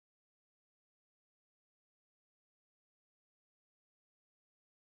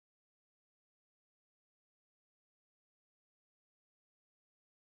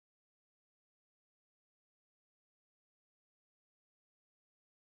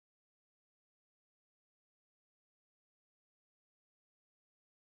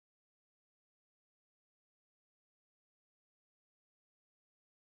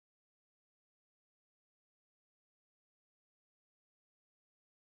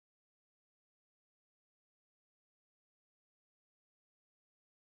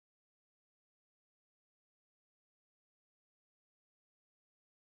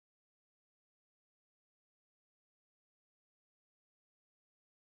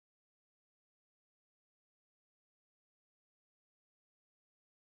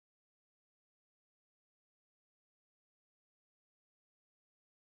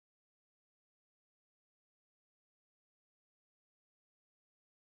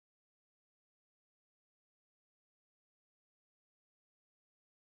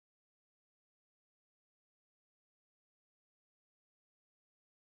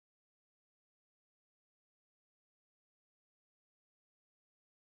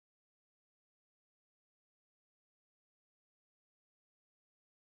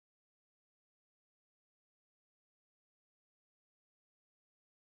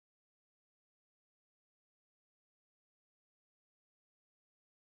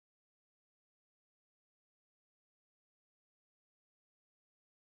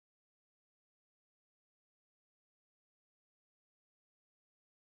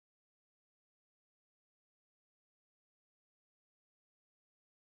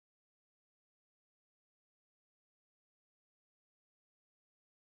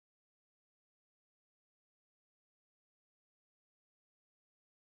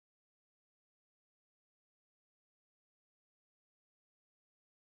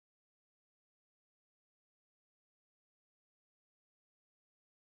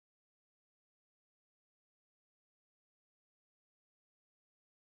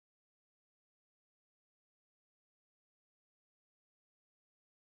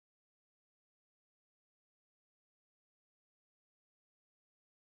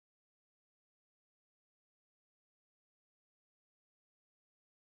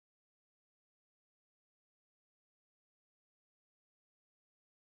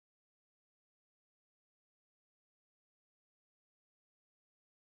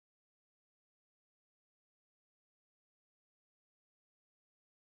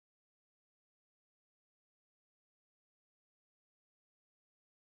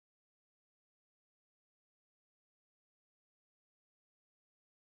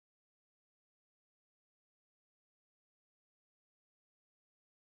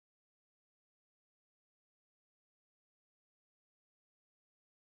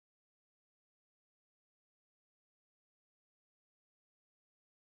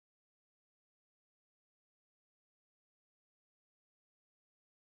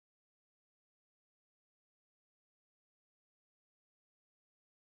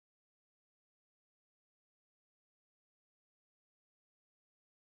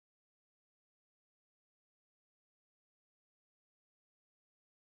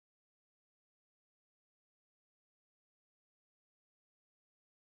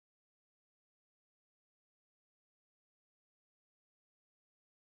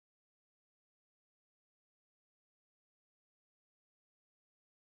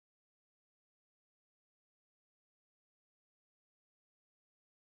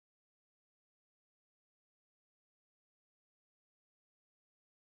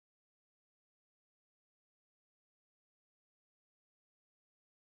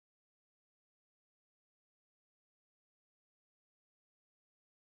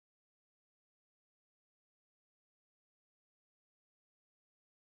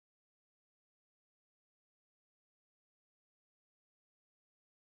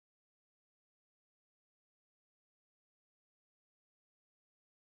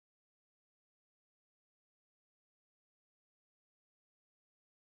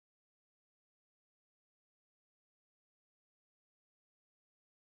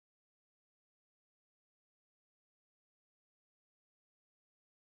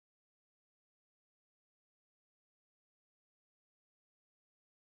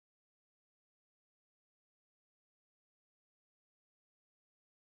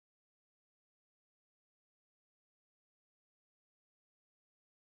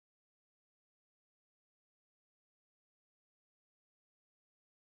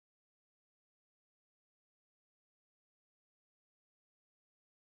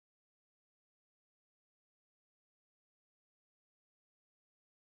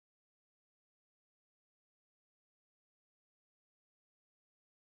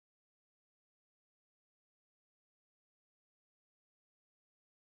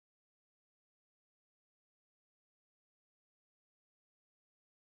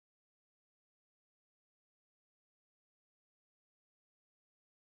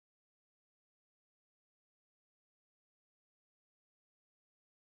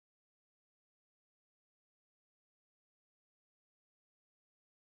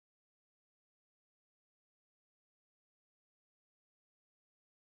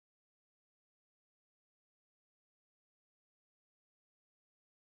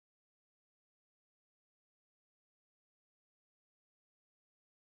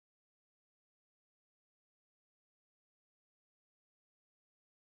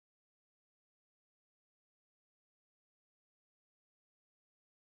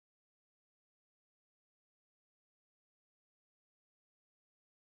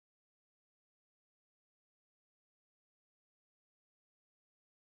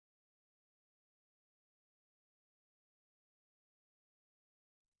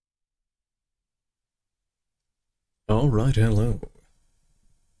Alright, hello.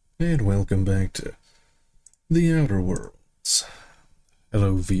 And welcome back to The Outer Worlds.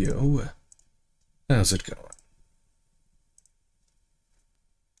 Hello, VO. How's it going?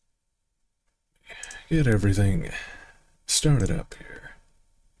 Get everything started up here.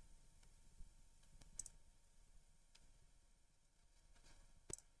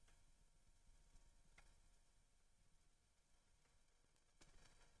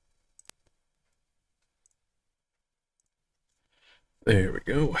 There we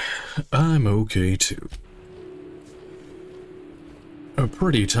go. I'm okay too. I'm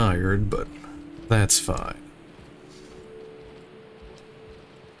pretty tired, but that's fine.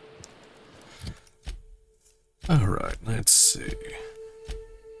 Alright, let's see.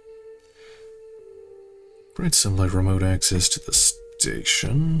 Grant some like remote access to the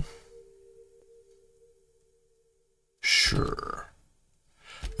station. Sure.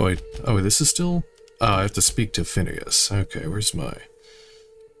 Oh wait, this is still... Oh, I have to speak to Phineas. Okay, where's my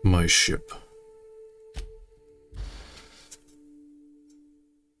ship?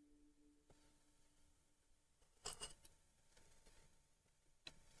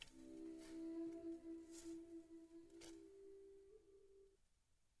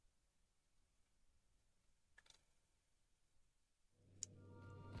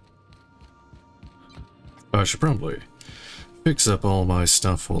 I should probably fix up all my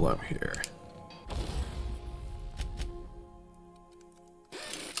stuff while I'm here.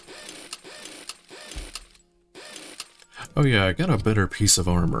 Oh yeah, I got a better piece of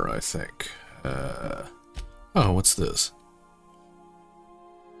armor, I think. Oh, what's this?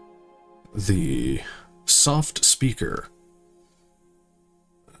 The soft speaker.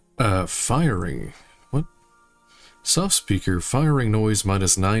 Firing. What? Soft speaker, firing noise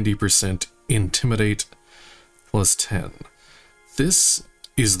minus 90%, intimidate plus 10. This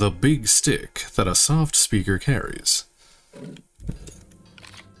is the big stick that a soft speaker carries.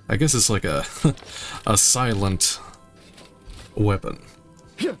 I guess it's like a a silent weapon.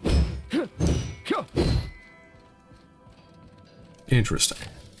 Interesting.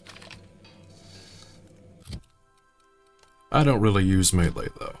 I don't really use melee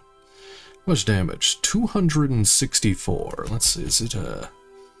though. How much damage? 264. Let's see, is it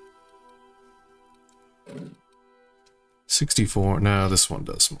 64? No, this one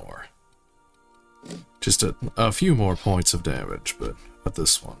does more. Just a few more points of damage, but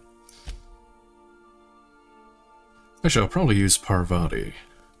this one. Actually, I'll probably use Parvati.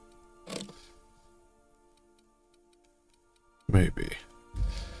 Maybe.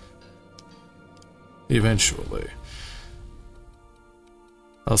 Eventually.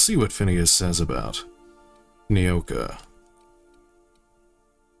 I'll see what Phineas says about Nyoka.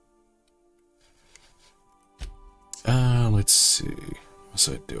 Let's see. What's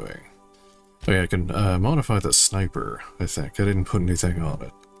I doing? Oh yeah, I can modify the sniper, I think. I didn't put anything on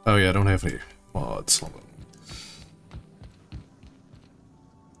it. Oh yeah, I don't have any mods. Hold on.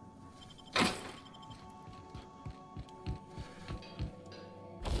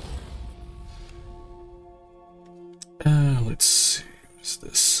 Let's see, what is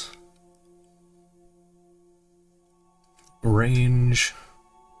this? Range.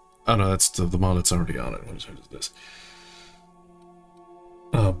 Oh no, that's the mod that's already on it. What is this?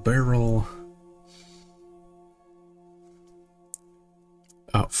 Barrel.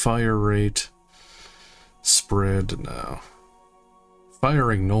 Fire rate. Spread, no.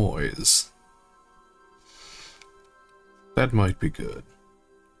 Firing noise. That might be good.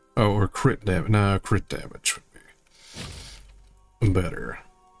 Oh, or crit damage. No, crit damage would be better.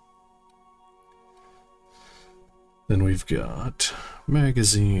 Then we've got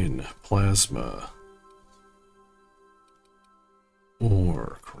magazine, plasma,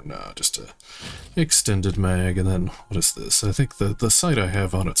 or no, just a extended mag, and then what is this? I think the sight I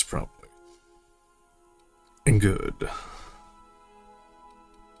have on it's probably good.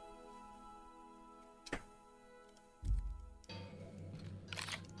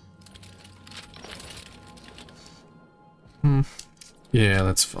 Yeah,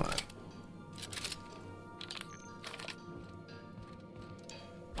 that's fine.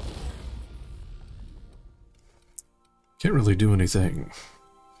 Can't really do anything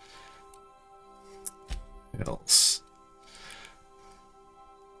else.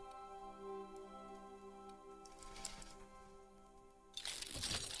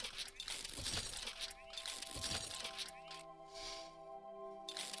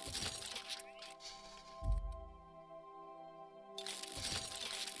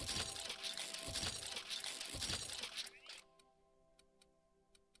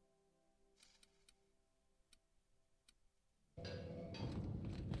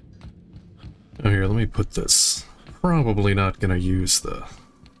 Oh, here, let me put this probably not gonna use the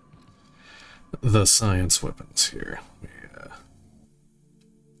science weapons here. Yeah.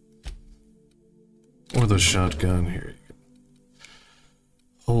 Or the shotgun here. You can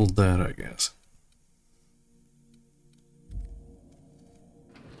hold that, I guess.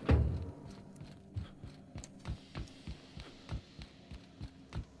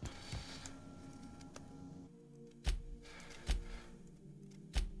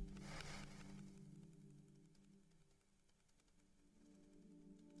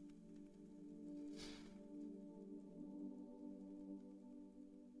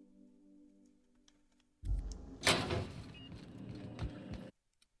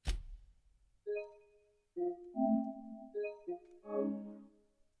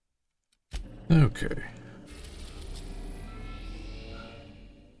 Okay.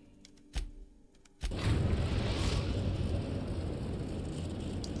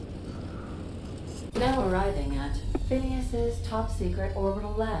 Now arriving at Phineas's top secret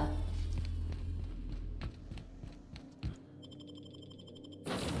orbital lab.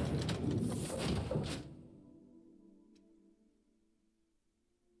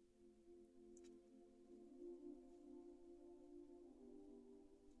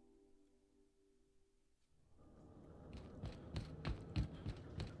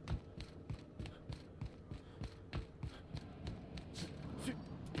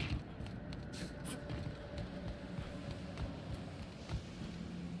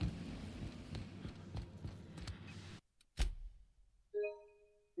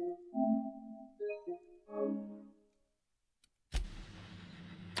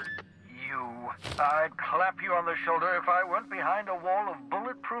 I'd clap you on the shoulder if I weren't behind a wall of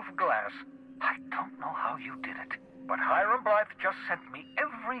bulletproof glass. I don't know how you did it, but Hiram Blythe just sent me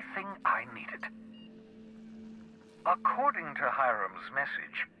everything I needed. According to Hiram's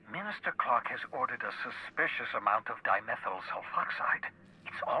message, Minister Clark has ordered a suspicious amount of dimethyl sulfoxide.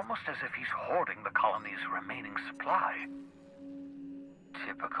 It's almost as if he's hoarding the colony's remaining supply.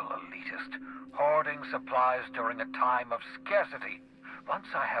 Typical elitist, hoarding supplies during a time of scarcity. Once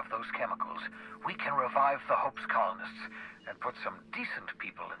I have those chemicals, we can revive the Hope's colonists and put some decent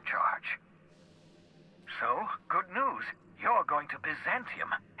people in charge. So, good news. You're going to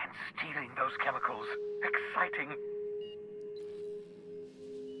Byzantium and stealing those chemicals. Exciting.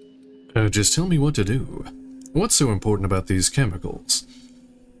 Just tell me what to do. What's so important about these chemicals?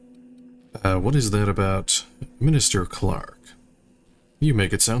 What is that about Minister Clark? You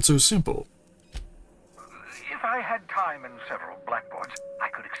make it sound so simple. If I had time and several blackboards, I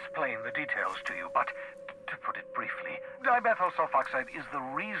could explain the details to you, but to put it briefly, dimethyl sulfoxide is the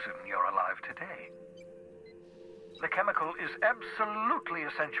reason you're alive today. The chemical is absolutely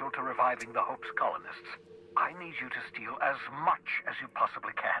essential to reviving the Hope's colonists. I need you to steal as much as you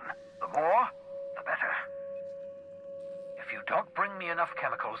possibly can. The more, the better. If you don't bring me enough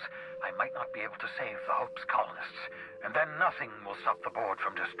chemicals, I might not be able to save the Hope's colonists, and then nothing will stop the board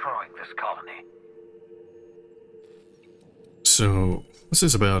from destroying this colony. So, this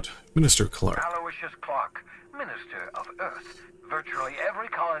is about Minister Clark. Aloysius Clark, Minister of Earth. Virtually every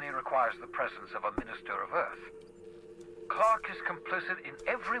colony requires the presence of a Minister of Earth. Clark is complicit in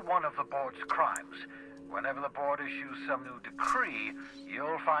every one of the board's crimes. Whenever the board issues some new decree,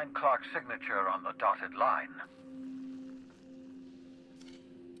 you'll find Clark's signature on the dotted line.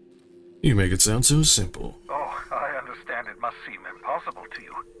 You make it sound so simple. Oh, I understand it must seem impossible to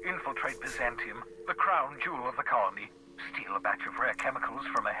you. Infiltrate Byzantium, the crown jewel of the colony, steal a batch of rare chemicals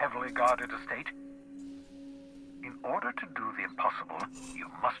from a heavily guarded estate. In order to do the impossible, you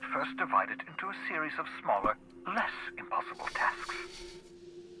must first divide it into a series of smaller, less impossible tasks.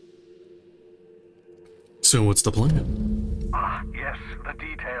 So what's the plan? Ah, yes, the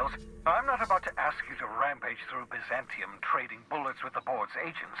details. I'm not about to ask you to rampage through Byzantium trading bullets with the board's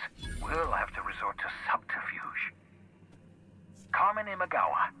agents. We'll have to resort to subterfuge. Carmen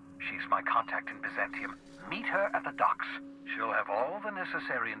Imagawa. She's my contact in Byzantium. Meet her at the docks. She'll have all the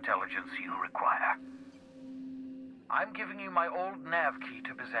necessary intelligence you require. I'm giving you my old nav key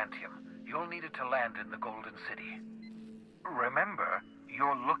to Byzantium. You'll need it to land in the Golden City. Remember,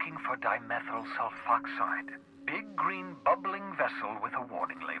 you're looking for dimethyl sulfoxide. Big green bubbling vessel with a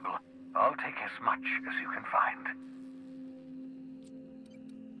warning label. I'll take as much as you can find.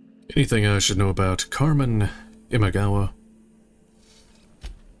 Anything I should know about Carmen Imagawa?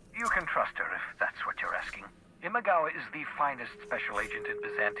 You can trust her if that's what you're asking. Imagawa is the finest special agent in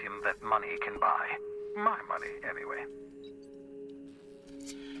Byzantium that money can buy. My money, anyway.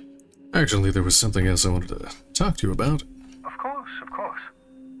 Actually, there was something else I wanted to talk to you about. Of course, of course.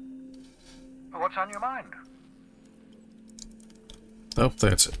 What's on your mind? Oh,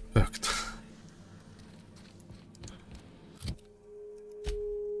 that's it.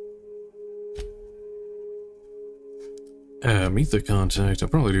 Meet the contact. I'll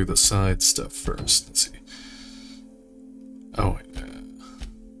probably do the side stuff first. Let's see. Oh, wait.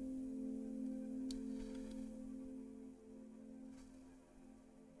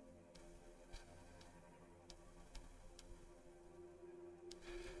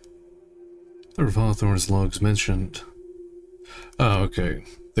 Of Hawthorne's logs mentioned. Oh, okay.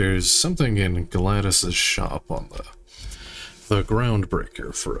 There's something in Gladys's shop on the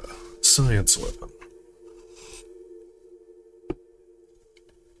groundbreaker for a science weapon.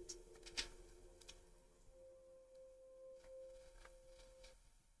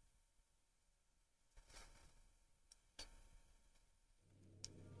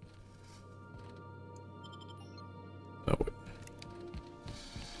 Oh, wait.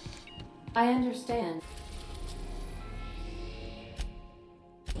 I understand.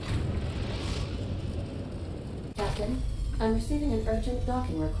 Captain, I'm receiving an urgent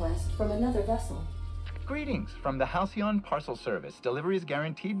docking request from another vessel. Greetings from the Halcyon Parcel Service. Delivery is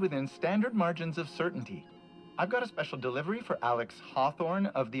guaranteed within standard margins of certainty. I've got a special delivery for Alex Hawthorne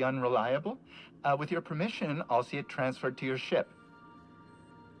of the Unreliable. With your permission, I'll see it transferred to your ship.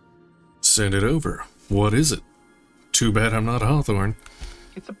 Send it over. What is it? Too bad I'm not Hawthorne.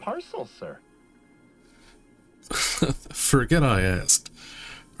 It's a parcel, sir. Forget I asked.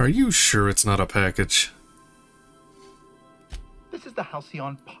 Are you sure it's not a package? This is the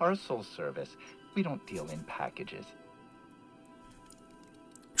Halcyon Parcel Service. We don't deal in packages.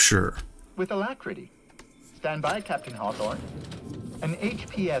 Sure. With alacrity. Stand by, Captain Hawthorne. An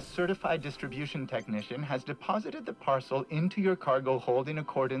HPS certified distribution technician has deposited the parcel into your cargo hold in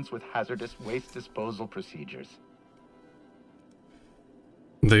accordance with hazardous waste disposal procedures.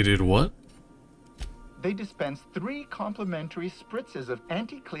 They did what? They dispensed 3 complimentary spritzes of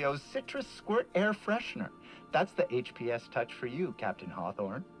Anti-Cleo's Citrus Squirt Air Freshener. That's the HPS touch for you, Captain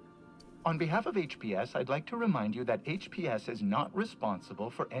Hawthorne. On behalf of HPS, I'd like to remind you that HPS is not responsible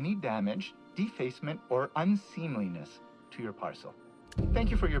for any damage, defacement, or unseemliness to your parcel.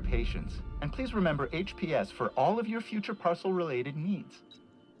 Thank you for your patience, and please remember HPS for all of your future parcel-related needs.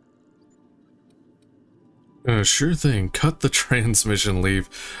 Sure thing. Cut the transmission leave.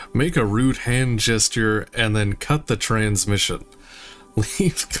 Make a rude hand gesture, and then cut the transmission.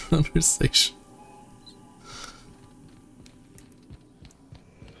 Leave conversation.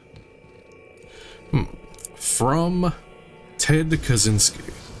 From Ted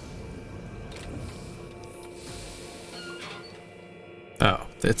Kaczynski. Oh,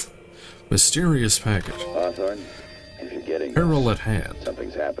 that's mysterious package. Hawthorne, if you're getting Peril at hand.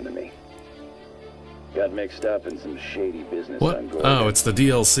 something's happened to me. Got mixed up in some shady business. What? Oh, it's the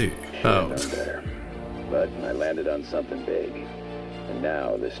DLC. Should've Oh. known better. But I landed on something big. And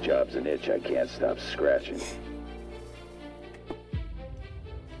now this job's an itch I can't stop scratching.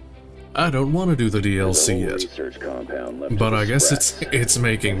 I don't want to do the There's a DLC whole yet. research compound left But to I guess scratch. it's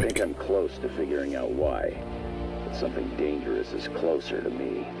making I me. think I'm close to figuring out why. But something dangerous is closer to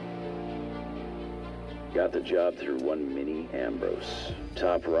me. Got the job through one Minnie Ambrose.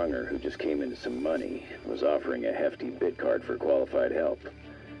 Top runger who just came into some money. Was offering a hefty bid card for qualified help.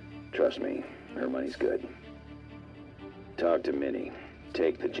 Trust me, her money's good. Talk to Minnie.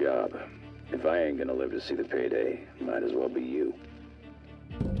 Take the job. If I ain't gonna live to see the payday, might as well be you.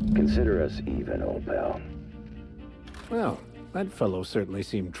 Consider us even, old pal. Well, that fellow certainly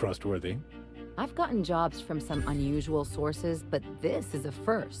seemed trustworthy. I've gotten jobs from some unusual sources, but this is a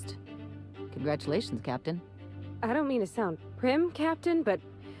first. Congratulations, Captain. I don't mean to sound prim, Captain, but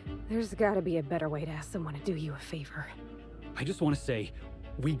there's gotta be a better way to ask someone to do you a favor. I just want to say,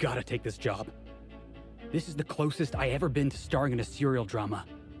 we gotta take this job. This is the closest I ever been to starring in a serial drama.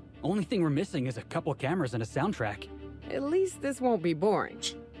 Only thing we're missing is a couple cameras and a soundtrack. At least this won't be boring.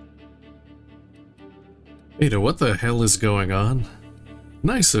 Ada, what the hell is going on?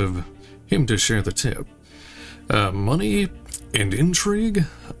 Nice of him to share the tip. Money and intrigue?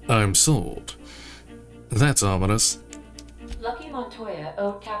 I'm sold. That's ominous. Lucky Montoya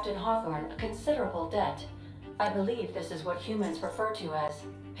owed Captain Hawthorne a considerable debt. I believe this is what humans refer to as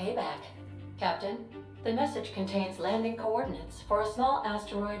payback. Captain, the message contains landing coordinates for a small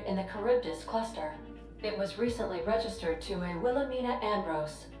asteroid in the Charybdis cluster. It was recently registered to a Wilhelmina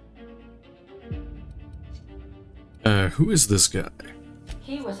Ambrose. Who is this guy?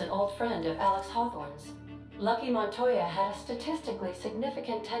 He was an old friend of Alex Hawthorne's. Lucky Montoya had a statistically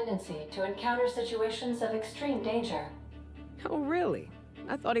significant tendency to encounter situations of extreme danger. Oh, really?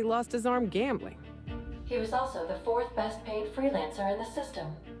 I thought he lost his arm gambling. He was also the 4th best paid freelancer in the system.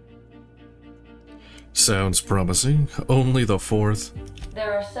 Sounds promising. Only the 4th.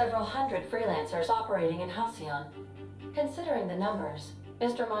 There are several hundred freelancers operating in Halcyon. Considering the numbers,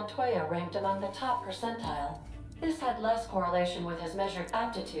 Mr. Montoya ranked among the top percentile. This had less correlation with his measured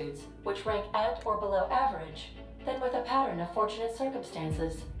aptitudes, which rank at or below average, than with a pattern of fortunate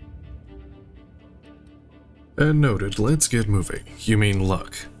circumstances. Noted. Let's get moving. You mean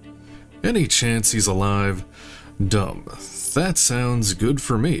luck. Any chance he's alive? Dumb. That sounds good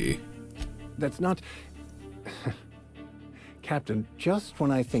for me. That's not... Captain, just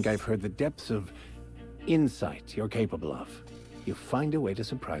when I think I've heard the depths of insight you're capable of, you find a way to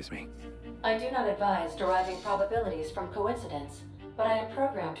surprise me. I do not advise deriving probabilities from coincidence, but I am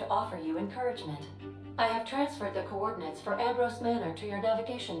programmed to offer you encouragement. I have transferred the coordinates for Ambrose Manor to your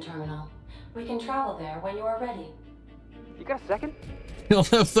navigation terminal. We can travel there when you are ready. You got a second? He'll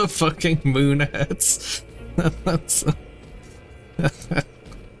have the fucking moon hats. That's...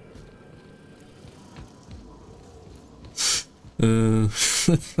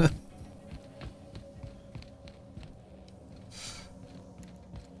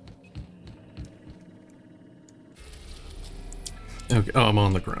 Okay, oh, I'm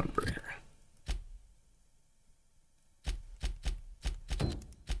on the groundbreaker.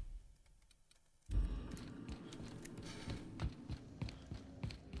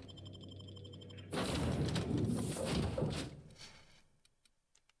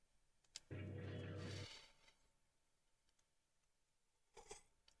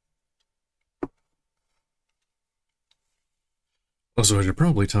 Also, I should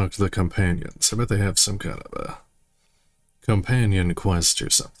probably talk to the companions. I bet they have some kind of a companion quest or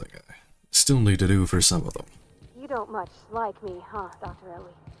something I still need to do for some of them. You don't much like me, huh, Dr.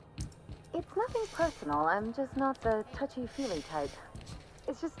 Ellie? It's nothing personal. I'm just not the touchy-feely type.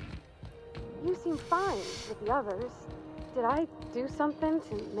 It's just... you seem fine with the others. Did I do something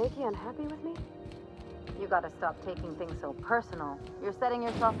to make you unhappy with me? You gotta stop taking things so personal. You're setting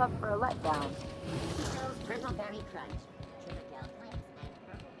yourself up for a letdown. Purple berry crunch. Sugar gel clamps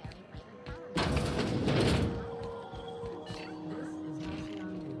and purple berry flavored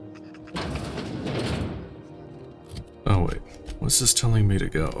Oh wait, what's this telling me to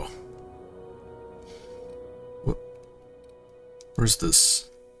go? What? Where's this?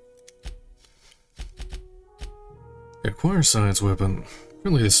 Acquire science weapon.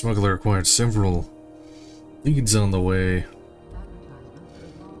 Apparently the smuggler acquired several leads on the way.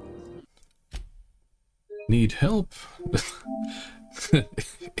 Need help?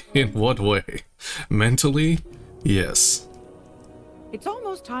 In what way? Mentally? Yes. It's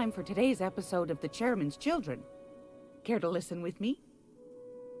almost time for today's episode of The Chairman's Children. Care to listen with me?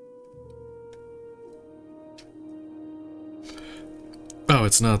 Oh,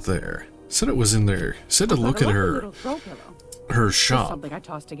 it's not there. Said it was in there. Said to look at her shop. Something I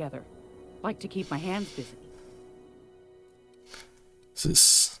tossed together. Like to keep my hands busy. Is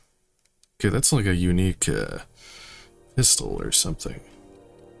this... Okay, that's like a unique pistol or something.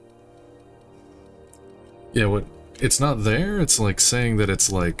 Yeah, what? It's not there? It's like saying that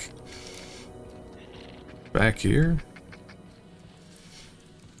it's like... back here?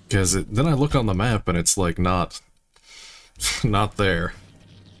 Because then I look on the map and it's like not... not there.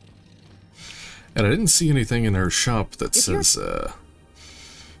 And I didn't see anything in her shop that says,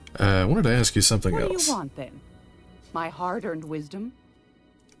 I wanted to ask you something else. What do you want, then? My hard-earned wisdom?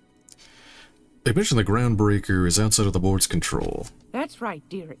 They mentioned the groundbreaker is outside of the board's control. That's right,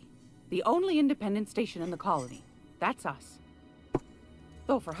 dearie. The only independent station in the colony. That's us.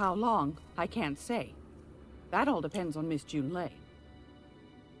 Though for how long, I can't say. That all depends on Miss Junlei.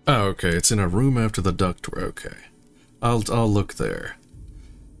 Oh, okay. It's in a room after the ductwork. Okay. I'll look there.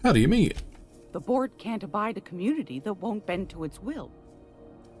 How do you mean? The board can't abide a community that won't bend to its will.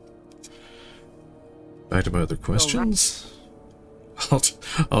 Back to my other questions?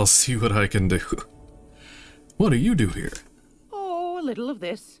 I'll see what I can do. What do you do here? Oh, a little of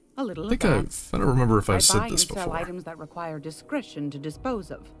this, a little of that. I don't remember if I've said this I buy and sell before. items that require discretion to dispose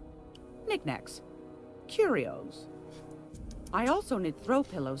of. Knickknacks. Curios. I also knit throw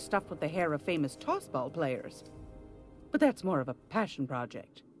pillows stuffed with the hair of famous tossball players. But that's more of a passion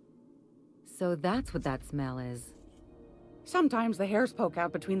project. So that's what that smell is. Sometimes the hairs poke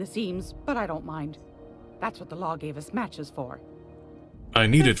out between the seams, but I don't mind. That's what the law gave us matches for. I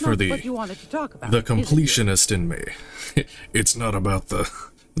need it for what you wanted to talk about, the completionist in me. It's not about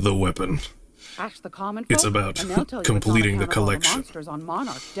the weapon. Ask the common folk, It's about and they'll tell you completing it's on the account of all collection. monsters on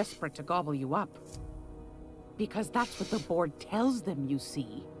Monarch desperate to gobble you up. Because that's what the board tells them, you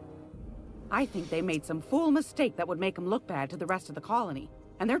see. I think they made some fool mistake that would make them look bad to the rest of the colony,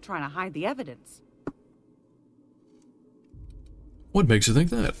 and they're trying to hide the evidence. What makes you think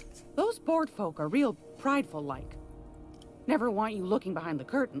that? Those board folk are real prideful-like. Never want you looking behind the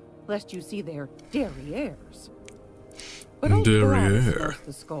curtain, lest you see their derrieres. But old Barada Derriere. knows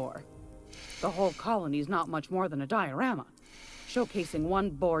the score. The whole colony's not much more than a diorama, showcasing one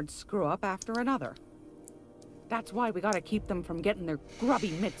board screw-up after another. That's why we gotta keep them from getting their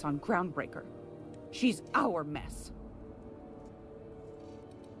grubby mitts on Groundbreaker. She's our mess.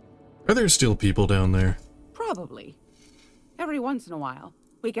 Are there still people down there? Probably. Every once in a while,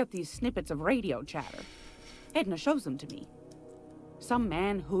 we get these snippets of radio chatter. Edna shows them to me. Some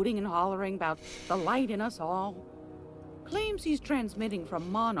man hooting and hollering about the light in us all. Claims he's transmitting from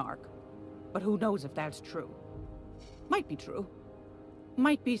Monarch, but who knows if that's true. Might be true.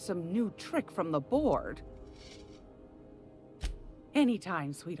 Might be some new trick from the board.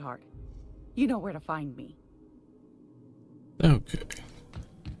 Anytime, sweetheart. You know where to find me. Okay.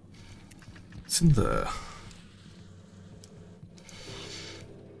 It's in the...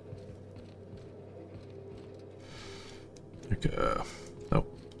 Like, oh.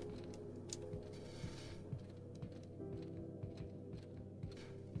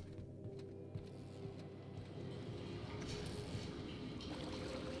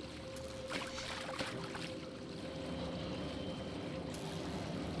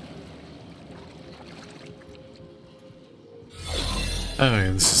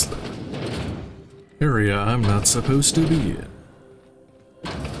 Alright, this is the area I'm not supposed to be in.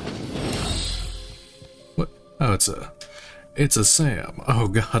 What? Oh, it's a Sam. Oh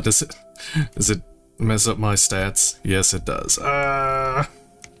god, does it mess up my stats? Yes, it does.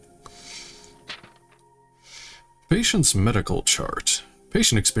 Patient's medical chart.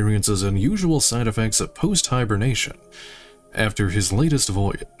 Patient experiences unusual side effects of post-hibernation after his latest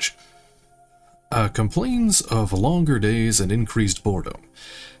voyage. Complains of longer days and increased boredom,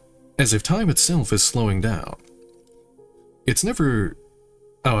 as if time itself is slowing down.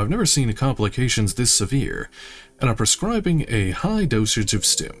 I've never seen complications this severe, and I'm prescribing a high dosage of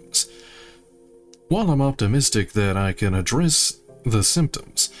stims. While I'm optimistic that I can address the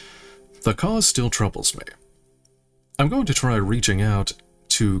symptoms, the cause still troubles me. I'm going to try reaching out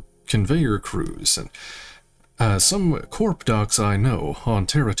to conveyor crews and some corp docs I know on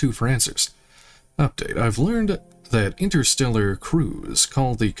Terra 2 for answers. Update. I've learned that interstellar crews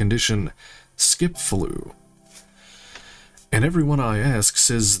call the condition skip flu. And everyone I ask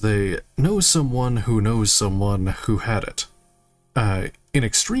says they know someone who had it. In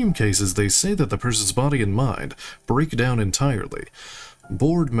extreme cases, they say that the person's body and mind break down entirely.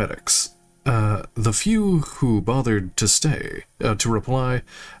 Bored medics. The few who bothered to stay, to reply,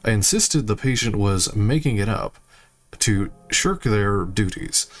 insisted the patient was making it up to shirk their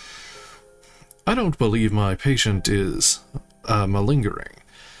duties. I don't believe my patient is malingering.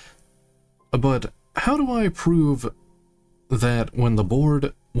 But how do I prove that when the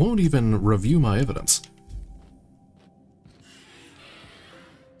board won't even review my evidence?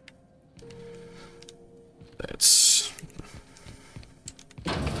 That's...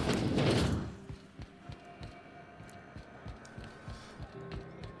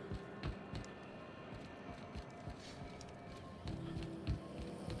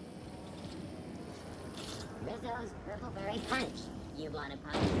 Rizzo's Purple Berry Punch. You want a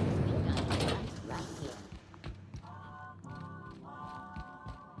punch? We've got a punch right here.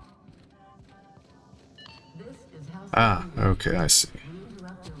 Ah, okay, I see.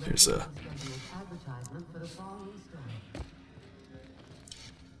 There's a...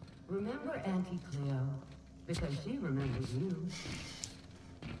 Remember Auntie Cleo, because she remembers you.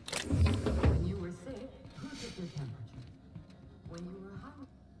 When you were sick, who took your temperature? When you were hungry.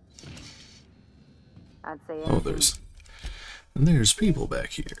 I'd say Oh, there's people back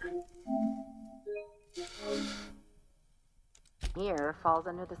here. Here falls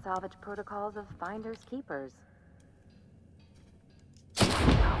under the salvage protocols of finders keepers. I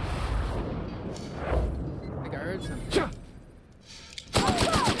think I heard something.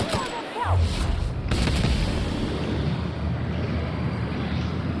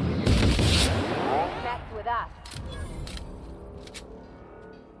 Mess with us.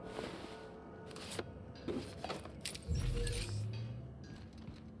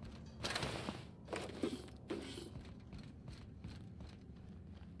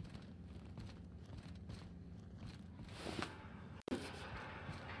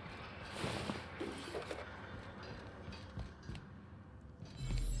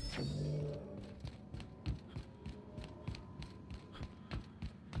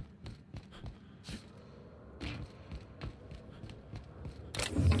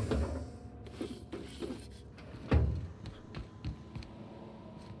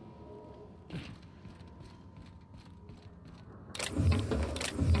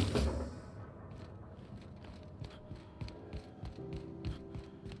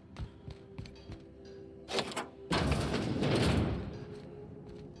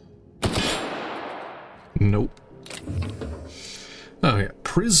 Nope. Oh yeah,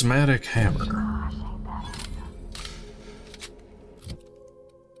 prismatic hammer.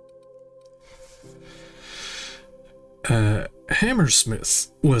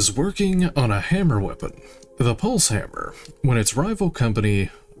 Hammersmith was working on a hammer weapon, the Pulse Hammer, when its rival company,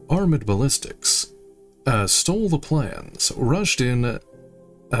 Armored Ballistics, stole the plans, rushed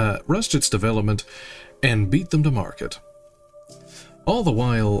its development, and beat them to market. All the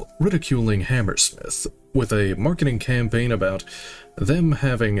while ridiculing Hammersmith with a marketing campaign about them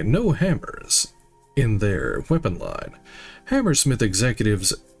having no hammers in their weapon line. Hammersmith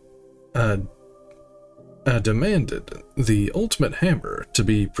executives demanded the ultimate hammer to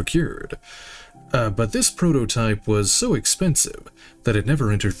be procured, but this prototype was so expensive that it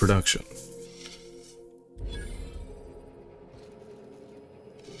never entered production.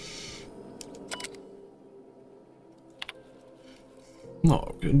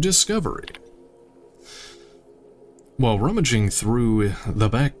 Oh, discovery. While rummaging through the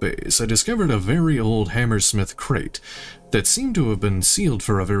back base, I discovered a very old Hammersmith crate that seemed to have been sealed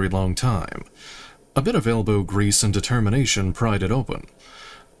for a very long time. A bit of elbow grease and determination pried it open,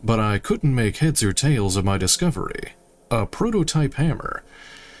 but I couldn't make heads or tails of my discovery. A prototype hammer.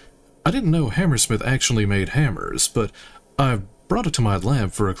 I didn't know Hammersmith actually made hammers, but I brought it to my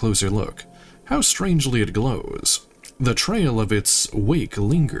lab for a closer look. How strangely it glows. The trail of its wake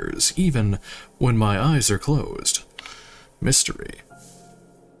lingers, even when my eyes are closed. Mystery.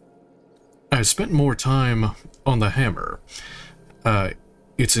 I spent more time on the hammer.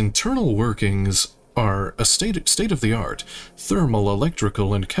 Its internal workings are a state-of-the-art thermal,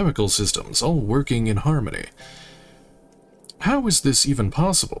 electrical, and chemical systems, all working in harmony. How is this even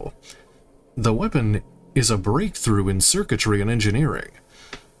possible? The weapon is a breakthrough in circuitry and engineering,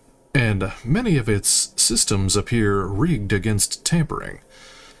 and many of its systems appear rigged against tampering.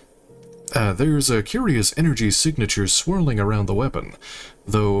 There's a curious energy signature swirling around the weapon,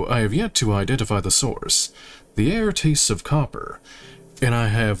 though I have yet to identify the source. The air tastes of copper, and I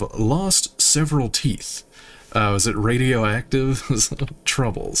have lost several teeth. Is it radioactive?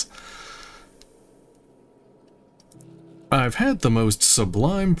 Troubles. I've had the most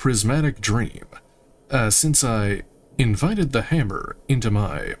sublime prismatic dream since I invited the hammer into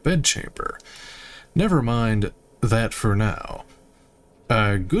my bedchamber. Never mind that for now.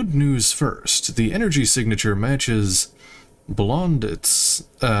 Good news first. The energy signature matches Blondet's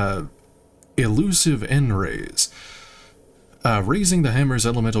elusive N-rays, raising the hammer's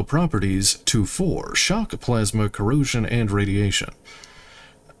elemental properties to 4: shock, plasma, corrosion, and radiation.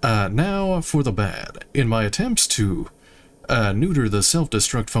 Now for the bad. In my attempts to neuter the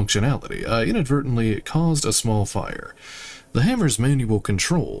self-destruct functionality, I inadvertently caused a small fire. The hammer's manual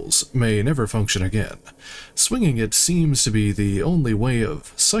controls may never function again. Swinging it seems to be the only way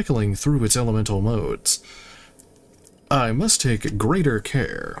of cycling through its elemental modes. I must take greater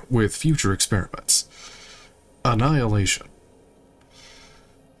care with future experiments. Annihilation.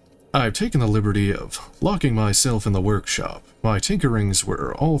 I've taken the liberty of locking myself in the workshop. My tinkerings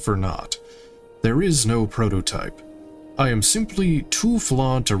were all for naught. There is no prototype. I am simply too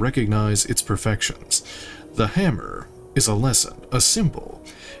flawed to recognize its perfections. The hammer is a lesson, a symbol.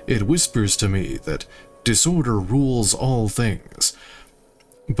 It whispers to me that disorder rules all things.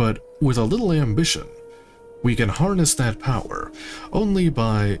 But with a little ambition, we can harness that power. Only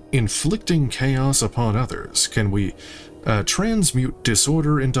by inflicting chaos upon others can we transmute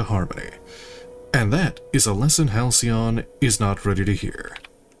disorder into harmony. And that is a lesson Halcyon is not ready to hear.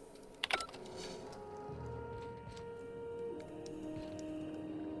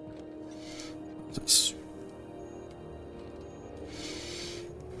 This.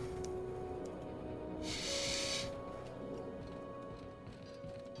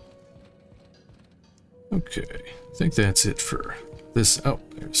 Okay, I think that's it for this. Oh,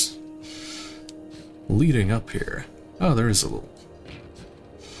 there's leading up here. Oh, there is a little.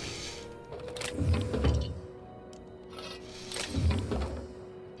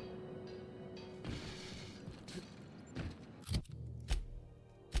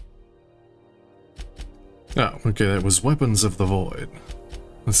 Oh, okay, that was Weapons of the Void.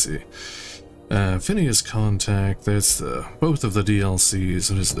 Let's see. Phineas Contact, that's the both of the DLCs.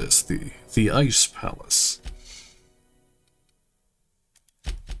 What is this? The Ice Palace.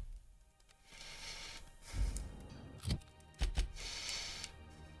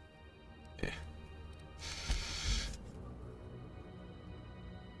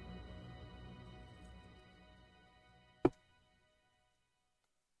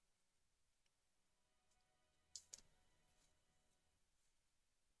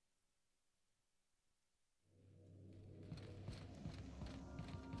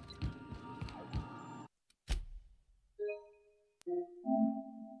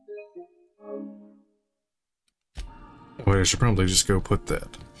 Wait, I should probably just go put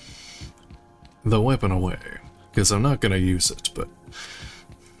the weapon away, because I'm not going to use it, but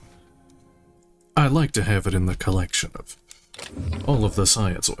I like to have it in the collection of all of the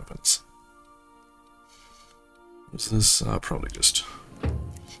science weapons. Is this? I'll probably just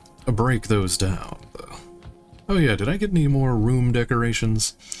break those down. Oh yeah, did I get any more room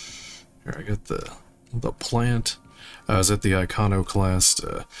decorations? Here, I got the plant. I was at the Iconoclast.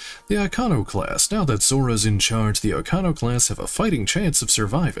 The Iconoclast. Now that Zora's in charge, the Iconoclast have a fighting chance of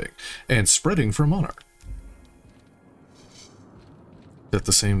surviving and spreading for Monarch. Is that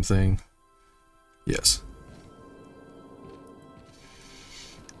the same thing? Yes.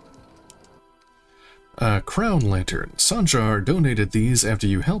 Crown Lantern. Sanjar donated these after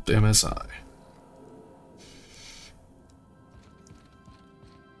you helped MSI.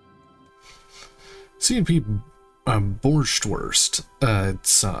 C&P Borschtwurst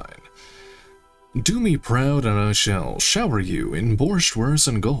sign. Do me proud and I shall shower you in Borschtwurst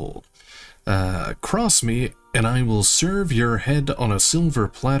and gold. Cross me and I will serve your head on a silver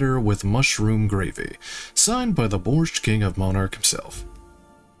platter with mushroom gravy. Signed by the Borscht King of Monarch himself.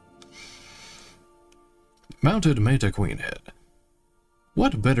 Mounted Meta Queen head.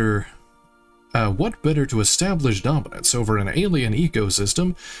 What better to establish dominance over an alien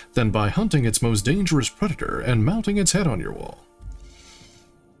ecosystem than by hunting its most dangerous predator and mounting its head on your wall?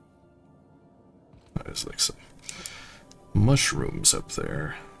 There's like some mushrooms up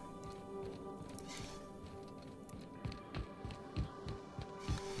there.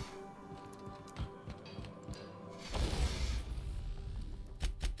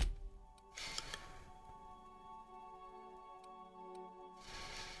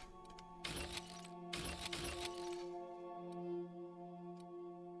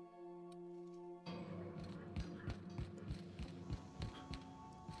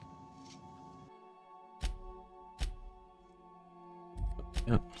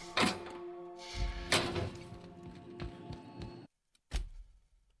 Yep.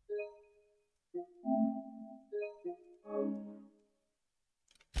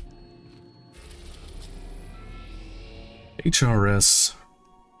 HRS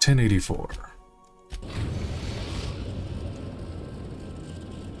 1084.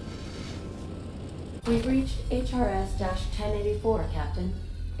 We've reached HRS-1084, Captain.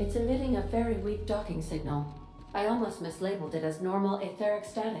 It's emitting a very weak docking signal. I almost mislabeled it as normal etheric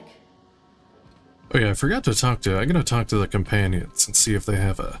static. Oh yeah, I forgot to talk to... I'm gonna talk to the companions and see if they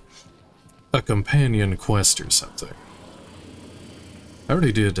have a companion quest or something. I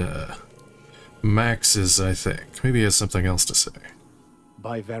already did, Max's, I think. Maybe he has something else to say.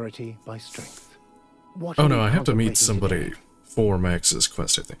 By verity, by strength. Oh no, I have to meet somebody for Max's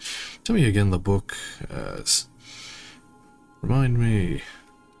quest, I think. Tell me again the book. Remind me.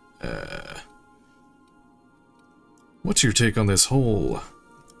 What's your take on this whole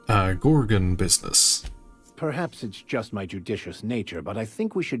Gorgon business? Perhaps it's just my judicious nature, but I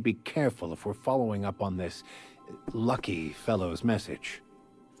think we should be careful if we're following up on this lucky fellow's message.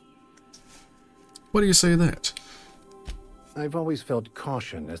 Why do you say that? I've always felt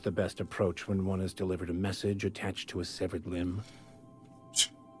caution as the best approach when one has delivered a message attached to a severed limb.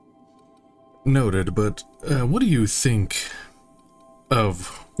 Noted, but what do you think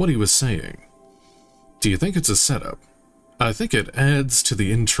of what he was saying? Do you think it's a setup? I think it adds to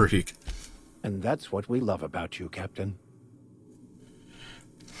the intrigue. And that's what we love about you, Captain.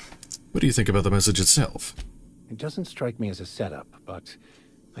 What do you think about the message itself? It doesn't strike me as a setup, but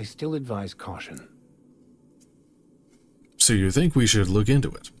I still advise caution. So you think we should look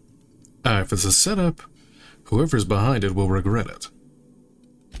into it? If it's a setup, whoever's behind it will regret it.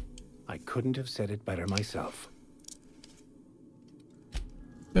 I couldn't have said it better myself.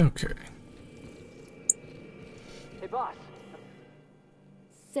 Okay. Hey, boss.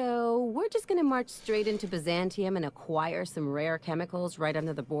 So, we're just gonna march straight into Byzantium and acquire some rare chemicals right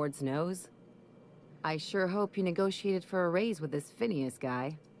under the board's nose? I sure hope you negotiated for a raise with this Phineas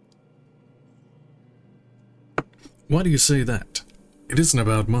guy. Why do you say that? It isn't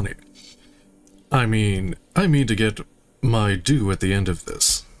about money. I mean to get my due at the end of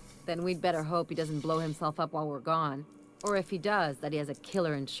this. Then we'd better hope he doesn't blow himself up while we're gone. Or if he does, that he has a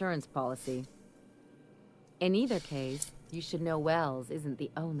killer insurance policy. In either case, you should know Wells isn't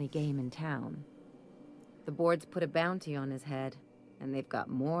the only game in town. The board's put a bounty on his head, and they've got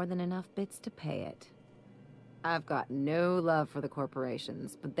more than enough bits to pay it. I've got no love for the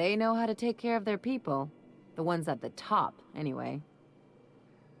corporations, but they know how to take care of their people. The ones at the top, anyway.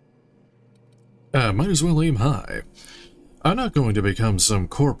 Might as well aim high. I'm not going to become some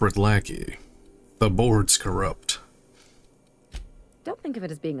corporate lackey. The board's corrupt. Don't think think of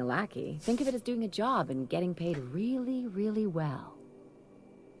it as being a lackey. Think of it as doing a job and getting paid really, really well.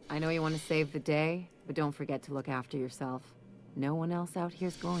 I know you want to save the day, but don't forget to look after yourself. No one else out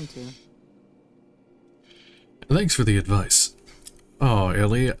here's going to. Thanks for the advice. Oh,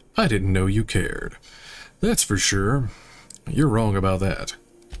 Ellie, I didn't know you cared. That's for sure. You're wrong about that.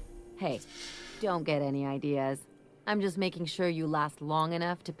 Hey, don't get any ideas. I'm just making sure you last long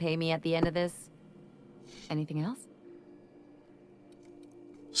enough to pay me at the end of this. Anything else?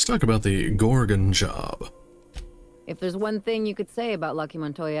 Let's talk about the Gorgon job. If there's one thing you could say about Lucky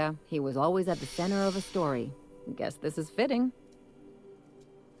Montoya, he was always at the center of a story. Guess this is fitting.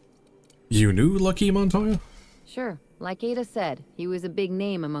 You knew Lucky Montoya? Sure. Like Ada said, he was a big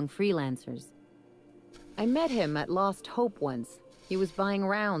name among freelancers. I met him at Lost Hope once. He was buying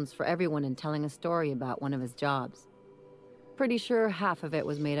rounds for everyone and telling a story about one of his jobs. Pretty sure half of it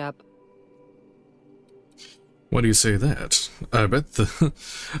was made up. Why do you say that? I bet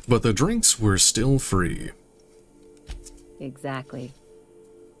but the drinks were still free. Exactly.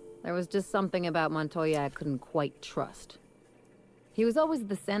 There was just something about Montoya I couldn't quite trust. He was always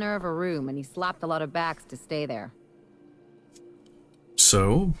the center of a room, and he slapped a lot of backs to stay there.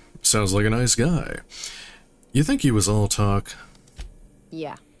 So, sounds like a nice guy. You think he was all talk?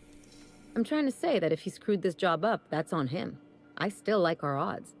 Yeah. I'm trying to say that if he screwed this job up, that's on him. I still like our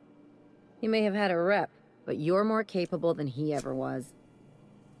odds. He may have had a rep, but you're more capable than he ever was.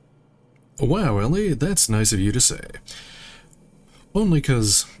 Wow, Ellie, that's nice of you to say. Only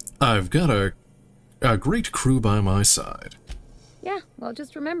 'cause I've got a great crew by my side. Yeah, well,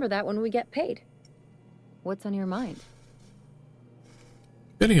 just remember that when we get paid. What's on your mind?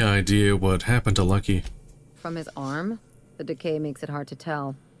 Any idea what happened to Lucky? From his arm? The decay makes it hard to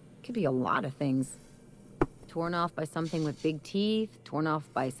tell. Could be a lot of things. Torn off by something with big teeth, torn off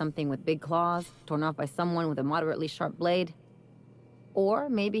by something with big claws, torn off by someone with a moderately sharp blade. Or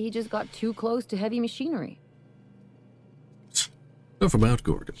maybe he just got too close to heavy machinery. Enough about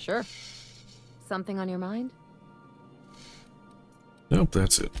Gorgon. Sure. Something on your mind? Nope,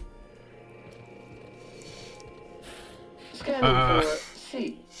 that's it. Scanning for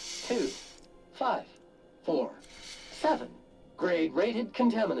C2547. Grade rated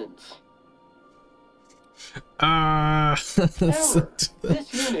contaminants. Error.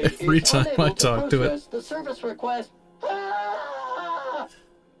 This unit Every is time unable I talk to it. process the service request. Ah!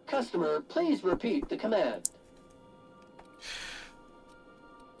 Customer, please repeat the command.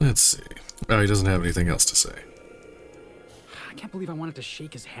 Let's see. Oh, he doesn't have anything else to say. I can't believe I wanted to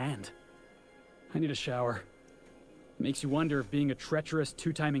shake his hand. I need a shower. Makes you wonder if being a treacherous,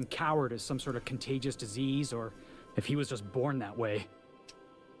 two-timing coward is some sort of contagious disease, or if he was just born that way.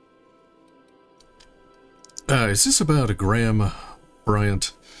 Is this about Graham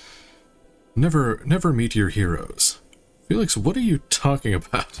Bryant? Never meet your heroes. Felix, what are you talking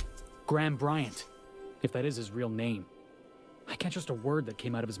about? Graham Bryant, if that is his real name. I can't trust a word that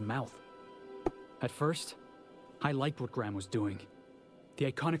came out of his mouth. At first, I liked what Graham was doing. The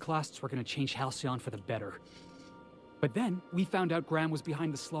Iconoclasts were going to change Halcyon for the better. But then, we found out Graham was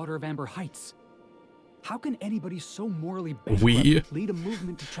behind the slaughter of Amber Heights. How can anybody so morally bankrupt lead a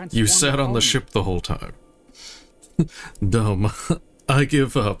movement to transform You sat on the ship the whole time. Dumb. I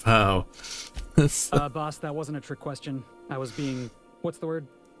give up. How? Boss, that wasn't a trick question. I was being, what's the word?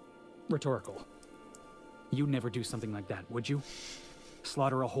 Rhetorical. You'd never do something like that, would you?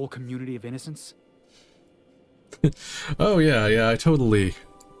 Slaughter a whole community of innocents? Oh yeah, I totally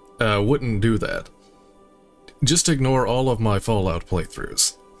wouldn't do that. Just ignore all of my Fallout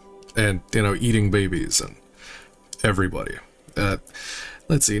playthroughs. And, you know, eating babies and everybody.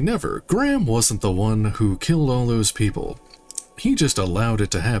 Let's see, never. Graham wasn't the one who killed all those people. He just allowed it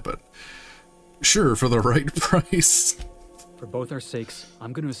to happen. Sure, for the right price. For both our sakes,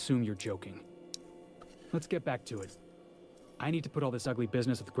 I'm going to assume you're joking. Let's get back to it. I need to put all this ugly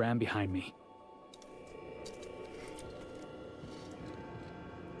business with Graham behind me.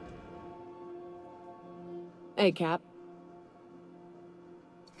 Hey, Cap.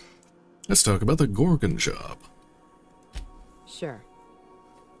 Let's talk about the Gorgon job. Sure.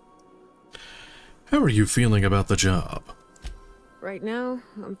 How are you feeling about the job? Right now,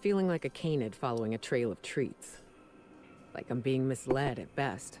 I'm feeling like a canid following a trail of treats. Like I'm being misled at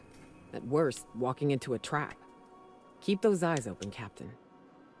best. At worst, walking into a trap. Keep those eyes open, Captain.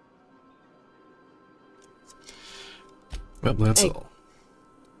 Well, that's all.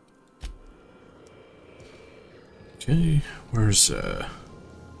 Okay, where's, Oh,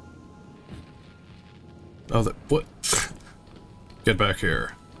 what? Get back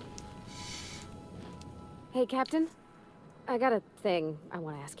here. Hey, Captain. I got a thing I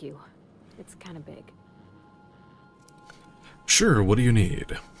want to ask you. It's kind of big. Sure, what do you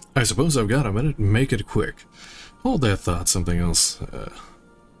need? I suppose I've got a minute. Make it quick. Hold that thought, something else.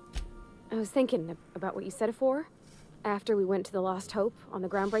 I was thinking about what you said before, after we went to the Lost Hope on the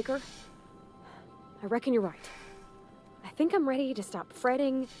Groundbreaker. I reckon you're right. I think I'm ready to stop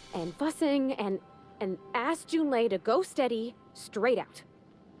fretting and fussing and ask Junlei to go steady, straight out.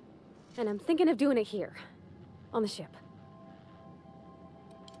 And I'm thinking of doing it here, on the ship.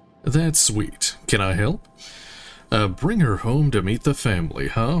 That's sweet. Can I help? Bring her home to meet the family,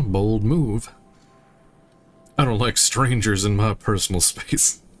 huh? Bold move. I don't like strangers in my personal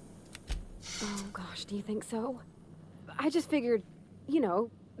space. Oh gosh, do you think so? I just figured, you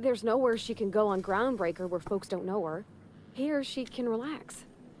know, there's nowhere she can go on Groundbreaker where folks don't know her. Here she can relax.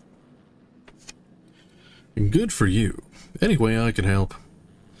 Good for you. Anyway, I can help.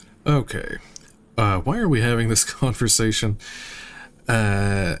 Okay. Why are we having this conversation?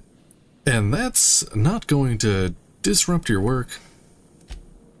 And that's not going to disrupt your work.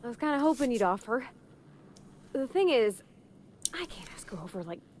 I was kind of hoping you'd offer. The thing is, I can't ask her over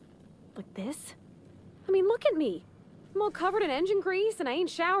like this. I mean, look at me. I'm all covered in engine grease and I ain't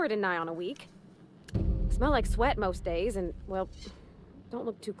showered in nigh on a week. Smell like sweat most days and, well, don't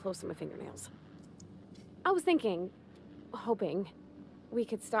look too close to my fingernails. I was thinking, hoping, we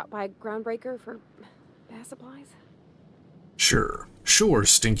could stop by Groundbreaker for bath supplies. Sure,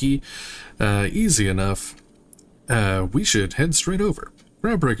 Stinky. Easy enough. We should head straight over.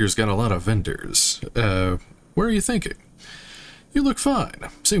 Groundbreaker's got a lot of vendors. Where are you thinking? You look fine,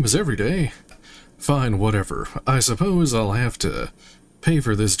 same as every day. Fine, whatever. I suppose I'll have to pay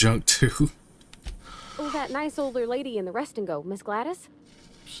for this junk too. Oh, that nice older lady in the rest and go, Miss Gladys?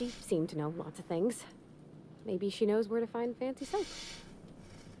 She seemed to know lots of things. Maybe she knows where to find fancy soap.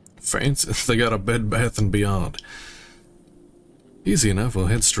 Fancy? They got a Bed Bath & Beyond. Easy enough, we'll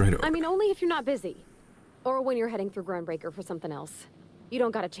head straight over. I mean, only if you're not busy. Or when you're heading through Groundbreaker for something else. You don't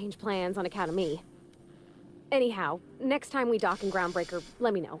gotta change plans on account of me. Anyhow, next time we dock in Groundbreaker,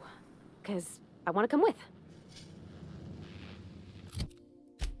 let me know. 'Cause I want to come with.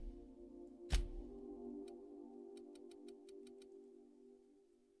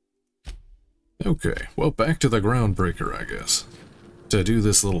 Okay, well, back to the Groundbreaker, I guess. To do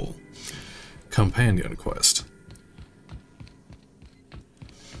this little companion quest.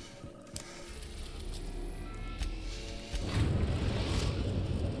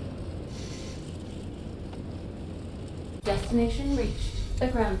 Destination reached. The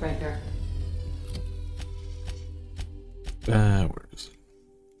Groundbreaker. Where is it?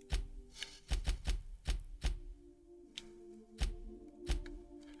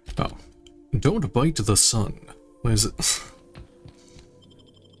 Oh. Don't bite the sun. What is it?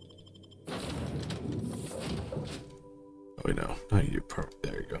 Oh, wait, no. Not you.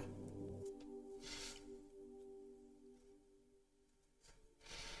 There you go.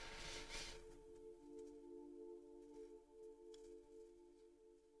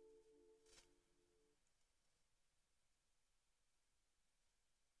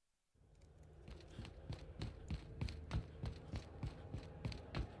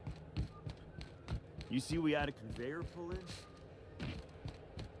 You see we had a conveyor pull in?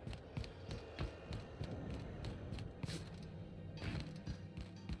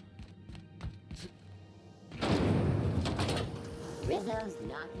 Rizzo's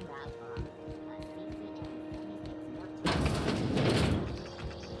knocked you out on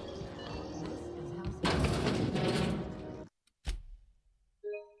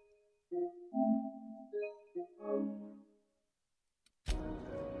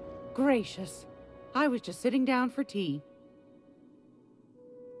Gracious. I was just sitting down for tea.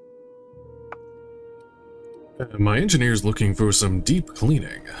 My engineer's looking for some deep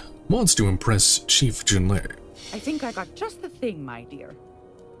cleaning. Wants to impress Chief Junlei. I think I got just the thing, my dear.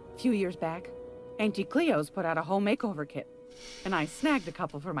 A few years back, Auntie Cleo's put out a home makeover kit, and I snagged a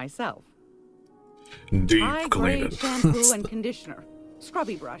couple for myself. Deep High-grade cleaning. shampoo and conditioner,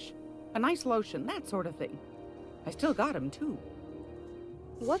 scrubby brush, a nice lotion, that sort of thing. I still got 'em, too.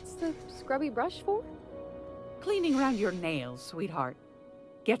 What's the scrubby brush for? Cleaning around your nails, sweetheart.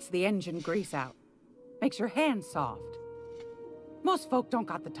 Gets the engine grease out. Makes your hands soft. Most folk don't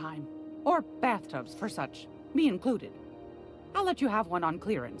got the time. Or bathtubs for such, me included. I'll let you have one on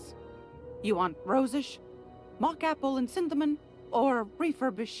clearance. You want rosish, mock apple and cinnamon, or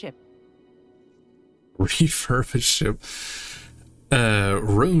refurbished ship? Refurbished ship.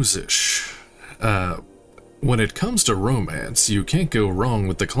 Rosish. When it comes to romance, you can't go wrong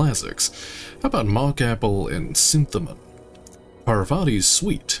with the classics. How about mock apple and cinnamon? Parvati's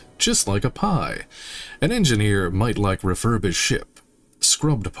sweet, just like a pie. An engineer might like refurbished ship,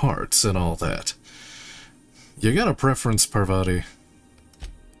 scrubbed parts and all that. You got a preference, Parvati?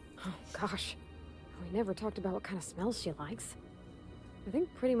 Oh, gosh. We never talked about what kind of smells she likes. I think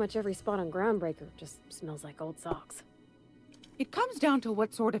pretty much every spot on Groundbreaker just smells like old socks. It comes down to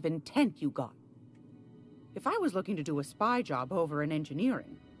what sort of intent you got. If I was looking to do a spy job over in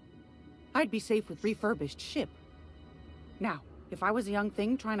engineering, I'd be safe with refurbished ship. Now, if I was a young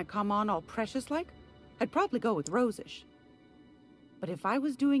thing trying to come on all precious-like, I'd probably go with Rosish. But if I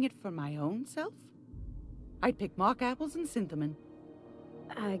was doing it for my own self, I'd pick mock apples and cinnamon.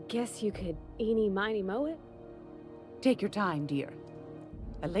 I guess you could eeny-miny-moe it? Take your time, dear.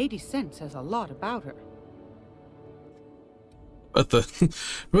 A lady's scent says a lot about her. But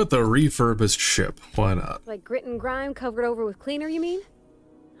the refurbished ship, why not? Like grit and grime covered over with cleaner, you mean?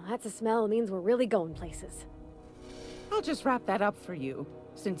 Well, that's a smell that means we're really going places. I'll just wrap that up for you,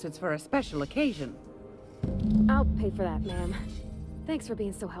 since it's for a special occasion. I'll pay for that, ma'am. Thanks for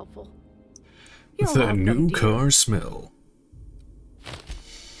being so helpful. You're The welcome, new dear. car smell.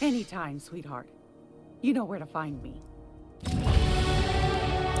 Anytime, sweetheart. You know where to find me.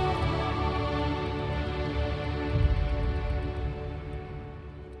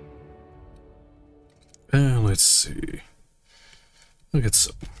 Let's see. Look at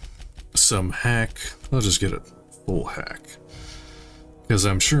some hack. I'll just get a full hack. Because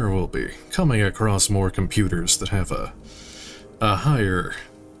I'm sure we'll be coming across more computers that have a higher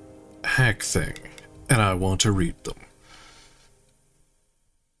hack thing, and I want to read them.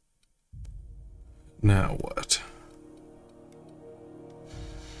 Now what?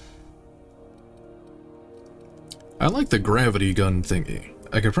 I like the gravity gun thingy.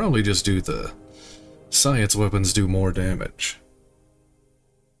 I could probably just do the science weapons do more damage.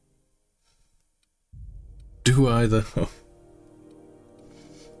 Do I though?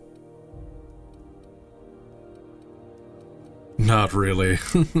 Not really,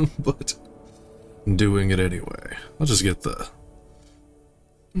 but doing it anyway. I'll just get the...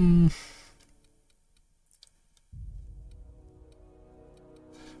 Is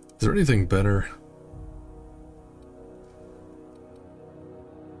there anything better?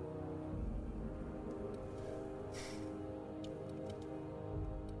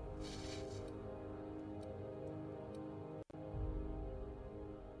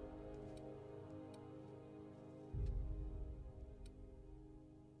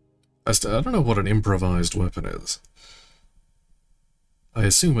 I don't know what an improvised weapon is. I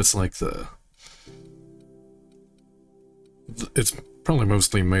assume it's like it's probably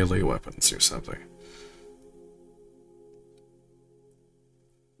mostly melee weapons or something.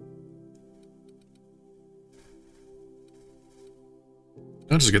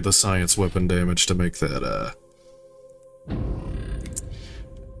 I'll just get the science weapon damage to make that,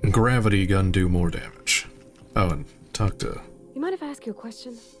 gravity gun do more damage. Oh, and talk to... You mind if I ask you a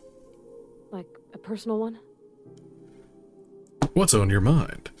question? Like, a personal one? What's on your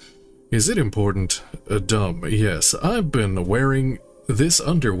mind? Is it important? Dumb, yes. I've been wearing this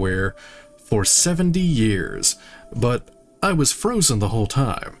underwear for 70 years, but I was frozen the whole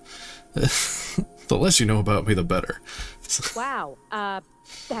time. The less you know about me, the better. Wow,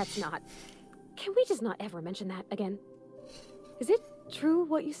 that's not... Can we just not ever mention that again? Is it true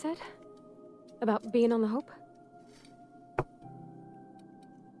what you said? About being on the Hope?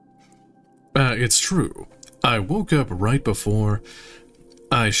 It's true. I woke up right before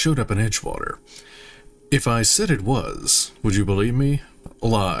I showed up in Edgewater. If I said it was, would you believe me?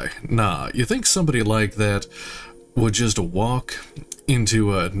 Lie. Nah, you think somebody like that would just walk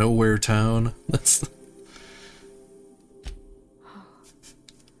into a nowhere town? That's...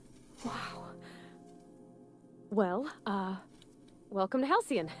 Wow. Well, welcome to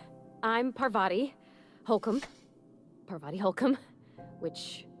Halcyon. I'm Parvati Holcomb. Parvati Holcomb,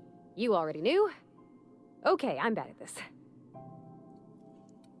 which you already knew. Okay, I'm bad at this.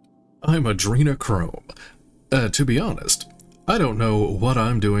 I'm Adrenochrome. To be honest, I don't know what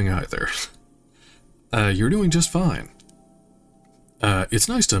I'm doing either. You're doing just fine. It's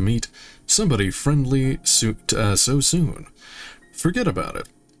nice to meet somebody friendly so soon. Forget about it.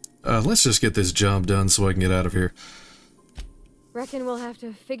 Let's just get this job done so I can get out of here. Reckon we'll have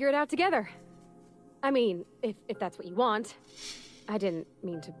to figure it out together. I mean, if that's what you want. I didn't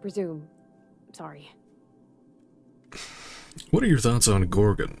mean to presume. Sorry. What are your thoughts on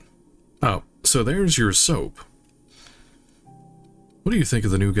Gorgon? Oh, so there's your soap. What do you think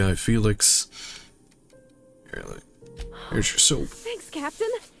of the new guy, Felix? Here's your soap. Thanks, Captain.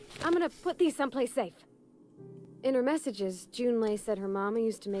 I'm gonna put these someplace safe. In her messages, Junlei said her mama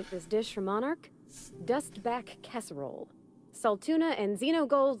used to make this dish for Monarch. Dustback casserole. Salt tuna and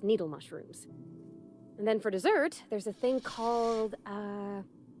xenogold needle mushrooms. And then for dessert, there's a thing called,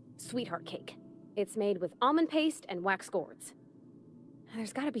 sweetheart cake. It's made with almond paste and wax gourds.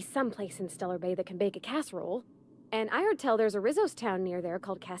 There's gotta be some place in Stellar Bay that can bake a casserole. And I heard tell there's a Rizzo's town near there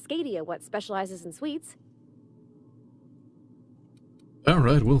called Cascadia what specializes in sweets.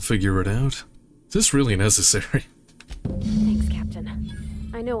 Alright, we'll figure it out. Is this really necessary? Thanks,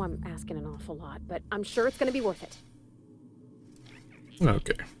 Captain. I know I'm asking an awful lot, but I'm sure it's gonna be worth it.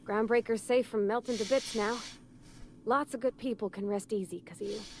 Okay. Groundbreaker's safe from melting to bits now. Lots of good people can rest easy because of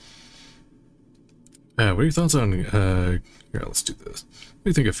you. What are your thoughts on, here, let's do this. What do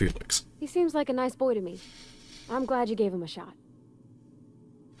you think of Felix? He seems like a nice boy to me. I'm glad you gave him a shot.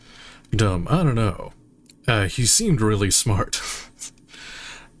 Dumb, I don't know. He seemed really smart.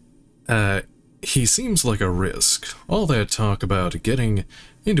 He seems like a risk. All that talk about getting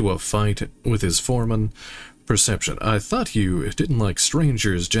into a fight with his foreman. Perception. I thought you didn't like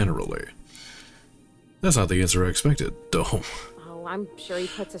strangers generally. That's not the answer I expected, though. Oh, I'm sure he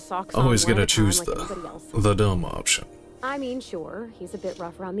puts his socks on Always one gonna at a time choose like everybody else. the dumb option. I mean, sure, he's a bit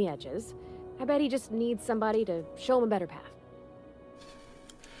rough around the edges. I bet he just needs somebody to show him a better path.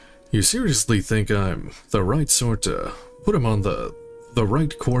 You seriously think I'm the right sort to put him on the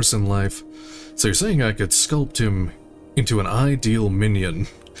right course in life? So you're saying I could sculpt him into an ideal minion?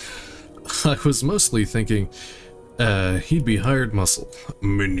 I was mostly thinking, he'd be hired muscle.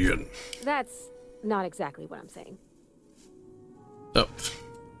 Minion. That's not exactly what I'm saying. Oh.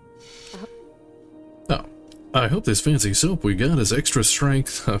 Oh. I hope this fancy soap we got is extra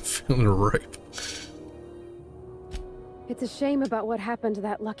strength. I'm feeling ripe. It's a shame about what happened to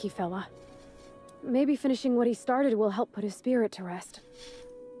that Lucky fella. Maybe finishing what he started will help put his spirit to rest.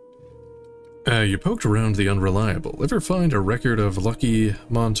 You poked around the Unreliable. Ever find a record of Lucky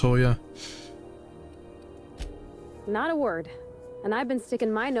Montoya? Not a word. And I've been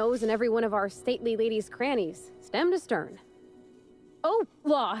sticking my nose in every one of our stately ladies' crannies, stem to stern. Oh,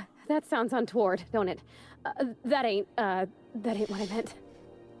 law. That sounds untoward, don't it? That ain't what I meant.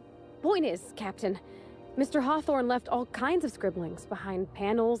 Point is, Captain, Mr. Hawthorne left all kinds of scribblings behind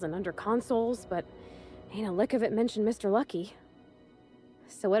panels and under consoles, but ain't a lick of it mentioned Mr. Lucky.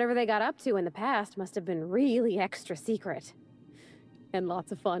 So whatever they got up to in the past must have been really extra secret. And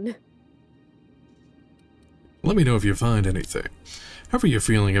lots of fun. Let me know if you find anything. How are you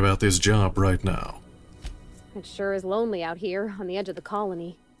feeling about this job right now? It sure is lonely out here on the edge of the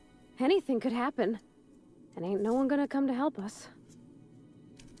colony. Anything could happen. And ain't no one gonna come to help us.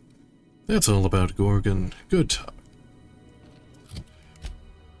 That's all about Gorgon. Good talk.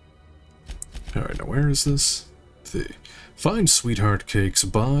 Alright, now where is this? Find sweetheart cakes,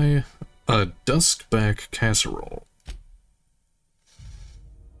 buy a duskback casserole.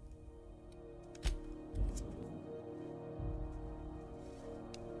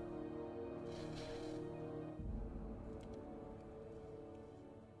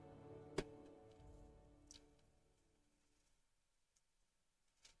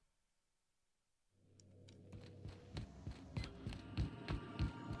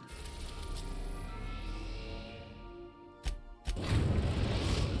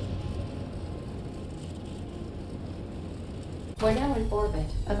 We're now in orbit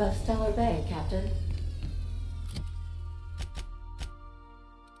above Stellar Bay, Captain.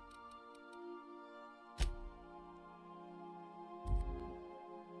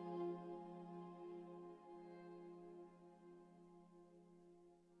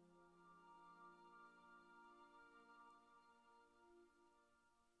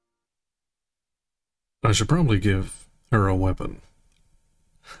 I should probably give her a weapon.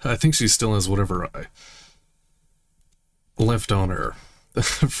 I think she still has whatever I left on her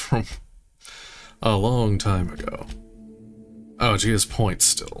from a long time ago. Oh, she has points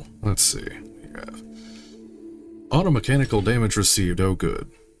still. Let's see. We have auto-mechanical damage received. Oh, good.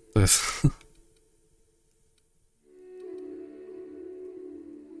 That's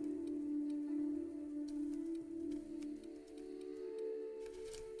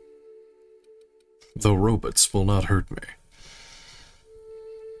the robots will not hurt me.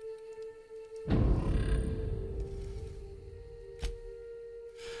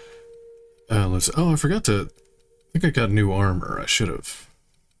 Oh, I forgot to... I think I got new armor. I should have.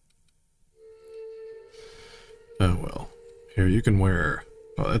 Oh, well. Here, you can wear...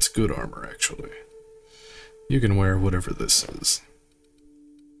 Oh, that's good armor, actually. You can wear whatever this is.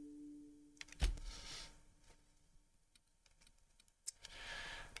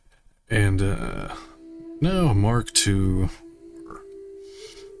 And, now Mark II...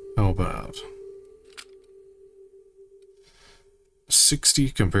 How about...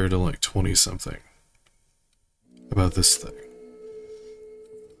 60 compared to like 20 something. About this thing.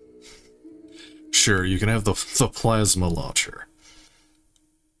 Sure, you can have the plasma launcher.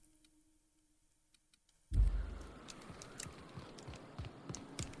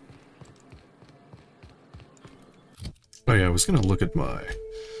 Oh yeah, I was gonna look at my...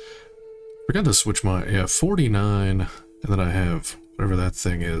 Forgot to switch my... Yeah, 49, and then I have whatever that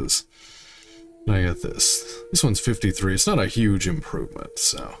thing is. And I got this. This one's 53. It's not a huge improvement,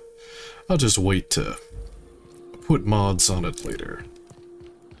 so... I'll just wait to put mods on it later.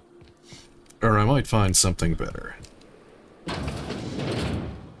 Or I might find something better.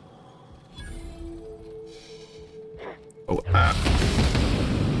 Oh, ah.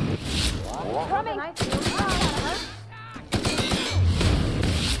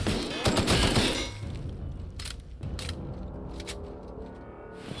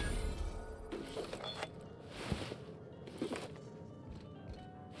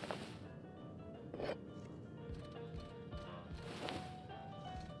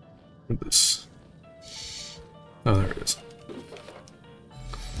 This. Oh, there it is.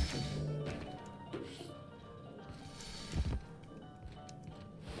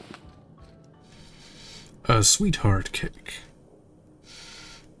 A sweetheart cake.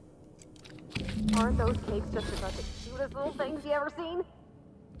 Aren't those cakes just about the cutest little things you ever seen?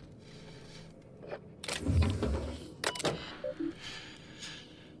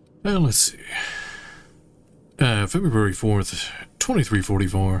 Let's see. February 4th,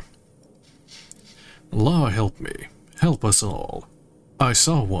 2344. Law help me. Help us all. I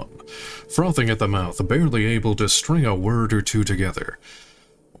saw one, frothing at the mouth, barely able to string a word or two together,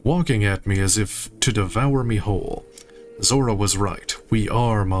 walking at me as if to devour me whole. Zora was right. We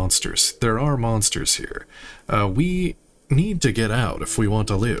are monsters. There are monsters here. We need to get out if we want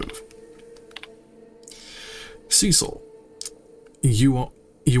to live. Cecil, you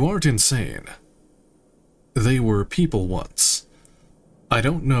aren't insane. They were people once. I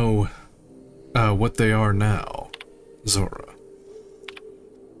don't know what they are now, Zora.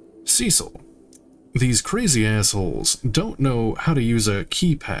 Cecil, these crazy assholes don't know how to use a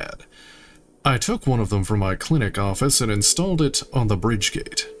keypad. I took one of them from my clinic office and installed it on the bridge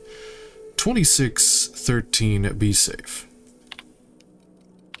gate. 2613, be safe.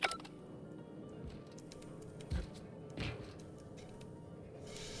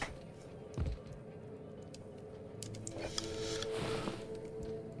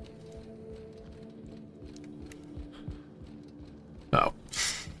 Oh.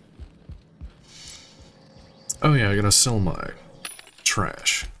 Oh yeah, I gotta sell my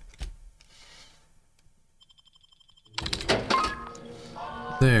trash.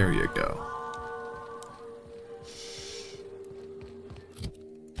 There you go.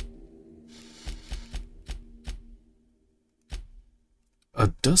 A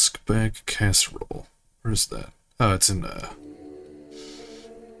duskbag casserole. Where's that? Oh, it's in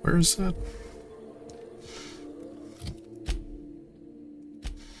where is that?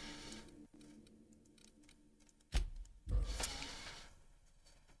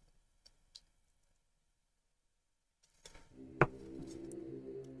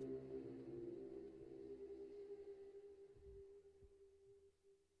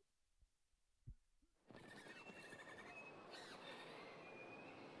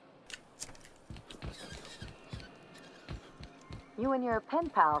 You and your pen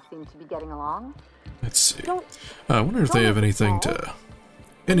pal seem to be getting along. Let's see. I wonder if they have anything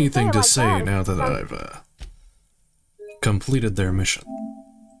to say now that I've completed their mission.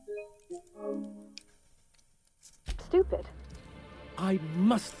 Stupid. I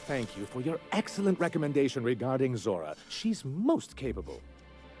must thank you for your excellent recommendation regarding Zora. She's most capable.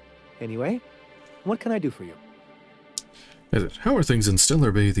 Anyway, what can I do for you? How are things in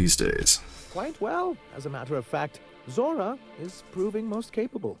Stellar Bay these days? Quite well. As a matter of fact, Zora is proving most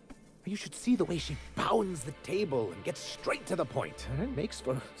capable. You should see the way she pounds the table and gets straight to the point. It makes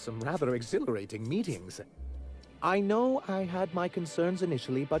for some rather exhilarating meetings. I know I had my concerns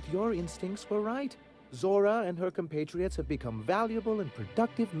initially, but your instincts were right. Zora and her compatriots have become valuable and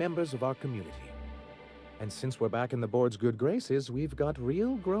productive members of our community. And since we're back in the board's good graces, we've got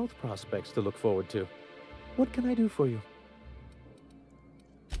real growth prospects to look forward to. What can I do for you?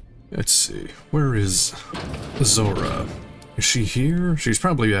 Let's see. Where is Zora? Is she here? She's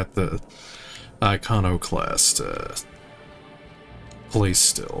probably at the iconoclast place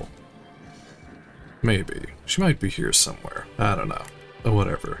still. Maybe. She might be here somewhere. I don't know. But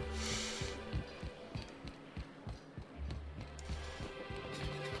whatever.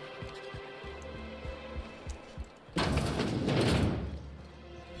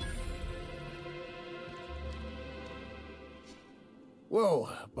 Whoa,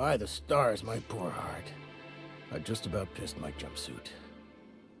 by the stars, my poor heart. I just about pissed my jumpsuit.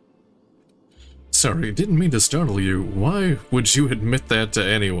 Sorry, didn't mean to startle you. Why would you admit that to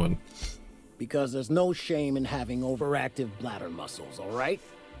anyone? Because there's no shame in having overactive bladder muscles, alright?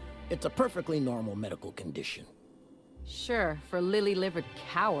 It's a perfectly normal medical condition. Sure, for lily-livered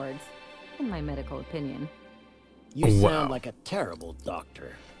cowards, in my medical opinion. You sound like a terrible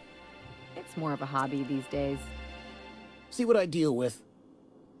doctor. It's more of a hobby these days. See what I deal with?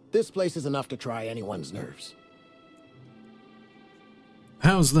 This place is enough to try anyone's nerves.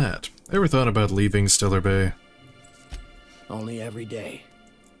 How's that? Ever thought about leaving Stellar Bay? Only every day.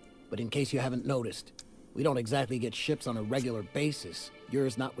 But in case you haven't noticed, we don't exactly get ships on a regular basis,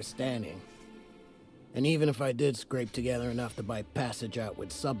 yours notwithstanding. And even if I did scrape together enough to buy passage out with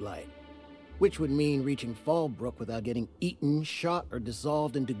sublight, which would mean reaching Fallbrook without getting eaten, shot, or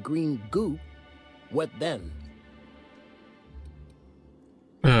dissolved into green goo, what then?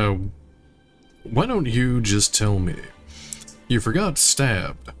 Why don't you just tell me? You forgot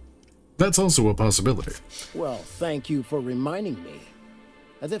stabbed. That's also a possibility. Well, thank you for reminding me.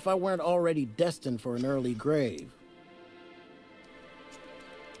 As if I weren't already destined for an early grave.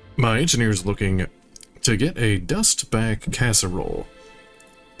 My engineer's looking to get a dustback casserole.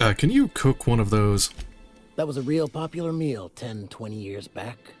 Can you cook one of those? That was a real popular meal 10, 20 years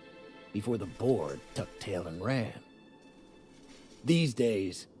back, before the board tucked tail and ran. These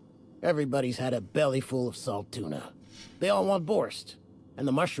days, everybody's had a belly full of salt tuna. They all want borscht. And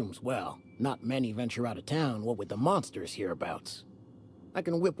the mushrooms, well, not many venture out of town, what with the monsters hereabouts. I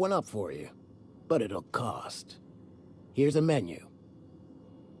can whip one up for you, but it'll cost. Here's a menu.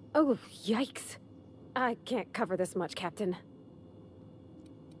 Oh, yikes. I can't cover this much, Captain.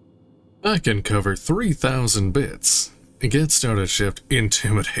 I can cover 3,000 bits. Get started shift,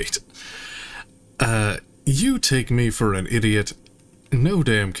 intimidate. You take me for an idiot. No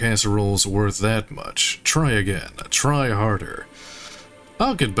damn casserole's worth that much. Try again. Try harder.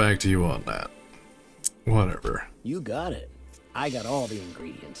 I'll get back to you on that. Whatever. You got it. I got all the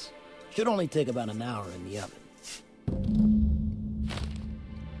ingredients. Should only take about an hour in the oven.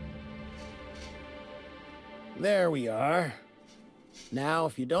 There we are. Now,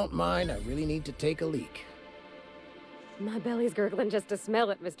 if you don't mind, I really need to take a leak. My belly's gurgling just to smell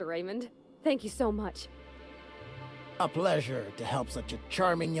it, Mr. Raymond. Thank you so much. A pleasure to help such a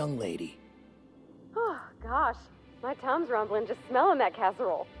charming young lady. Oh, gosh. My tum's rumbling just smelling that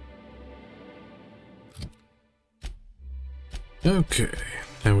casserole. Okay,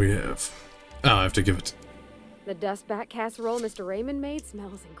 now we have... Oh, I have to give it... The dustback casserole Mr. Raymond made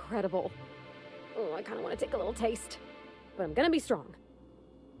smells incredible. Oh, I kind of want to take a little taste. But I'm gonna be strong.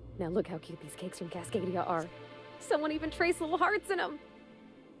 Now look how cute these cakes from Cascadia are. Someone even traced little hearts in them.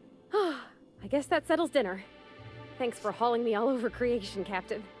 I guess that settles dinner. Thanks for hauling me all over creation,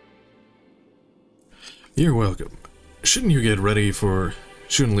 Captain. You're welcome. Shouldn't you get ready for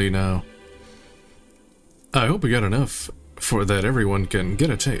Chun-Li now? I hope we got enough for that everyone can get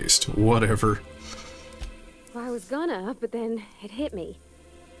a taste. Whatever. Well, I was gonna, but then it hit me.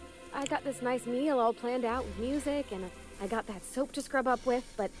 I got this nice meal all planned out with music, and I got that soap to scrub up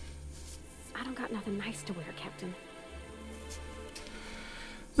with, but I don't got nothing nice to wear, Captain.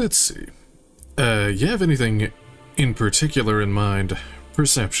 Let's see. You have anything in particular in mind?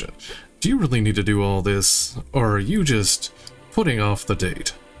 Perception. Do you really need to do all this, or are you just putting off the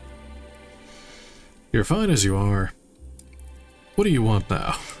date? You're fine as you are. What do you want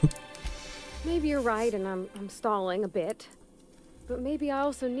now? Maybe you're right, and I'm stalling a bit. But maybe I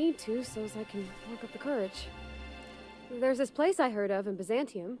also need to, so as I can work up the courage. There's this place I heard of in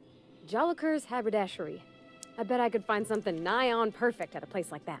Byzantium, Jolicoeur's Haberdashery. I bet I could find something nigh on perfect at a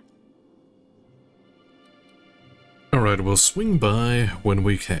place like that. Alright, we'll swing by when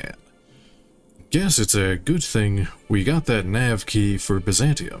we can. Guess it's a good thing we got that nav key for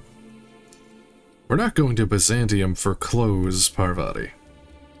Byzantium. We're not going to Byzantium for clothes, Parvati.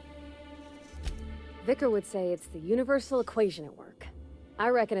 Vicar would say it's the universal equation at work. I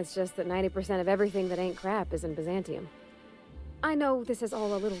reckon it's just that 90% of everything that ain't crap is in Byzantium. I know this is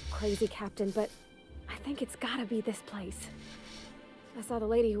all a little crazy, Captain, but I think it's gotta be this place. I saw the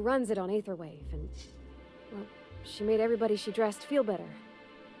lady who runs it on Aetherwave, and, well, she made everybody she dressed feel better.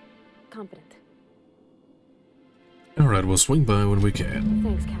 Confident. Alright, we'll swing by when we can.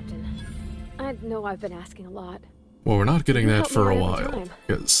 Thanks, Captain. I know I've been asking a lot. Well, we're not getting You that help me for a out every while, time.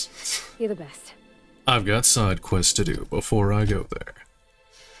 because You're the best. I've got side quests to do before I go there.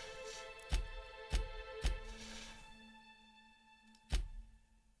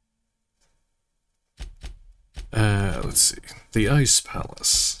 Let's see. The Ice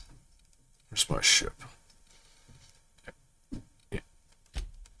Palace. Where's my ship? Yeah.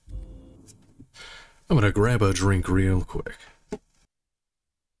 I'm gonna grab a drink real quick.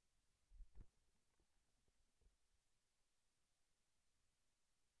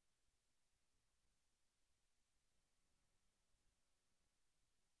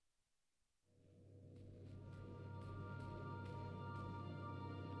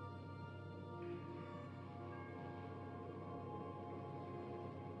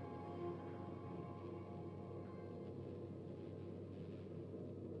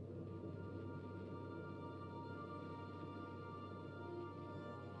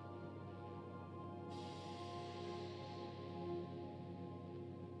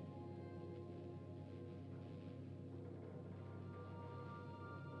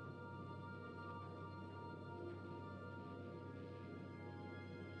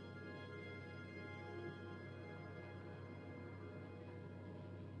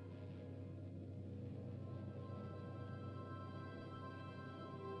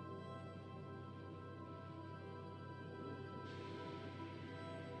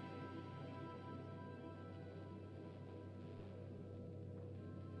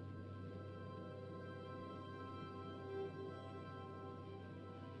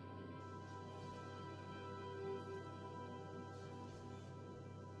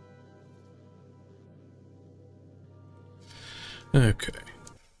 Okay.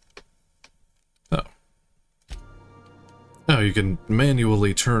 Oh. Oh, you can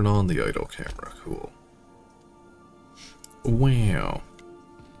manually turn on the idle camera. Cool. Wow.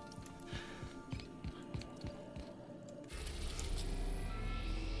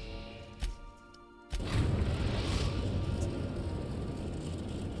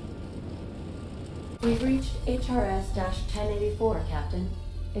 We've reached HRS-1084, Captain.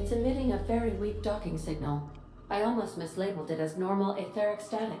 It's emitting a very weak docking signal. I almost mislabeled it as normal etheric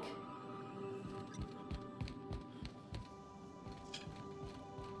static.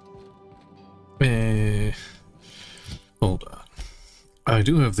 Hold on. I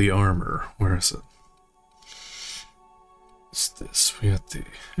do have the armor. Where is it? What's this? We got the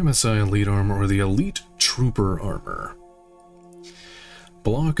MSI Elite Armor or the Elite Trooper Armor.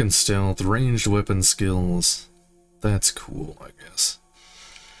 Block and stealth, ranged weapon skills. That's cool, I guess.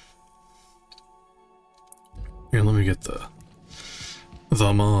 Here, let me get the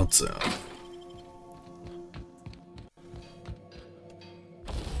mods out.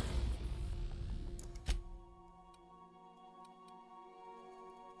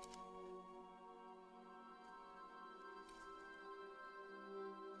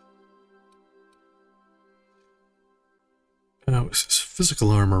 Now, this is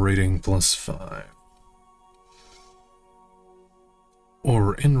physical armor rating +5.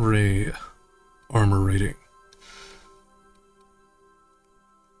 Or in-ray armor rating.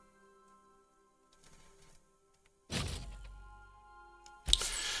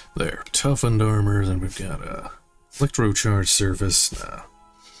 There, toughened armor, then we've got a electrocharge surface. Nah.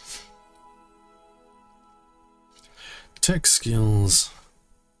 Tech skills.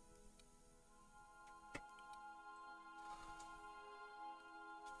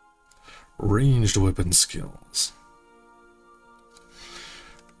 Ranged weapon skills.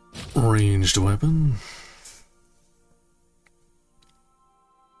 Ranged weapon.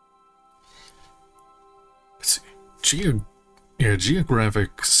 Let's see.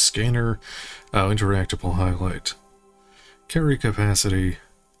 Geographic scanner. Interactable highlight. Carry capacity.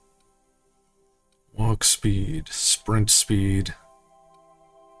 Walk speed. Sprint speed.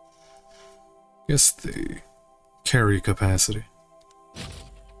 Guess the carry capacity.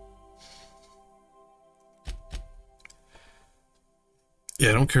 Yeah,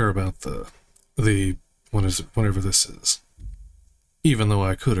 I don't care about the what is it, whatever this is. Even though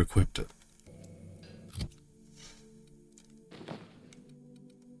I could equip it.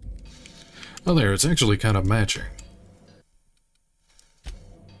 Oh, there, it's actually kind of matching.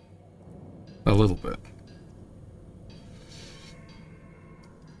 A little bit.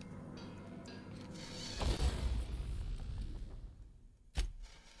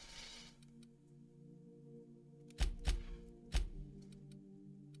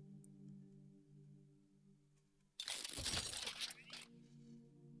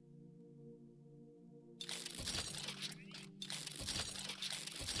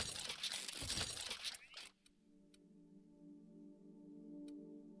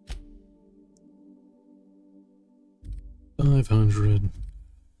 $500.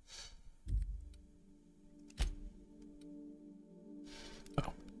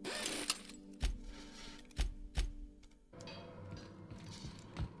 Oh.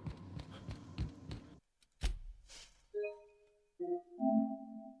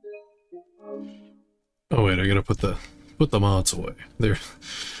 Oh wait, I gotta put the mods away. They're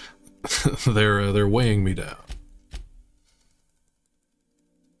they're weighing me down.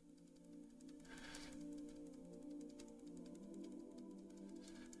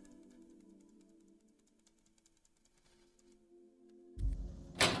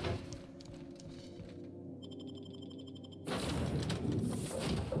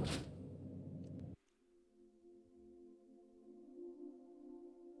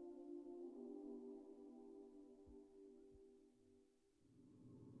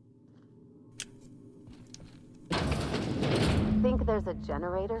 Think there's a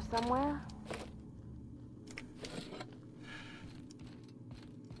generator somewhere?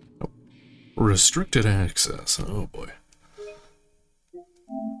 Restricted access. Oh boy.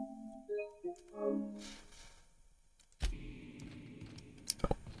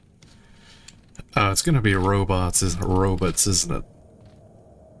 It's gonna be robots, isn't it?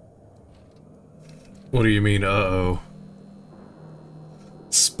 What do you mean, uh-oh?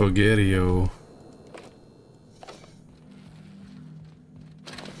 Spaghetti-o.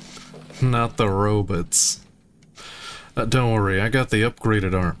 Not the robots. Don't worry, I got the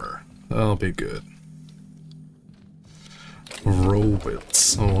upgraded armor. I'll be good.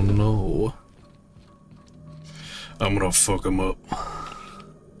 Robots, oh no. I'm gonna fuck them up.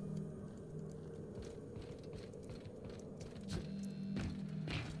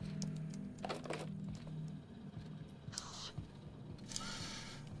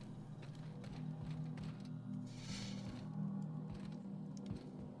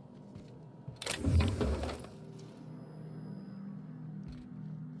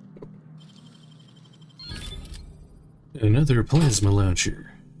 Another plasma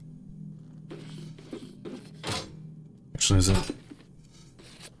launcher. Actually, is it?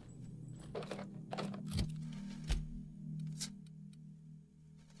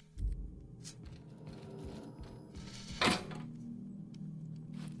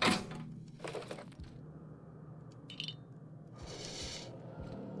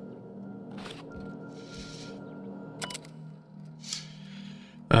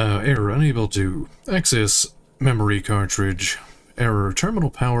 Error, unable to access memory cartridge. Error, terminal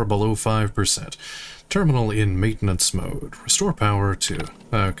power below 5%. Terminal in maintenance mode. Restore power to...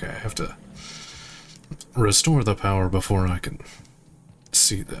 Okay, I have to restore the power before I can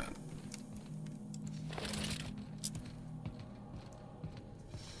see that.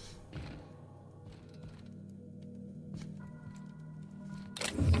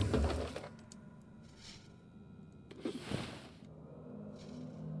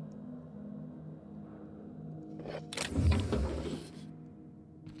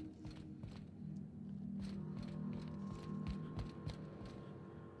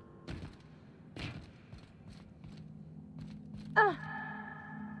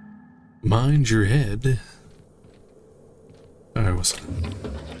 Mind your head. I was...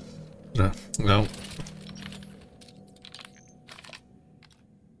 no.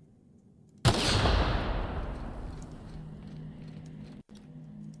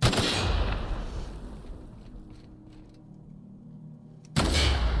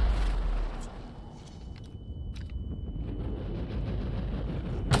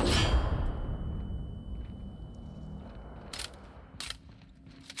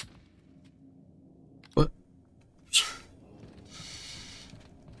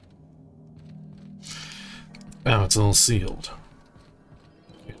 Oh, it's all sealed.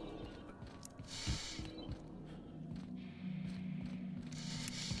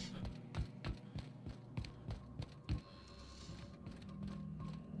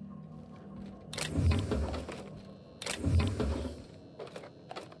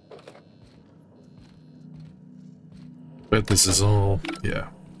 Bet this is all, yeah.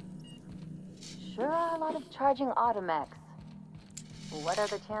 Sure are a lot of charging automechs. What are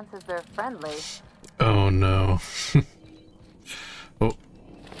the chances they're friendly? Oh no. Oh.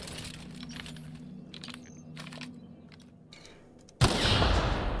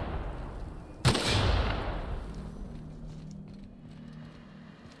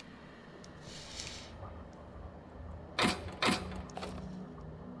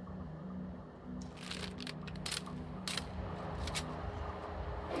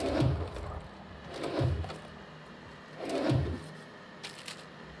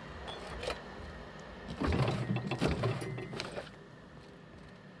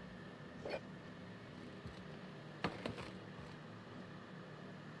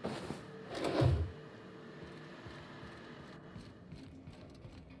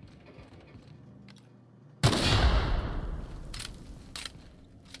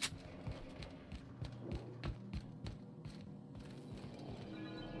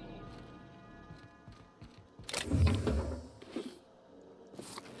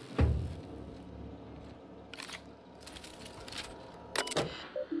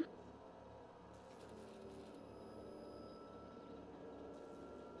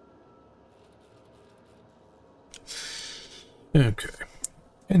 Okay.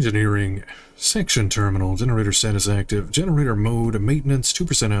 Engineering, section terminal, generator status active, generator mode, maintenance,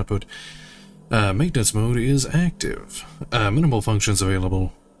 2% output. Maintenance mode is active. Minimal functions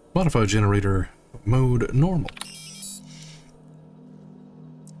available. Modify generator mode normal.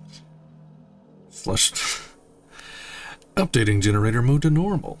 Flush. Updating generator mode to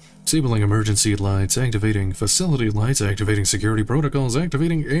normal. Disabling emergency lights, activating facility lights, activating security protocols,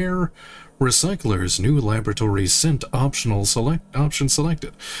 activating air recyclers, new laboratory scent option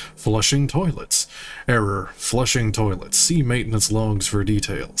selected. Flushing toilets. Error, flushing toilets. See maintenance logs for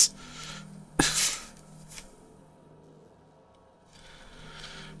details.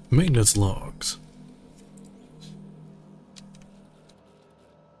 Maintenance logs.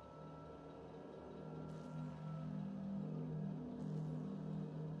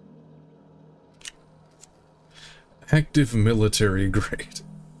 Active military grade.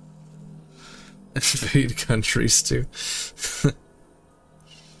 Invade countries too.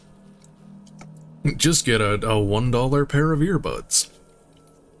 Just get a $1 pair of earbuds.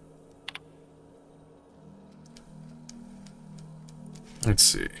 Let's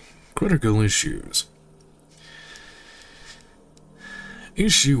see. Critical issues.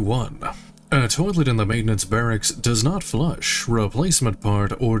 Issue 1. A toilet in the maintenance barracks does not flush. Replacement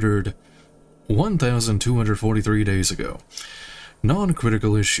part ordered 1,243 days ago.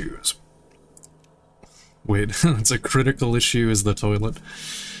 Non-critical issues. Wait, it's a critical issue, is the toilet?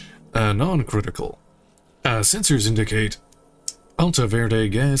 Non-critical. Sensors indicate Alta Verde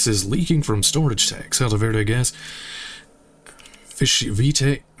gas is leaking from storage tanks. Alta Verde gas...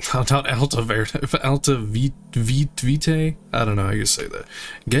 Vitae? Not Alta Verde. Alta Vitae? I don't know how you say that.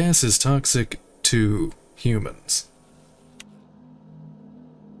 Gas is toxic to humans.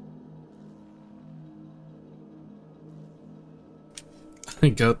 I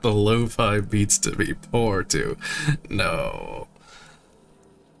got the lo-fi beats to be poor, too. No.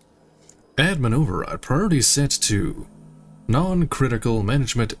 Admin override. Priority set to non-critical.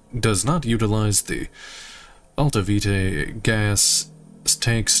 Management does not utilize the Alta Vitae gas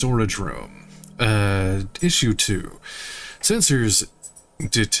tank storage room. Issue 2. Sensors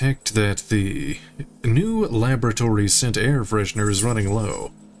detect that the new laboratory scent air freshener is running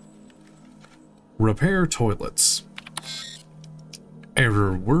low. Repair toilets.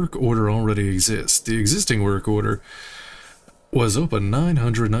 Error. Work order already exists. The existing work order was open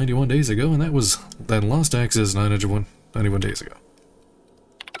 991 days ago, and that lost access 991 days ago.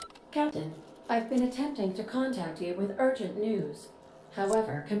 Captain, I've been attempting to contact you with urgent news.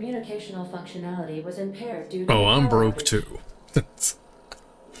 However, communicational functionality was impaired due to... Oh, I'm broke too.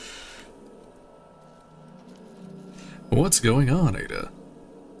 What's going on, Ada?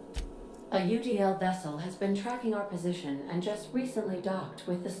 A UDL vessel has been tracking our position and just recently docked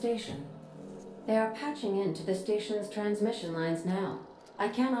with the station. They are patching into the station's transmission lines now. I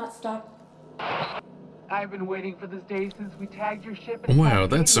cannot stop... I've been waiting for this day since we tagged your ship... Wow,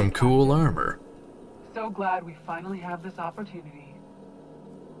 that's some cool armor. So glad we finally have this opportunity.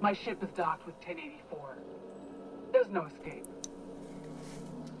 My ship is docked with 1084. There's no escape.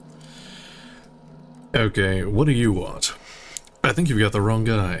 Okay, what do you want? I think you've got the wrong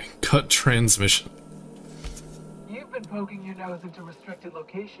guy. Cut transmission. You've been poking your nose into restricted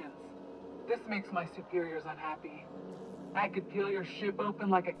locations. This makes my superiors unhappy. I could peel your ship open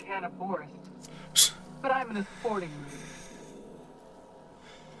like a can of forest. But I'm in a sporting mood.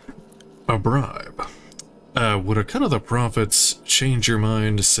 A bribe. Would a cut of the profits change your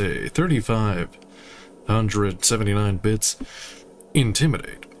mind, say 3,579 bits?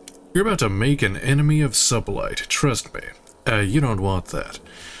 Intimidate. You're about to make an enemy of Sublight, trust me. You don't want that.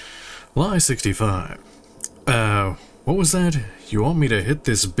 Lie 65. What was that? You want me to hit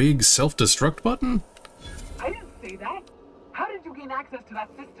this big self-destruct button? I didn't say that. How did you gain access to that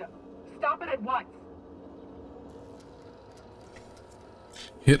system? Stop it at once.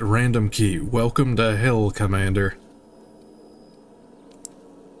 Hit random key. Welcome to hell, Commander.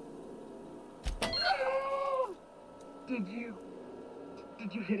 Did you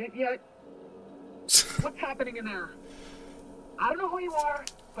hit it yet? What's happening in there? I don't know who you are,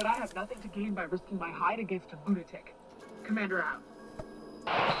 but I have nothing to gain by risking my hide against a lunatic. Commander out.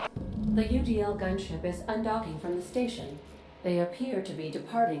 The UDL gunship is undocking from the station. They appear to be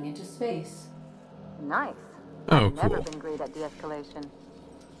departing into space. Nice. Oh, I've never cool. been great at de-escalation.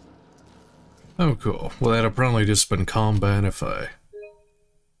 Oh, cool. Well, that'd have probably just been combat if I...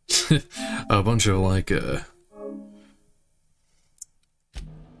 a bunch of, like,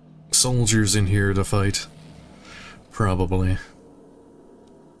 soldiers in here to fight. Probably.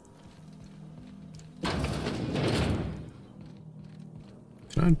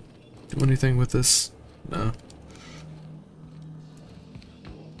 Can I do anything with this? No.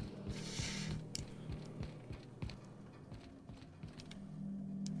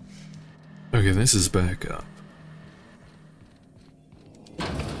 Okay, this is back up.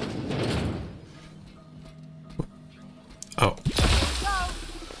 Oh.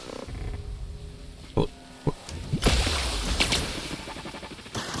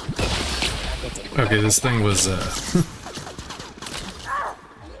 Okay, this thing was,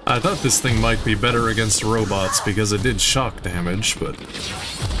 I thought this thing might be better against robots because it did shock damage, but...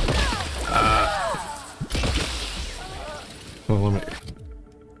 well, let me...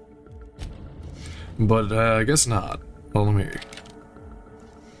 But, I guess not. Well, let me...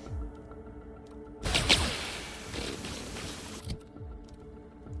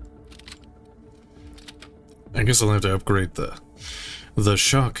 I guess I'll have to upgrade the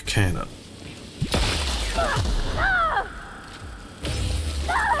shock cannon.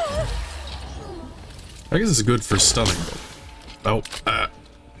 I guess it's good for stunning them. Oh,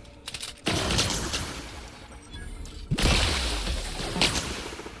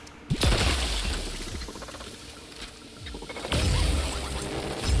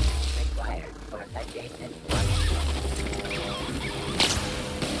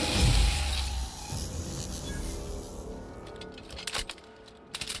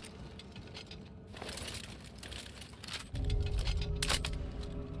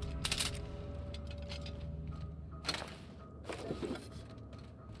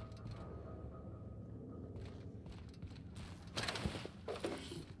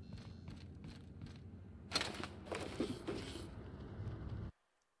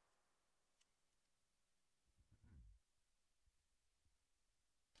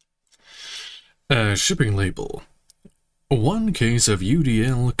 Shipping label. 1 case of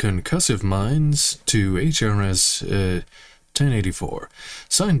UDL concussive mines to HRS 1084.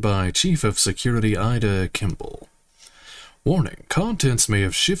 Signed by Chief of Security Ida Kimball. Warning, contents may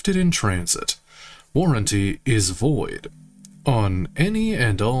have shifted in transit. Warranty is void on any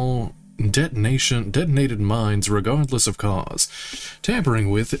and all detonated mines regardless of cause. Tampering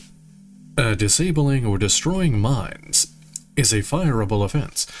with, disabling, or destroying mines is a fireable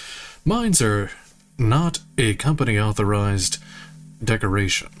offense. Mines are not a company-authorized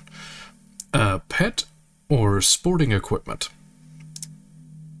decoration, pet, or sporting equipment.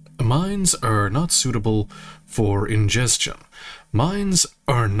 Mines are not suitable for ingestion. Mines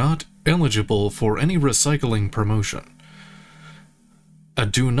are not eligible for any recycling promotion.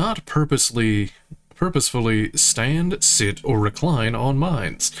 Do not purposefully stand, sit, or recline on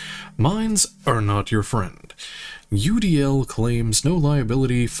mines. Mines are not your friend. UDL claims no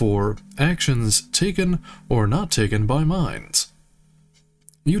liability for actions taken or not taken by mines.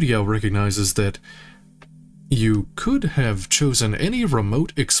 UDL recognizes that you could have chosen any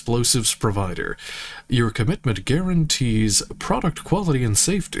remote explosives provider. Your commitment guarantees product quality and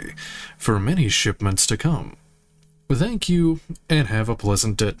safety for many shipments to come. Thank you, and have a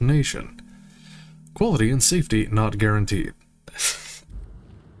pleasant detonation. Quality and safety not guaranteed.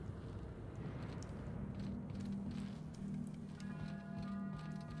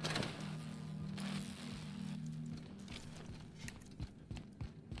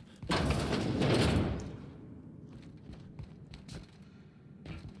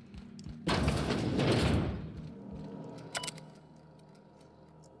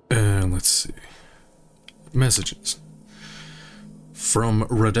 Let's see. Messages. From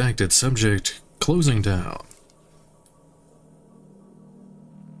redacted subject, closing down.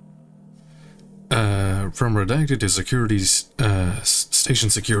 From redacted to securities, station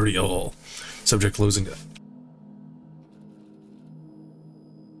security all. Subject closing down.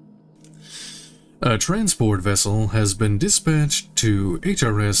 A transport vessel has been dispatched to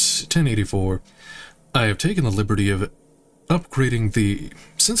HRS 1084. I have taken the liberty of upgrading the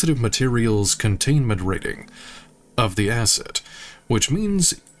sensitive materials containment rating of the asset, which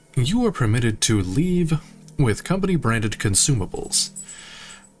means you are permitted to leave with company-branded consumables.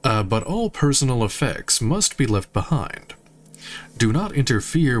 But all personal effects must be left behind. Do not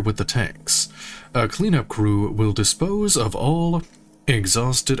interfere with the tanks. A cleanup crew will dispose of all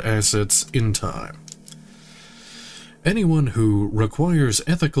exhausted assets in time. Anyone who requires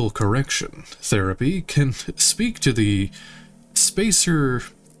ethical correction therapy can speak to the Spacer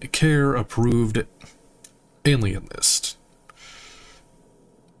Care approved alien list.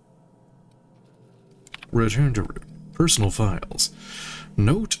 Return to personal files.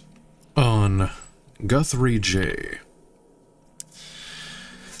 Note on Guthrie J.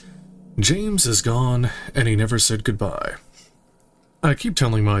 James is gone, and he never said goodbye. I keep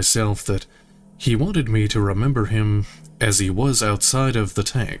telling myself that he wanted me to remember him as he was outside of the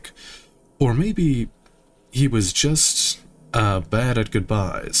tank. Or maybe he was just bad at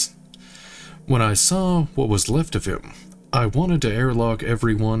goodbyes. When I saw what was left of him, I wanted to airlock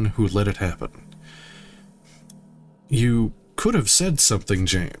everyone who let it happen. You could have said something,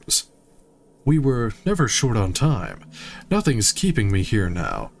 James. We were never short on time. Nothing's keeping me here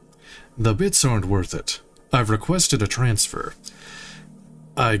now. The bits aren't worth it. I've requested a transfer.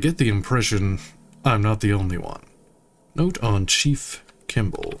 I get the impression I'm not the only one. Note on Chief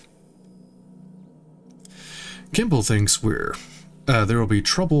Kimball. Kimball thinks there will be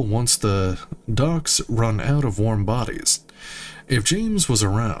trouble once the docks run out of warm bodies. If James was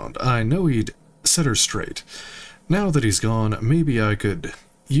around, I know he'd set her straight. Now that he's gone, maybe I could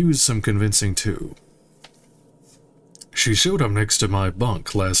use some convincing too. She showed up next to my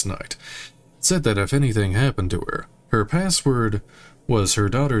bunk last night. Said that if anything happened to her, her password was her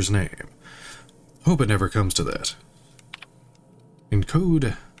daughter's name. Hope it never comes to that.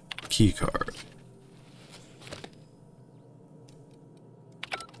 Encode keycard.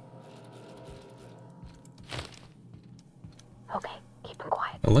 Okay, keep it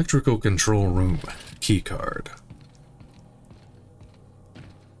quiet. Electrical control room keycard.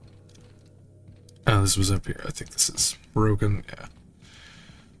 Oh, this was up here. I think this is broken. Yeah.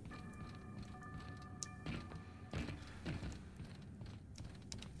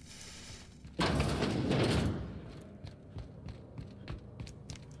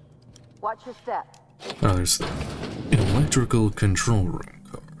 Watch your step. Oh, there's the electrical control room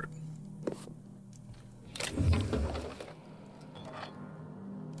card.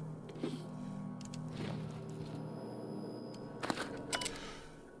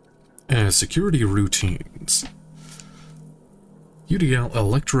 Security routines. UDL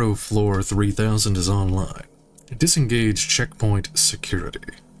Electro Floor 3000 is online. Disengage checkpoint security.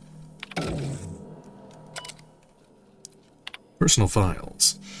 Personal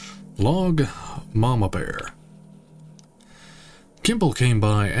files. Log Mama Bear. Kimball came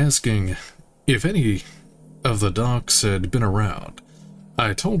by asking if any of the docs had been around.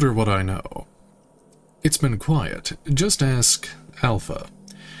 I told her what I know. It's been quiet. Just ask Alpha.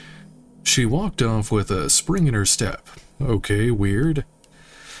 She walked off with a spring in her step. Okay, weird.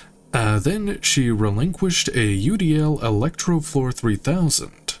 Then she relinquished a UDL Electrofloor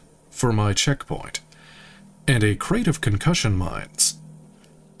 3000 for my checkpoint, and a crate of concussion mines.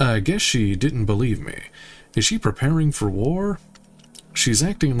 I guess she didn't believe me. Is she preparing for war? She's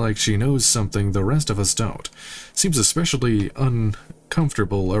acting like she knows something the rest of us don't. Seems especially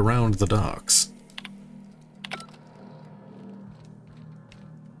uncomfortable around the docks.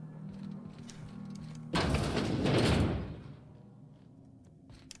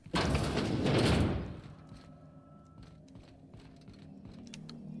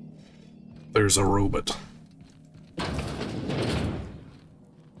 There's a robot.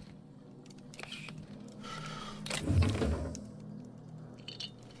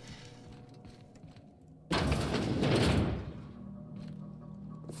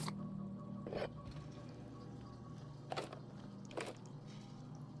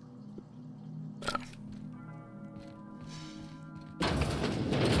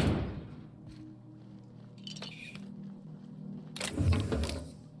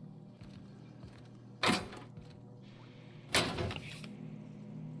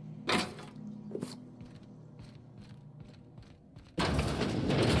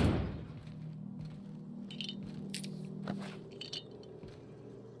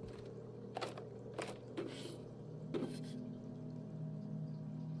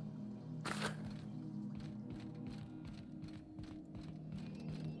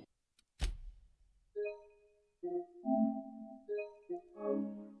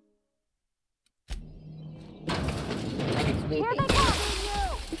 Here they come!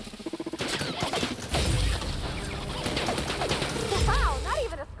 Wow, not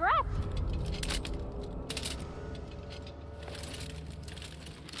even a scratch!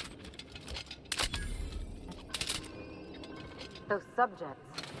 Those subjects,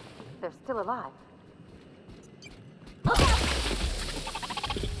 they're still alive.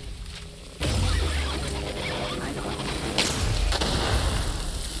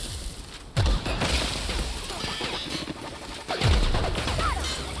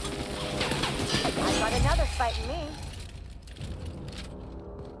 Fighting me.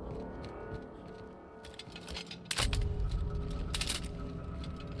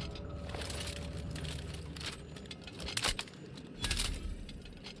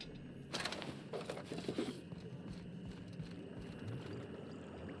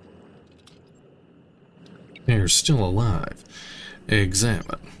 They're still alive.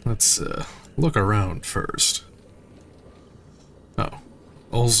 Examine. Let's look around first. Oh.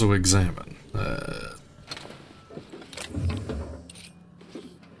 Also examine.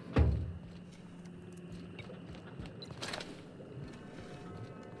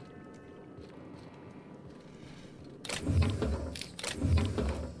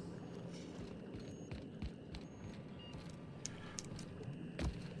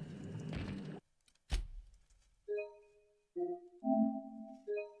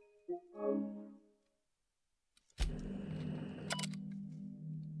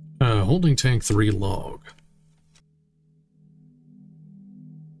 Holding tank 3 log.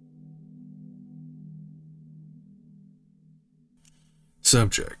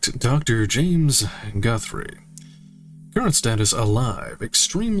 Subject, Dr. James Guthrie. Current status alive.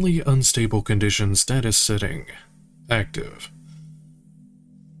 Extremely unstable condition. Status setting active.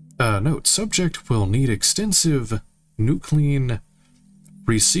 Note, subject will need extensive nuclein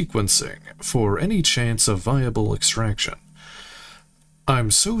resequencing for any chance of viable extraction.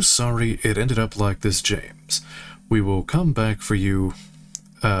 I'm so sorry it ended up like this, James. We will come back for you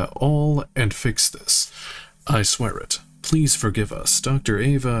all and fix this. I swear it. Please forgive us. Dr.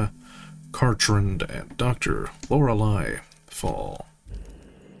 Ava Cartrand and Dr. Lorelei Fall.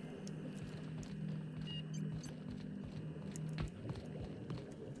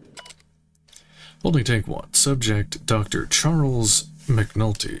 Holding tank 1. Subject, Dr. Charles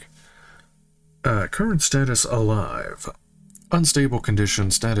McNulty. Current status alive. Unstable condition,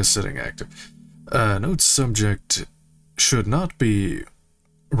 status setting active. Note, subject should not be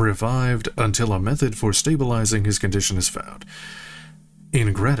revived until a method for stabilizing his condition is found.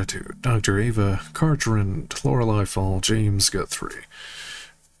 In gratitude, Dr. Ava Cartrand, Lorelei Fall, James Guthrie,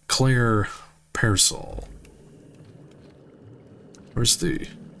 Claire Pearsall. Where's the...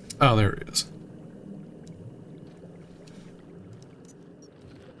 Oh, there he is.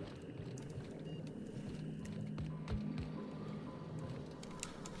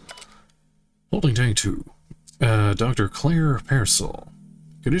 Holding tank 2. Dr. Claire Pearsall.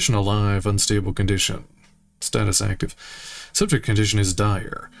 Condition alive, unstable condition. Status active. Subject condition is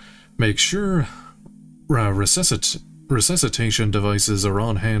dire. Make sure resuscitation devices are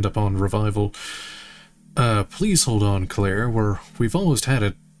on hand upon revival. Please hold on, Claire. We've almost had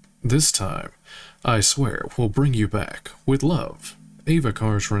it this time. I swear, we'll bring you back. With love. Ava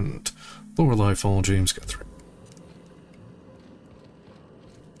Cartrand, Lorelei Fall, James Guthrie.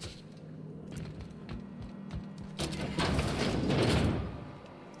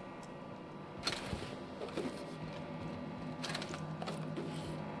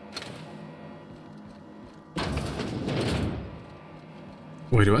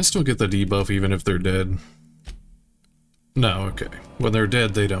 Wait, do I still get the debuff even if they're dead? No, okay. When they're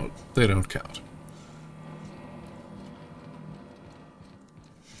dead, they don't count.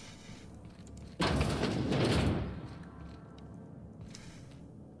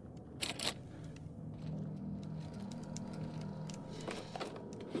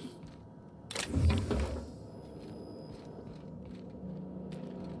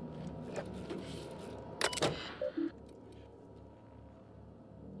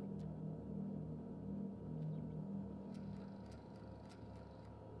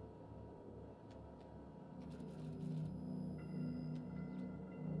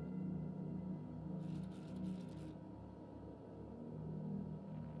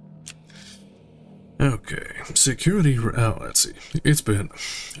 Okay, security, oh, let's see. It's been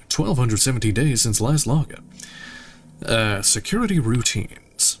 1,270 days since last login. Security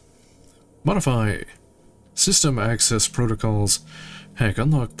routines. Modify system access protocols. Heck,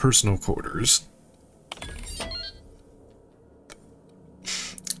 unlock personal quarters.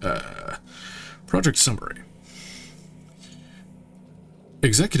 Project summary.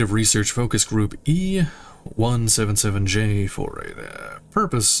 Executive Research Focus Group E177J for a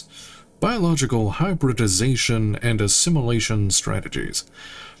purpose. Biological hybridization and assimilation strategies.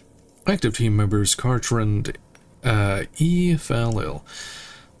 Active team members Cartrand, E. Fallil.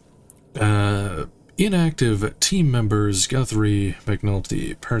 Inactive team members Guthrie,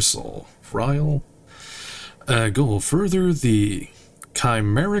 McNulty, Pearsall, Ryle. Goal: further the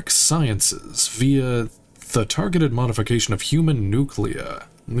chimeric sciences via the targeted modification of human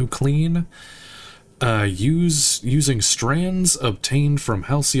nuclein. Using strands obtained from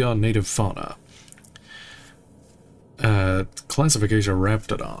Halcyon native fauna. Classification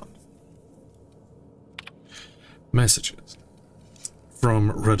Raptidon. Messages.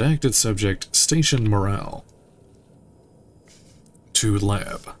 From redacted subject Station Morale. To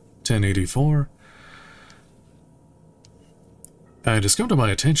Lab 1084. It has come to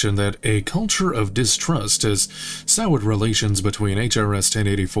my attention that a culture of distrust has soured relations between HRS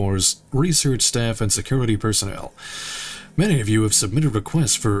 1084's research staff and security personnel. Many of you have submitted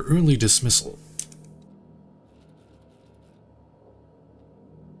requests for early dismissal.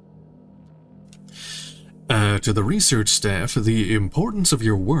 To the research staff, the importance of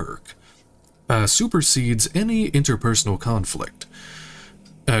your work supersedes any interpersonal conflict.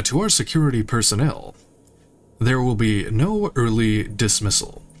 To our security personnel, there will be no early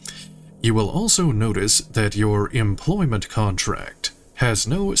dismissal. You will also notice that your employment contract has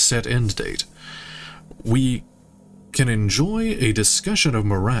no set end date. We can enjoy a discussion of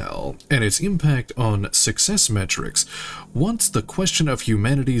morale and its impact on success metrics once the question of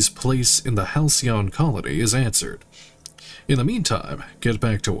humanity's place in the Halcyon colony is answered. In the meantime, get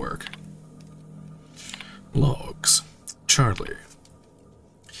back to work. Logs. Charlie.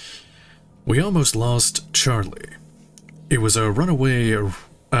 We almost lost Charlie. It was a runaway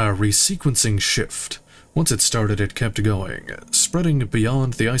resequencing shift. Once it started, it kept going, spreading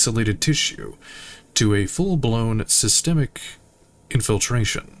beyond the isolated tissue to a full-blown systemic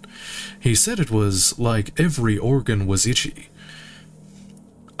infiltration. He said it was like every organ was itchy.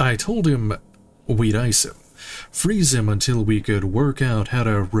 I told him we'd ice him, freeze him until we could work out how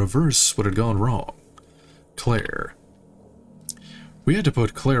to reverse what had gone wrong. Claire. We had to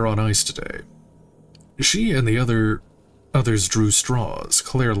put Claire on ice today. She and the others drew straws.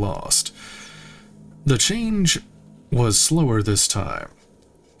 Claire lost. The change was slower this time.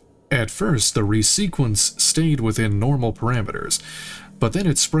 At first, the resequence stayed within normal parameters, but then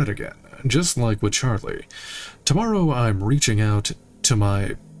it spread again, just like with Charlie. Tomorrow I'm reaching out to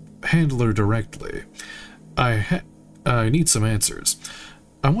my handler directly. I need some answers.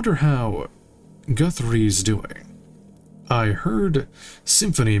 I wonder how Guthrie's doing. I heard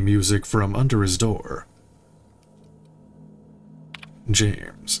symphony music from under his door.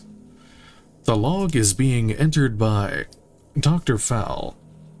 James. The log is being entered by Dr. Fowl.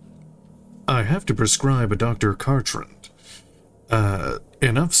 I have to prescribe a Dr. Cartrand.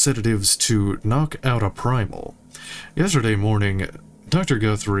 Enough sedatives to knock out a primal. Yesterday morning, Dr.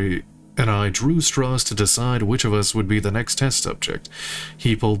 Guthrie and I drew straws to decide which of us would be the next test subject.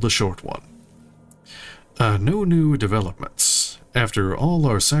 He pulled the short one. No new developments. After all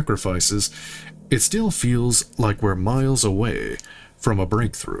our sacrifices, it still feels like we're miles away from a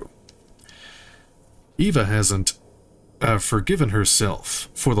breakthrough. Eva hasn't forgiven herself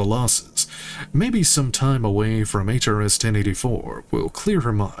for the losses. Maybe some time away from HRS 1084 will clear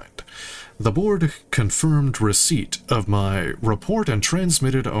her mind. The board confirmed receipt of my report and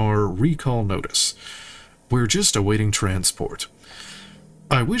transmitted our recall notice. We're just awaiting transport.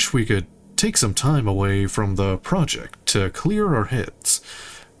 I wish we could take some time away from the project to clear our heads,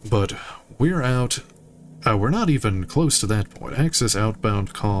 but we're out. We're not even close to that point. Access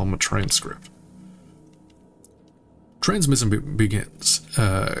outbound comm transcript. Transmission begins.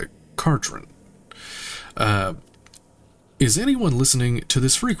 Cartran. Is anyone listening to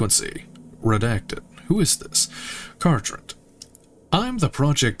this frequency? Redacted. Who is this? Cartran. I'm the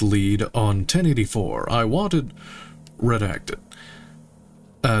project lead on 1084. I wanted... Redacted.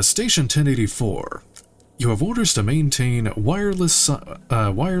 Station 1084. You have orders to maintain wireless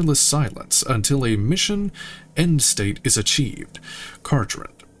silence until a mission end state is achieved.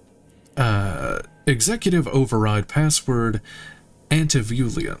 Cartran. Executive override password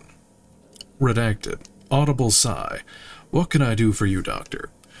Antivulian. Redacted. Audible sigh. What can I do for you, Doctor?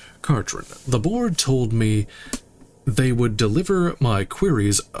 Cartran. The board told me they would deliver my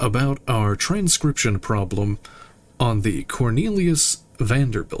queries about our transcription problem on the Cornelius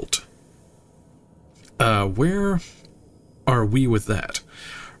Vanderbilt. Where are we with that?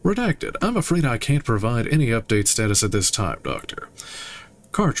 Redacted. I'm afraid I can't provide any update status at this time, Doctor.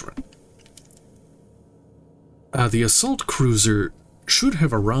 Cartran. The assault cruiser should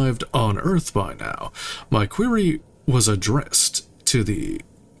have arrived on Earth by now. My query was addressed to the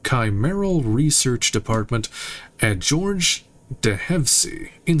Chimeral Research Department at George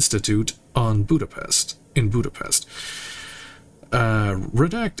Dehevsey Institute in Budapest.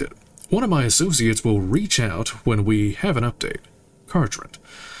 Redacted. One of my associates will reach out when we have an update. Cartran.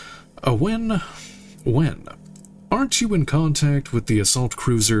 When? Aren't you in contact with the assault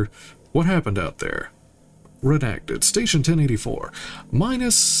cruiser? What happened out there? Redacted. Station 1084.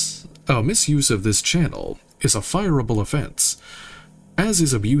 Misuse of this channel is a fireable offense, as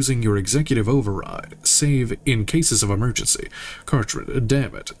is abusing your executive override, save in cases of emergency. Cartran.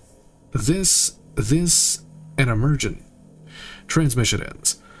 Damn it. This, an emergent. Transmission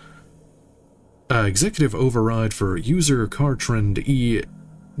ends. Executive override for user Cartran E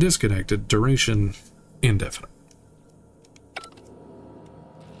disconnected. Duration indefinite.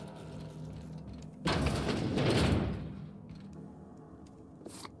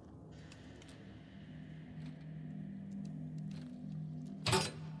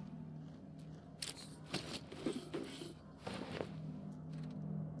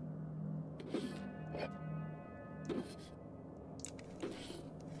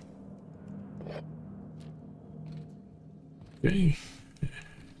 Okay.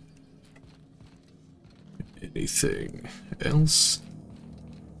 Anything else?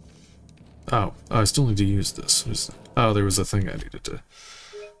 Oh, I still need to use this. Oh, there was a thing I needed to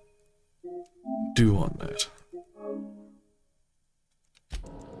do on that.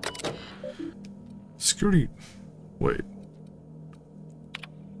 Security... Wait.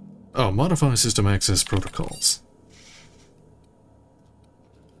 Oh, modify system access protocols.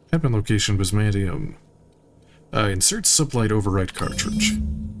 Admin location was Mandium. Insert sublight override cartridge.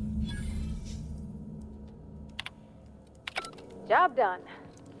 Job done.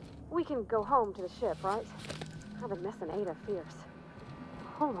 We can go home to the ship, right? I've been missing Ada fierce.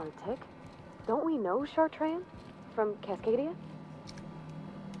 Hold on a tick. Don't we know Chartran from Cascadia?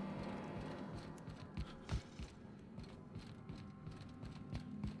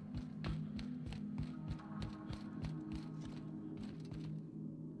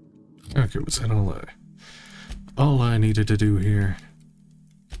 Okay, was that all I needed to do here?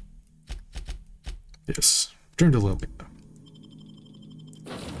 Yes. Turn to Lily.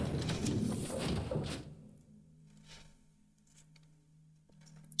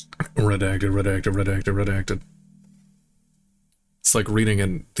 Redacted. It's like reading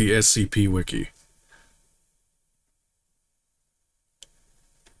in the SCP wiki.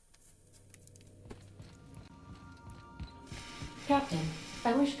 Captain,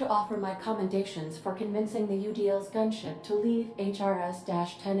 I wish to offer my commendations for convincing the UDL's gunship to leave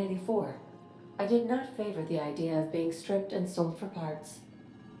HRS-1084. I did not favor the idea of being stripped and sold for parts.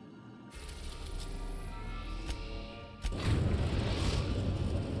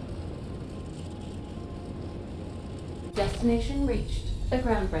 Destination reached. The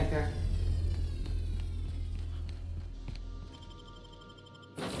Groundbreaker.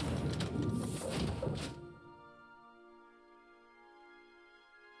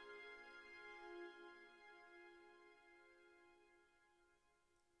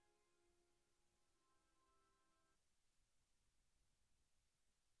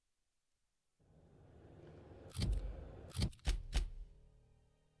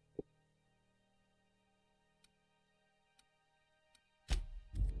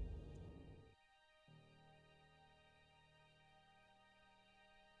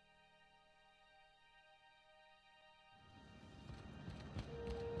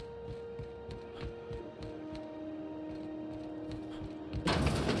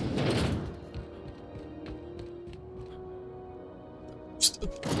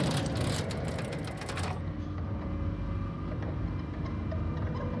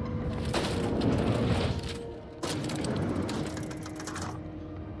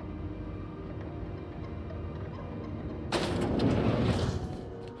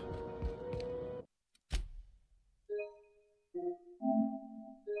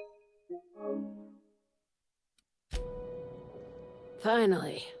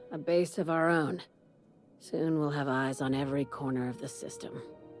 Finally, a base of our own. Soon we'll have eyes on every corner of the system.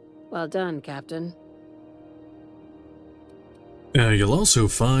 Well done, Captain. You'll also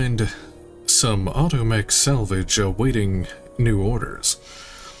find some automech salvage awaiting new orders.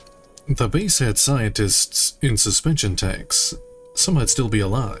 The base had scientists in suspension tanks. Some might still be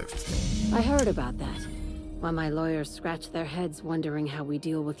alive. I heard about that. While my lawyers scratch their heads wondering how we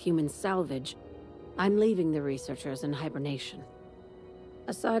deal with human salvage, I'm leaving the researchers in hibernation.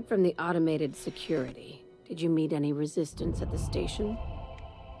 Aside from the automated security, did you meet any resistance at the station?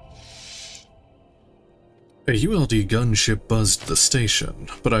 A ULD gunship buzzed the station,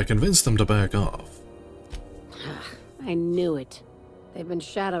 but I convinced them to back off. I knew it. They've been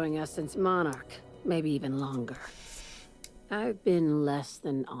shadowing us since Monarch, maybe even longer. I've been less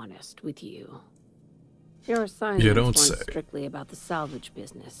than honest with you. Your assignments weren't strictly about the salvage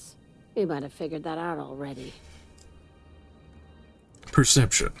business. You might have figured that out already.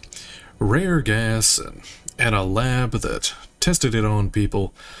 Perception. Rare gas and a lab that tested it on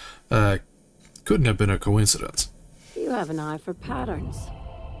people couldn't have been a coincidence. You have an eye for patterns.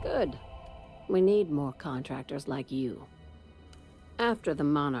 Good. We need more contractors like you. After the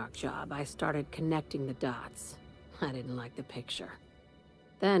Monarch job, I started connecting the dots. I didn't like the picture.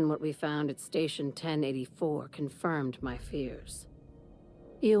 Then what we found at Station 1084 confirmed my fears.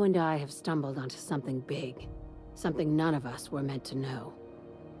 You and I have stumbled onto something big. Something none of us were meant to know.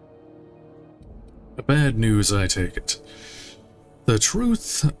 Bad news, I take it. The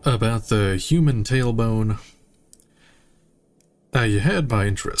truth about the human tailbone... you had my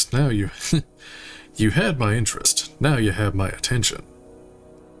interest. Now you... you had my interest. Now you have my attention.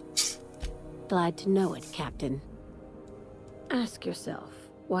 Glad to know it, Captain. Ask yourself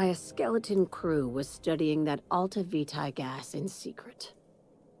why a skeleton crew was studying that Alta Vitae gas in secret.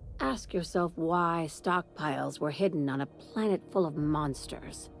 Ask yourself why stockpiles were hidden on a planet full of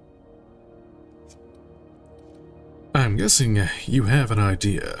monsters. I'm guessing you have an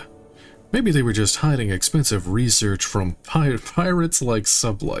idea. Maybe they were just hiding expensive research from pirates like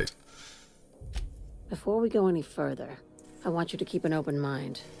Sublight. Before we go any further, I want you to keep an open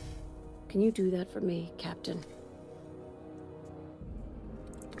mind. Can you do that for me, Captain?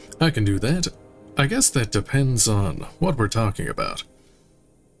 I can do that. I guess that depends on what we're talking about.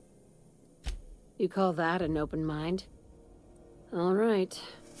 You call that an open mind? All right,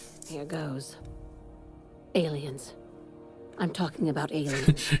 here goes. Aliens. I'm talking about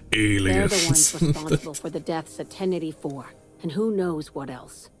aliens. Aliens. They're the ones responsible for the deaths at 1084, and who knows what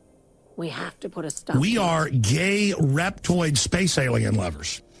else. We have to put a stop to it. We are gay reptoid space alien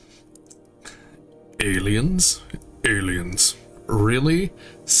lovers. Aliens? Aliens. Really?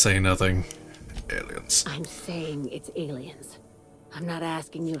 Say nothing. Aliens. I'm saying it's aliens. I'm not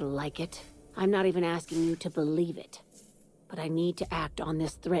asking you to like it. I'm not even asking you to believe it. But I need to act on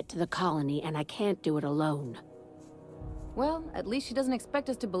this threat to the colony, and I can't do it alone. Well, at least she doesn't expect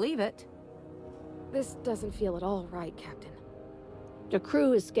us to believe it. This doesn't feel at all right, Captain. The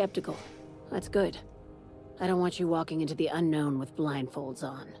crew is skeptical. That's good. I don't want you walking into the unknown with blindfolds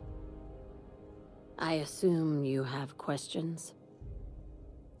on. I assume you have questions?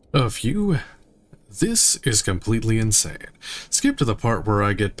 A few? This is completely insane. Skip to the part where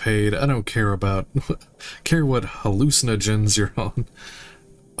I get paid. I don't care about... care what hallucinogens you're on.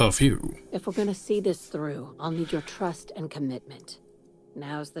 A few. If we're gonna see this through, I'll need your trust and commitment.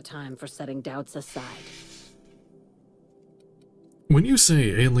 Now's the time for setting doubts aside. When you say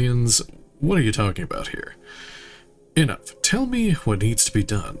aliens, what are you talking about here? Enough. Tell me what needs to be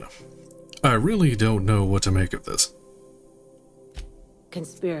done. I really don't know what to make of this.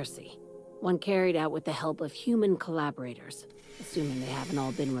 Conspiracy. One carried out with the help of human collaborators, assuming they haven't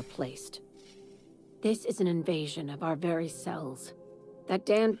all been replaced. This is an invasion of our very cells. That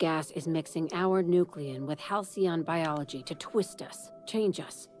damned gas is mixing our nucleon with halcyon biology to twist us, change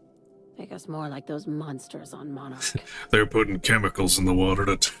us, make us more like those monsters on Monarch. They're putting chemicals in the water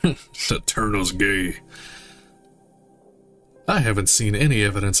to turn us gay. I haven't seen any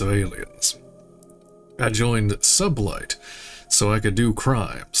evidence of aliens. I joined Sublight so I could do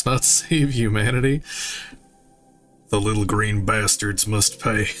crimes, not save humanity. The little green bastards must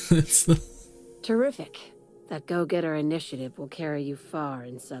pay. Terrific. That go-getter initiative will carry you far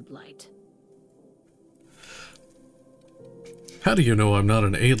in Sublight. How do you know I'm not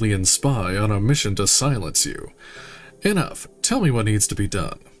an alien spy on a mission to silence you? Enough. Tell me what needs to be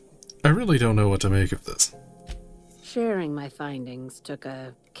done. I really don't know what to make of this. Sharing my findings took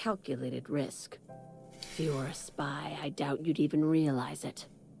a calculated risk. If you were a spy, I doubt you'd even realize it.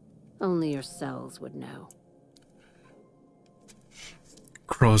 Only your cells would know.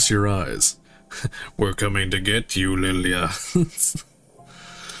 Cross your eyes. We're coming to get you, Lilia.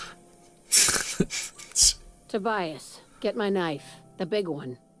 Tobias, get my knife. The big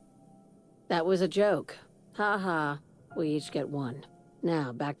one. That was a joke. Ha ha. We each get one.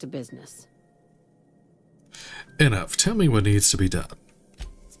 Now, back to business. Enough. Tell me what needs to be done.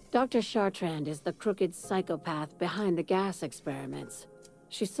 Dr. Chartrand is the crooked psychopath behind the gas experiments.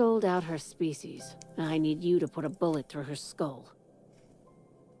 She sold out her species, and I need you to put a bullet through her skull.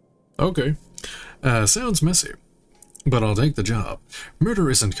 Okay. Sounds messy, but I'll take the job. Murder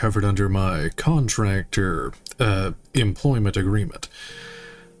isn't covered under my contract or employment agreement.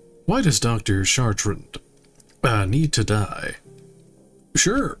 Why does Dr. Chartrand need to die?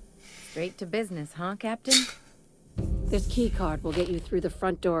 Sure. Straight to business, huh, Captain? This keycard will get you through the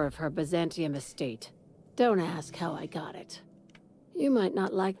front door of her Byzantium estate. Don't ask how I got it. You might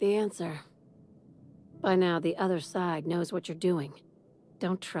not like the answer. By now, the other side knows what you're doing.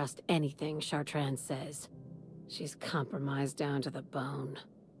 Don't trust anything Chartrand says. She's compromised down to the bone.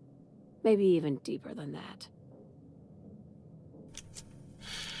 Maybe even deeper than that.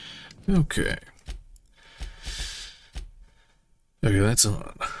 Okay. Okay, that's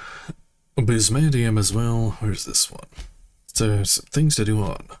on. Byzantium as well. Where's this one? There's things to do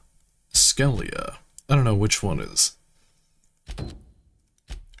on Scalia. I don't know which one is.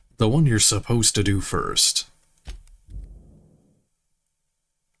 The one you're supposed to do first.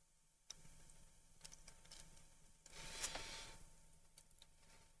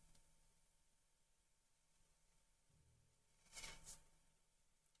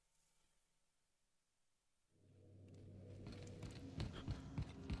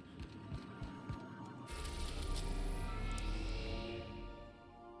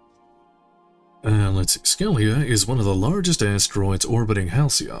 Let's see. Scalia is one of the largest asteroids orbiting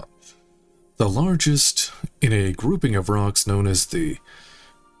Halcyon. The largest in a grouping of rocks known as the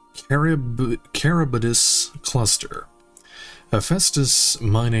Charybdis Cluster. Hephaestus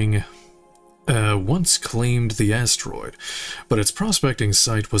Mining once claimed the asteroid, but its prospecting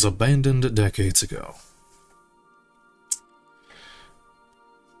site was abandoned decades ago.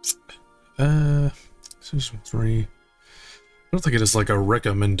 Season 3. I don't think it is like a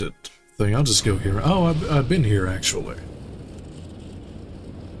recommended thing. I'll just go here. Oh, I've been here actually.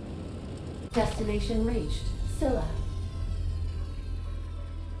 Destination reached. Scylla.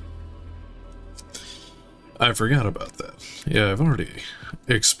 I forgot about that. Yeah, I've already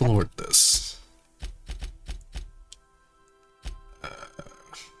explored this.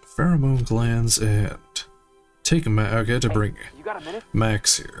 Pheromone glands and take a okay, to bring You got a minute?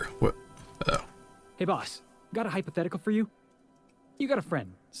 Max here. What? Oh. Hey, boss. Got a hypothetical for you? You got a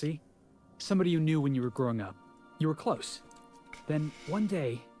friend, see? Somebody you knew when you were growing up. You were close. Then one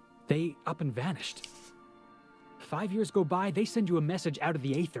day, they up and vanished. 5 years go by, they send you a message out of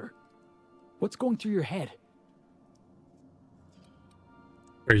the aether. What's going through your head?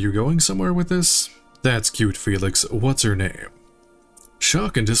 Are you going somewhere with this? That's cute, Felix. What's her name?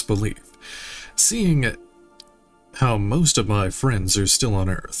 Shock and disbelief. Seeing how most of my friends are still on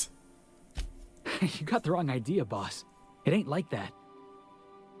Earth. You got the wrong idea, boss. It ain't like that.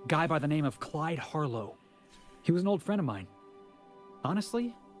 Guy by the name of Clyde Harlow. He was an old friend of mine.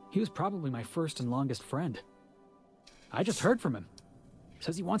 Honestly, he was probably my first and longest friend. I just heard from him.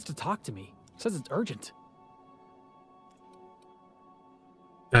 Says he wants to talk to me. Says it's urgent.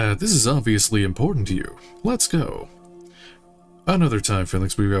 This is obviously important to you. Let's go. Another time,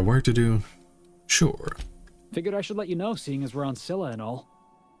 Felix. We've got work to do. Sure. Figured I should let you know, seeing as we're on Scylla and all.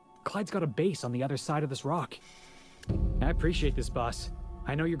 Clyde's got a base on the other side of this rock. I appreciate this, boss.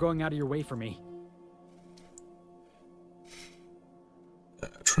 I know you're going out of your way for me.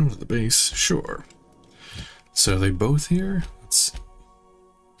 Travel to the base, sure. So are they both here? Let's see.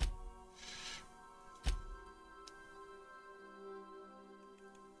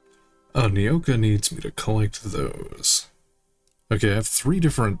 Oh, Nyoka needs me to collect those. Okay, I have 3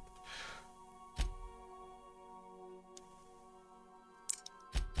 different...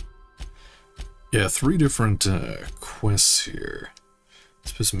 Yeah, 3 different quests here.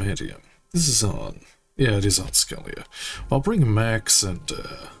 Spasmadium. This is on... Yeah, it is on Scalia. I'll bring Max and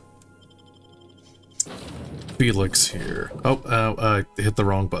Felix here. Oh, I hit the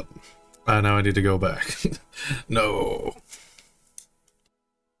wrong button. Now I need to go back. No.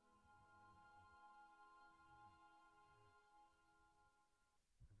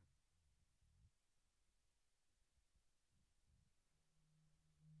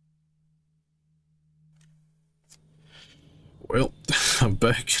 Well, I'm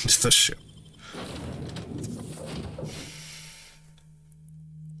back into the ship.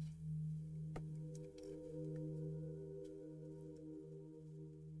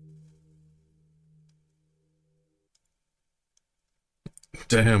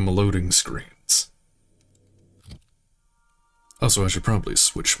 Damn loading screens. Also, I should probably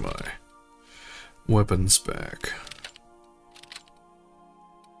switch my weapons back.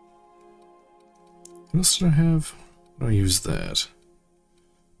 What else did I have? I'll use that.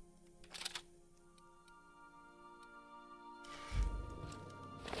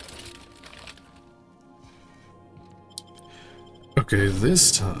 Okay,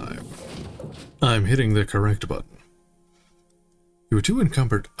 this time I'm hitting the correct button. You were too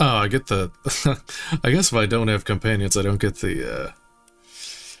encumbered. Oh, I get the... I guess if I don't have companions, I don't get the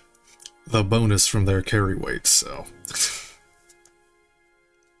bonus from their carry weight, so...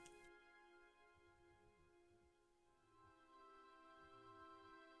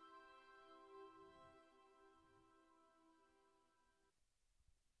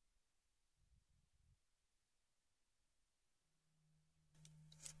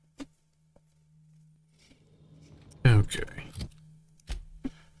 Okay.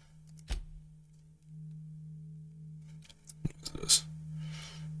 What's this?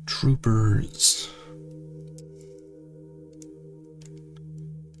 Troopers.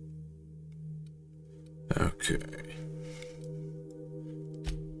 Okay.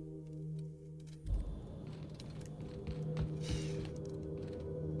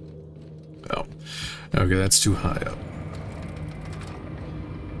 Oh. Okay, that's too high up.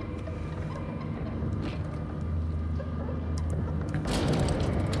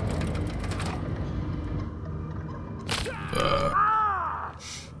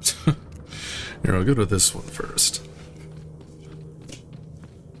 Here, I'll go to this one first.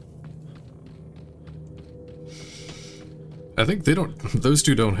 I think they don't, those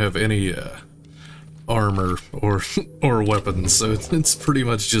two don't have any armor or weapons, so it's pretty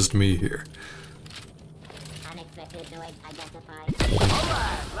much just me here. Unexpected noise identified.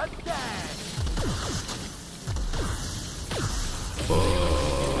 Alright, let's dance!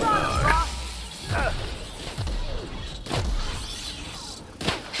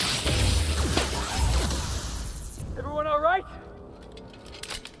 Everyone all right?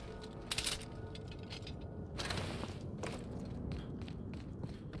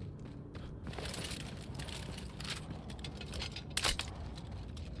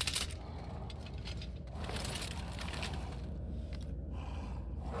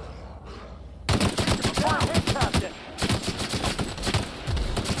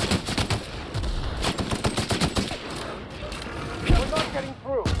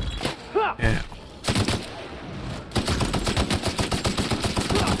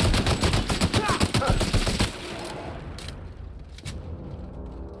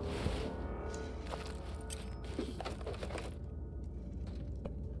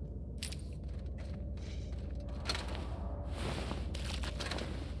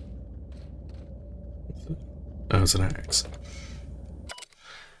 That was an axe.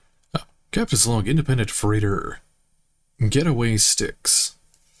 Oh, Captain's log, independent freighter. Getaway sticks.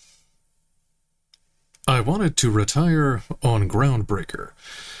 I wanted to retire on Groundbreaker.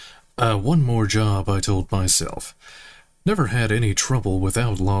 One more job, I told myself. Never had any trouble with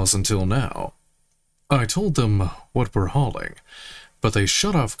outlaws until now. I told them what we're hauling, but they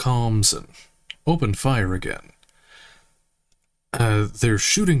shut off comms and opened fire again. They're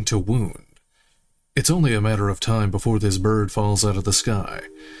shooting to wound. it's only a matter of time before this bird falls out of the sky.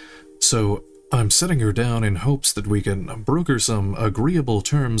 So I'm setting her down in hopes that we can broker some agreeable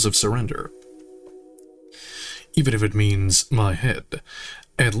terms of surrender. Even if it means my head,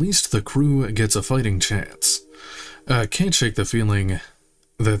 at least the crew gets a fighting chance. I can't shake the feeling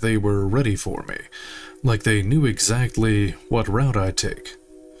that they were ready for me, like they knew exactly what route I'd take.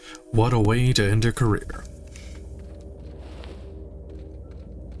 What a way to end a career.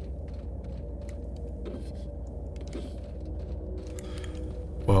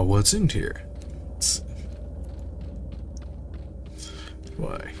 Well, what's in here?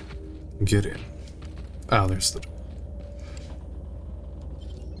 Why? Get in. Ah, there's the door.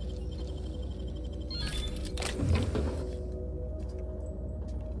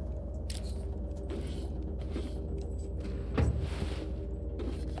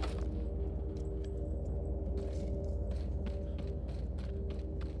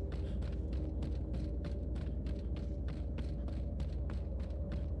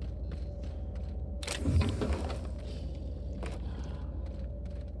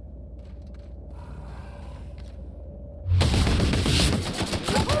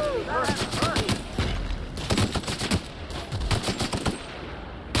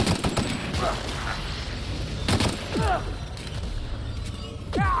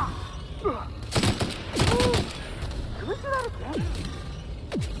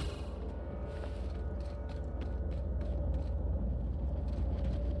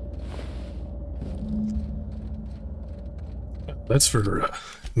 That's for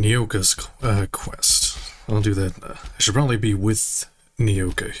Nyoka's quest. I'll do that. I should probably be with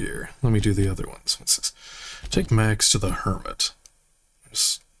Nyoka here. Let me do the other ones. What's this? Take Max to the Hermit.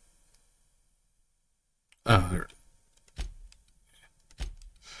 Ah, there it is.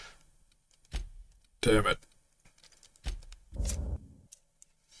 Damn it.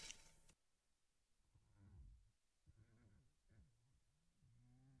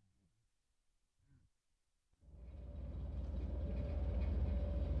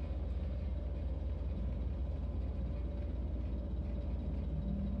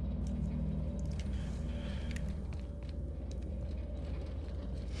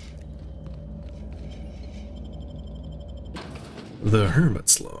 The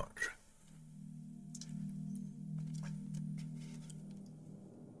Hermit's Lodge.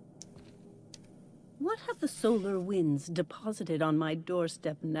 What have the solar winds deposited on my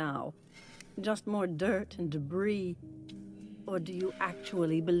doorstep now? Just more dirt and debris? Or do you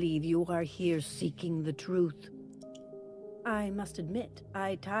actually believe you are here seeking the truth? I must admit,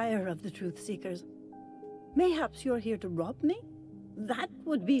 I tire of the truth seekers. Mayhaps you're here to rob me? That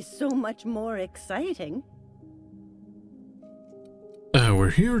would be so much more exciting. We're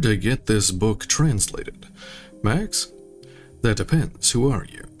here to get this book translated. Max? That depends. Who are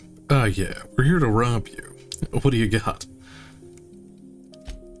you? Yeah, we're here to rob you. What do you got?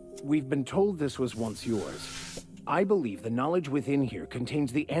 We've been told this was once yours. I believe the knowledge within here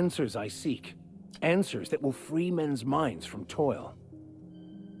contains the answers I seek. Answers that will free men's minds from toil.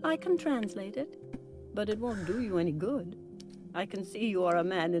 I can translate it, but it won't do you any good. I can see you are a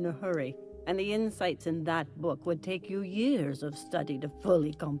man in a hurry, and the insights in that book would take you years of study to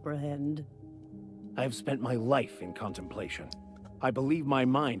fully comprehend. I've spent my life in contemplation. I believe my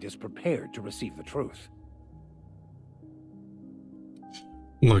mind is prepared to receive the truth.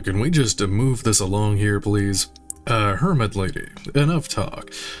 Look, can we just move this along here, please? Hermit lady, enough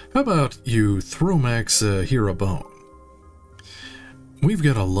talk. How about you throw Max here a bone? We've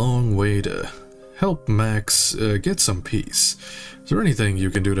got a long way to help Max get some peace. Is there anything you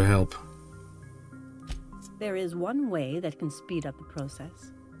can do to help? There is one way that can speed up the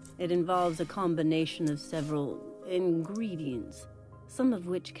process. It involves a combination of several ingredients, some of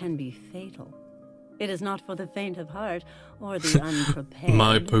which can be fatal. It is not for the faint of heart or the unprepared.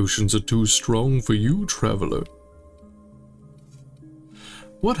 My potions are too strong for you, traveler.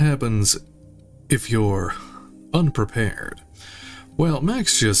 What happens if you're unprepared? Well,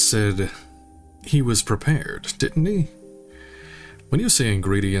 Max just said he was prepared, didn't he? When you say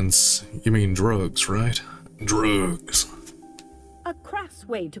ingredients, you mean drugs, right? Drugs. A crass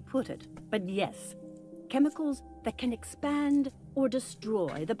way to put it, but yes. Chemicals that can expand or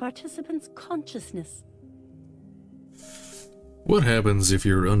destroy the participant's consciousness. What happens if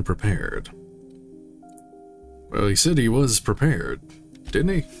you're unprepared? Well, he said he was prepared,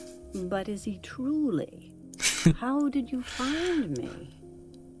 didn't he? But is he truly? How did you find me?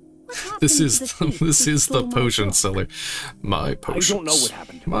 This is the potion seller. My potions. I don't know what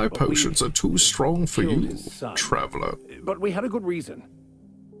happened to my him, but potions are too strong for killed you, his son. traveler. But we had a good reason.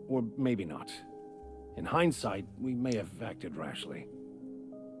 Or maybe not. In hindsight, we may have acted rashly.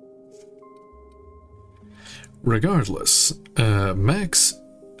 Regardless, Max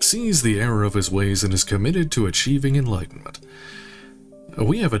sees the error of his ways and is committed to achieving enlightenment.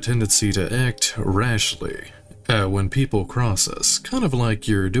 We have a tendency to act rashly when people cross us, kind of like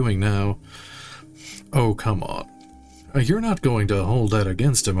you're doing now. Oh, come on. You're not going to hold that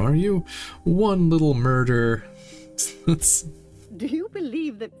against him, are you? One little murder. Do you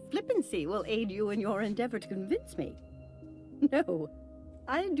believe that flippancy will aid you in your endeavor to convince me? No,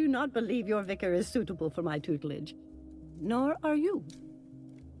 I do not believe your vicar is suitable for my tutelage. Nor are you.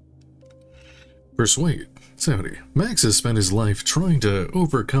 Persuade. Saudi. Max has spent his life trying to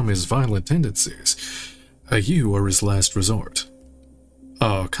overcome his violent tendencies. You are his last resort.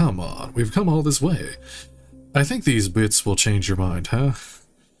 Oh, come on. We've come all this way. I think these bits will change your mind, huh?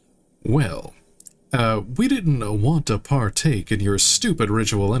 Well, we didn't want to partake in your stupid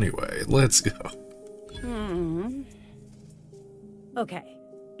ritual anyway. Let's go. Okay,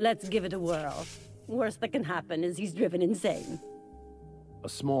 let's give it a whirl. Worst that can happen is he's driven insane. A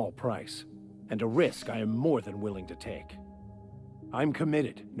small price, and a risk I am more than willing to take. I'm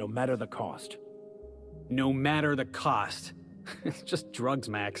committed, no matter the cost. No matter the cost. It's just drugs,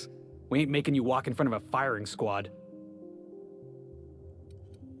 Max. We ain't making you walk in front of a firing squad.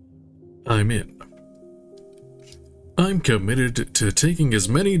 I'm in. I'm committed to taking as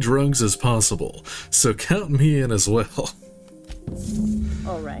many drugs as possible, so count me in as well.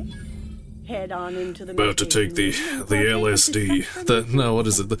 All right. Head on into the About to take the LSD. No, what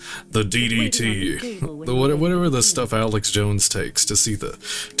is it? The DDT. Whatever the stuff Alex Jones takes to see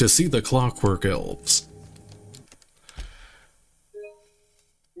the clockwork elves.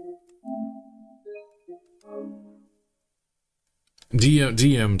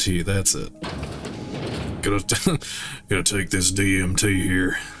 DMT, that's it. Gonna take this DMT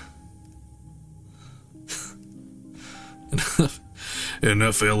here.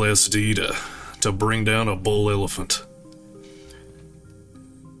 Enough LSD to bring down a bull elephant.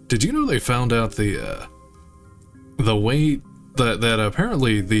 Did you know they found out the weight that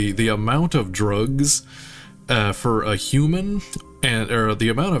apparently the amount of drugs for a human or the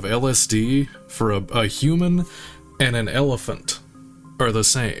amount of LSD for a human and an elephant are the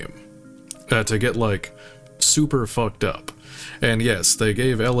same to get like super fucked up. And yes, they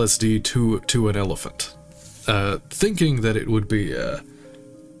gave LSD to an elephant, thinking that it would be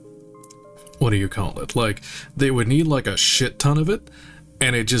what do you call it? Like they would need like a shit ton of it,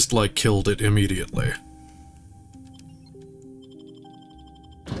 and it just like killed it immediately.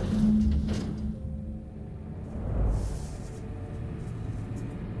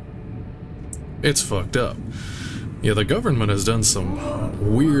 It's fucked up. Yeah, the government has done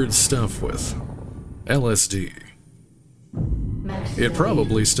some weird stuff with LSD. It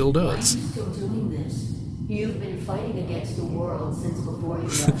probably still does. Why are you still doing this? You've been fighting against the world since before you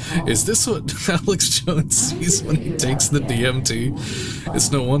left home. Is this what Alex Jones sees when he takes the DMT?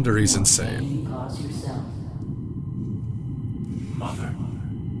 It's no wonder he's insane. Mother,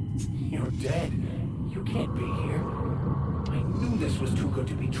 you're dead. You can't be here. I knew this was too good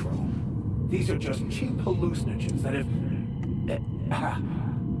to be true. These are just cheap hallucinogens that have...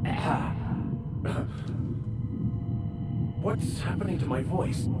 What's happening to my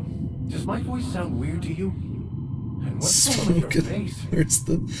voice? Does my voice sound weird to you? And what's wrong with your face?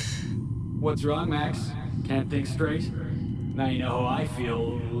 What's wrong, Max? Can't think straight? Now you know how I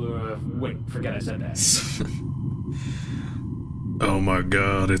feel. Wait, forget I said that. Oh my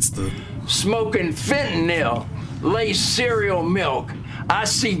god, it's the... Smoking fentanyl, laced cereal milk. I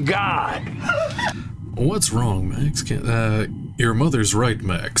see God. What's wrong, Max? Your mother's right,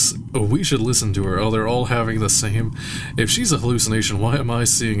 Max. We should listen to her. Oh, they're all having the same... If she's a hallucination, why am I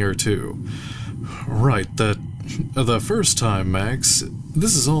seeing her too? Right, the first time, Max.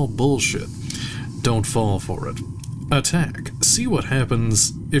 This is all bullshit. Don't fall for it. Attack. See what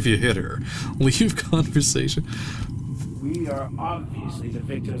happens if you hit her. Leave conversation. We are obviously the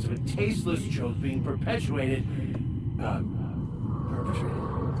victims of a tasteless joke being perpetuated. I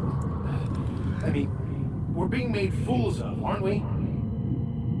mean, we're being made fools of, aren't we?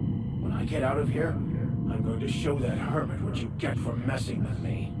 When I get out of here, I'm going to show that hermit what you get for messing with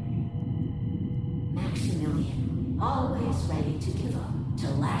me. Maximilian, always ready to give up, to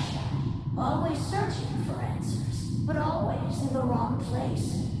lash out, always searching for answers, but always in the wrong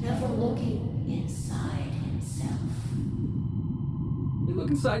place, never looking inside himself. You look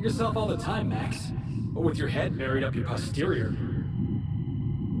inside yourself all the time, Max. But with your head buried up your posterior.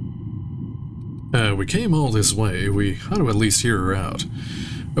 We came all this way. We ought to at least hear her out.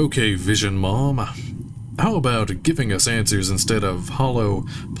 Okay, Vision Mom. How about giving us answers instead of hollow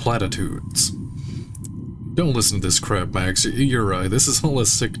platitudes? Don't listen to this crap, Max. You're right. This is all a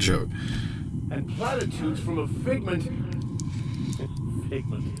sick joke. and platitudes from a figment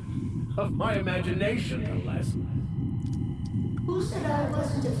of my imagination, no less. Who said I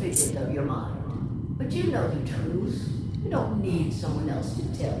wasn't a figment of your mind? But you know the truth. You don't need someone else to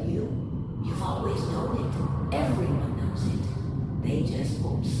tell you. You've always known it. Everyone knows it. They just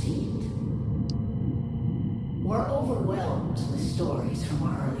won't see it. We're overwhelmed with stories from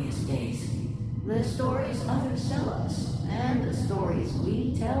our earliest days. The stories others tell us, and the stories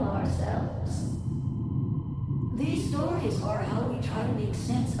we tell ourselves. These stories are how we try to make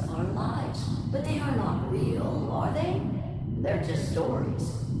sense of our lives, but they are not real, are they? They're just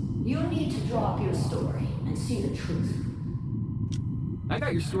stories. You need to drop your story and see the truth. I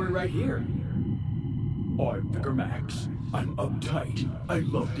got your story right here. I'm Vicar Max. I'm uptight. I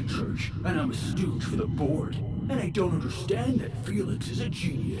love the church, and I'm a stooge for the board. And I don't understand that Felix is a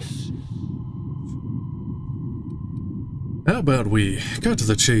genius. How about we cut to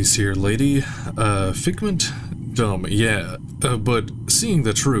the chase here, lady? Figment? Dumb, yeah. But seeing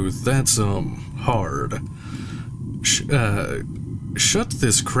the truth, that's, hard. Shut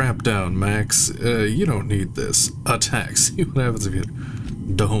this crap down, Max. You don't need this. Attack. See what happens if you...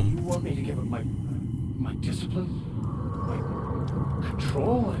 Dumb. You want me to give up my discipline? My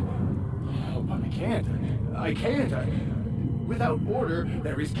control? Oh, but I can't. I can't. Without order,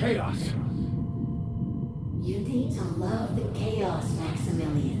 there is chaos. You need to love the chaos,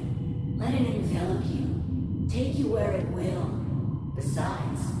 Maximilian. Let it envelop you. Take you where it will.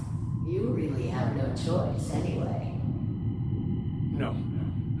 Besides, you really have no choice anyway. No,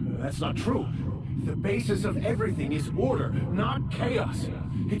 that's not true. The basis of everything is order, not chaos.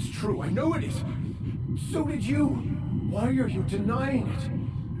 It's true, I know it is. So did you. Why are you denying it?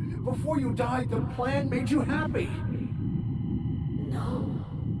 Before you died, the plan made you happy. No,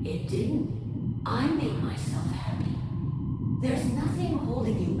 it didn't. I made myself happy. There's nothing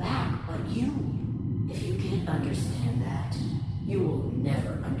holding you back but you. If you can't understand that, you will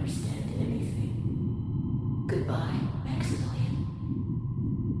never understand anything. Goodbye, Maximilian.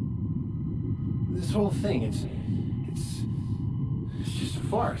 This whole thing, it's just a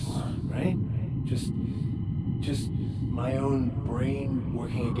farce, right? Just my own brain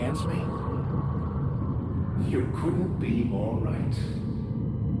working against me? You couldn't be more right.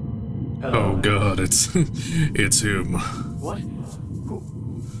 Oh god, it's him. What? Who?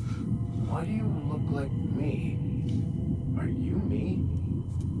 Why do you look like me? Are you me?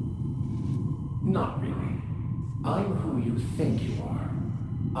 Not really. I'm who you think you are.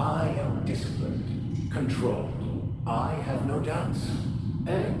 I am disciplined, controlled. I have no doubts.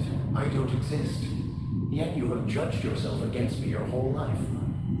 And I don't exist. Yet you have judged yourself against me your whole life.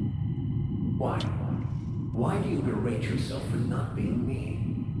 Why? Why do you berate yourself for not being me?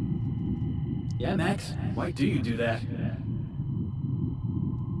 Yeah, Max, why do you do that?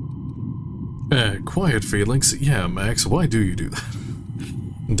 Quiet, Felix. Yeah, Max, why do you do that?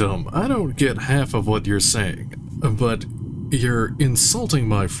 Dumb. I don't get half of what you're saying, but you're insulting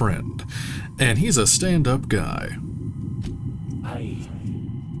my friend, and he's a stand-up guy. I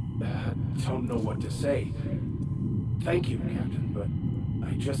don't know what to say. Thank you, Captain, but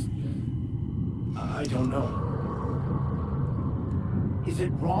I don't know. Is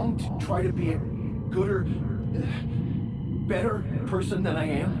it wrong to try to be a gooder, better person than I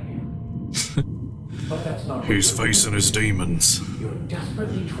am? But that's not. He's facing his demons. You're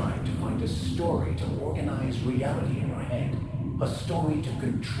desperately trying to find a story to organize reality in your head. A story to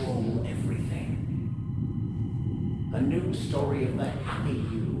control everything. A new story of the happy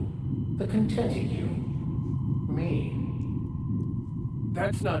you, the contented you. Me.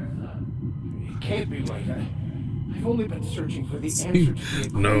 That's not... It can't be right. I've only been searching for the answer to the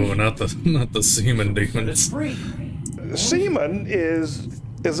equation. No, not the semen demons. Semen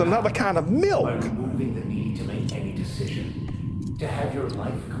is another kind of milk. By removing the need to make any decision, to have your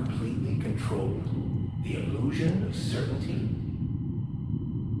life completely controlled, the illusion of certainty.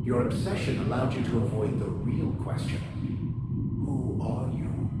 Your obsession allowed you to avoid the real question. Who are you?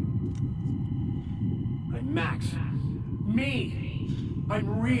 I'm Max. Me! I'm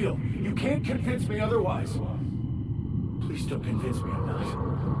real. You can't convince me otherwise. Please don't convince me I'm not.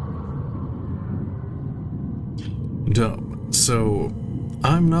 Dumb. So,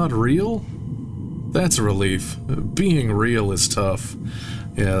 I'm not real? That's a relief. Being real is tough.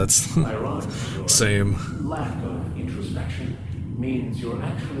 Yeah, that's same. Lack of introspection means you're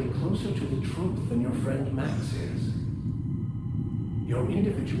actually closer to the truth than your friend Max is. Your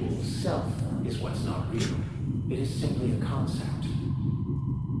individual self is what's not real. It is simply a concept.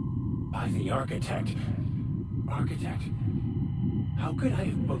 By the architect. Architect? How could I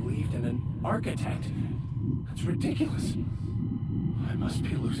have believed in an architect? That's ridiculous. I must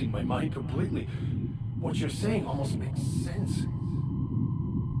be losing my mind completely. What you're saying almost makes sense.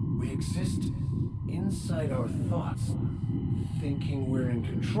 We exist inside our thoughts, thinking we're in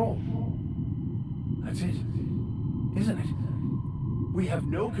control. That's it, isn't it? We have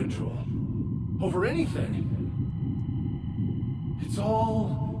no control over anything. It's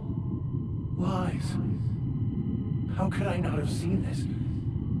all lies. How could I not have seen this?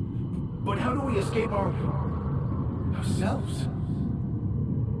 But how do we escape ourselves?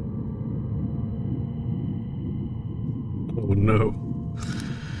 Oh no.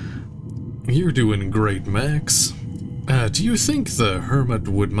 You're doing great, Max. Do you think the hermit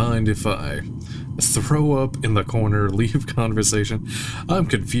would mind if I throw up in the corner, leave conversation? I'm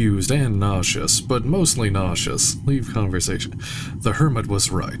confused and nauseous, but mostly nauseous. Leave conversation. The hermit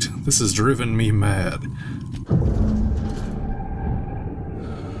was right. This has driven me mad.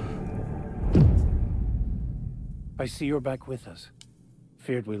 I see you're back with us.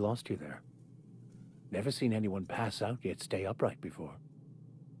 Feared we lost you there. Never seen anyone pass out yet stay upright before.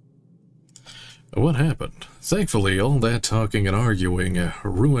 What happened? Thankfully, all that talking and arguing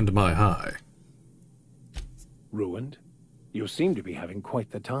ruined my high. Ruined? You seem to be having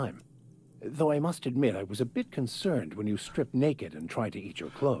quite the time. Though I must admit I was a bit concerned when you stripped naked and tried to eat your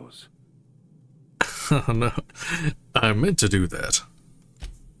clothes. No, I meant to do that.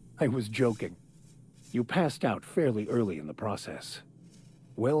 I was joking. You passed out fairly early in the process.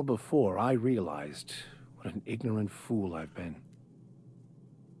 Well before I realized what an ignorant fool I've been.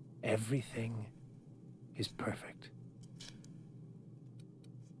 Everything is perfect.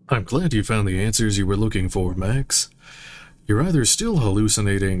 I'm glad you found the answers you were looking for, Max. You're either still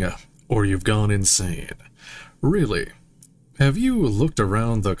hallucinating, or you've gone insane. Really, have you looked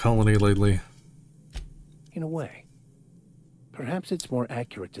around the colony lately? In a way. Perhaps it's more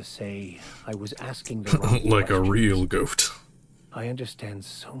accurate to say I was asking the wrong like questions. a real goat. I understand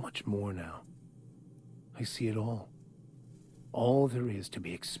so much more now. I see it all. All there is to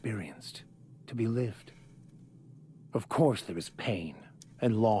be experienced, to be lived. Of course there is pain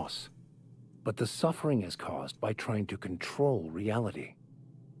and loss, but the suffering is caused by trying to control reality,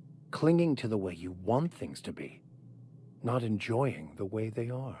 clinging to the way you want things to be, not enjoying the way they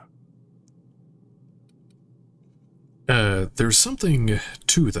are. There's something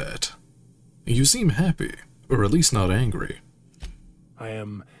to that. You seem happy, or at least not angry. I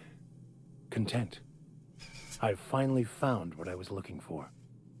am content. I've finally found what I was looking for,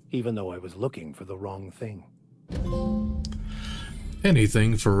 even though I was looking for the wrong thing.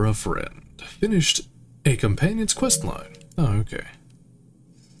 Anything for a friend. Finished a companion's questline. Oh, okay.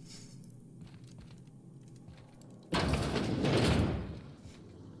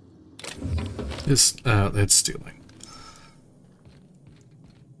 That's stealing.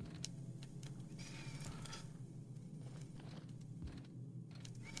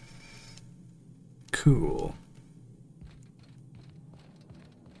 Cool.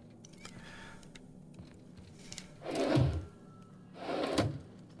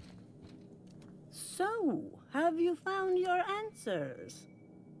 So, have you found your answers?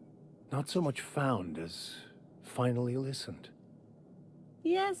 Not so much found as finally listened.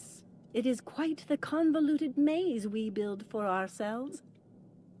 Yes, it is quite the convoluted maze we build for ourselves.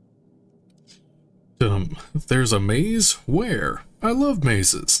 There's a maze? Where? I love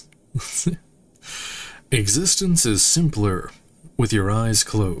mazes. Existence is simpler with your eyes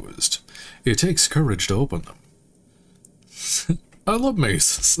closed. It takes courage to open them. I love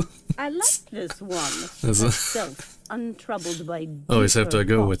mazes. I like this one. Is it? Self, untroubled by Always have to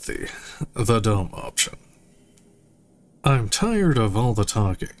deeper go with the dumb option. I'm tired of all the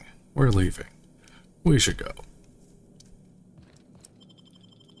talking. We're leaving. We should go.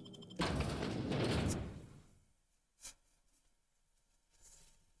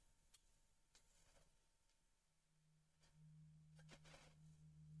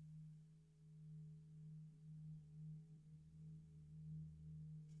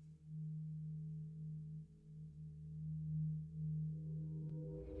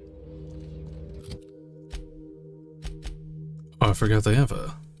 Oh, I forgot they have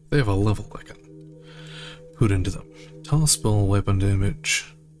a level I can put into them. Tossball weapon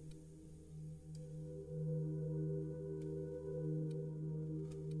damage.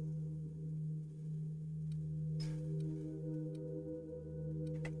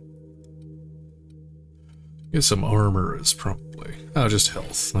 Get some armor is probably just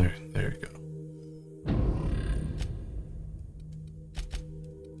health. There you go.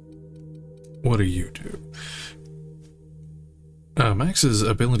 What do you do? Max's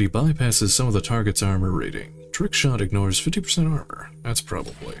ability bypasses some of the target's armor rating. Trick shot ignores 50% armor. That's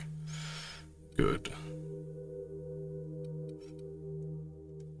probably good.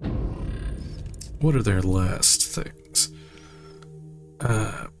 what are their last things?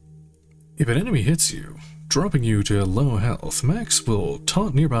 If an enemy hits you, dropping you to low health, Max will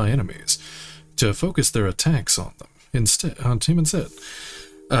taunt nearby enemies to focus their attacks on them instead.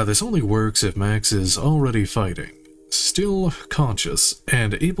 This only works if Max is already fighting, still conscious,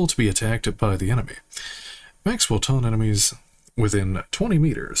 and able to be attacked by the enemy. Max will taunt enemies within 20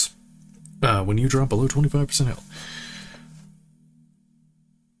 meters when you drop below 25% health.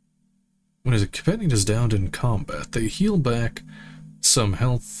 When his companion is downed in combat, they heal back some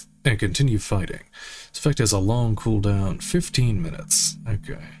health and continue fighting. This effect has a long cooldown, 15 minutes.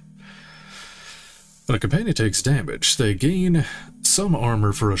 Okay. When a companion takes damage, they gain some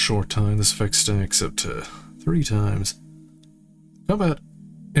armor for a short time. This effect stacks up to 3 times. Combat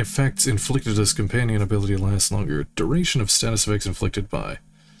effects inflicted as companion ability lasts longer. Duration of status effects inflicted by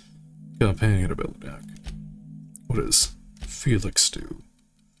companion ability. Okay. What does Felix do?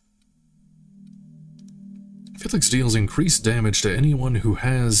 Felix deals increased damage to anyone who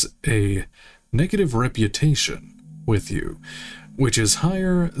has a negative reputation with you, which is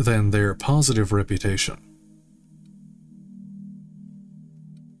higher than their positive reputation.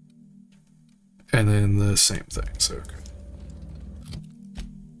 And then the same thing, so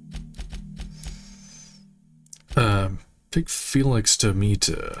okay. Take Felix to meet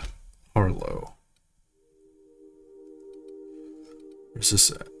Harlow. Where's this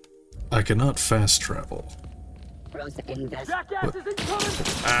at? I cannot fast travel. Jackass is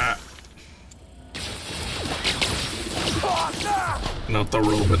incoming! Not the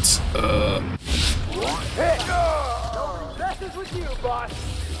robots. Hey! Nobody messes with you, boss!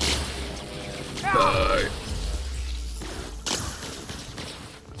 Die.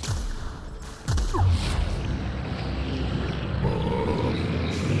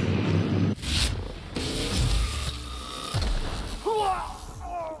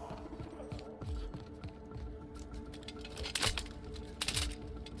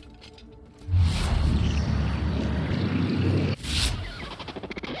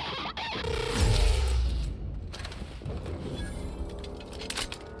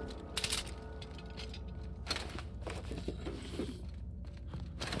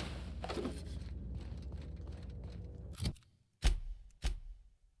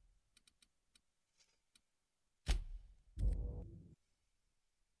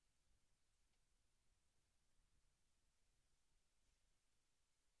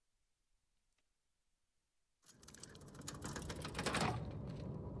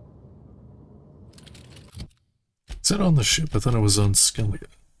 Is that on the ship? I thought it was on Skellige.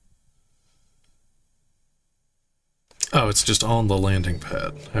 Oh, it's just on the landing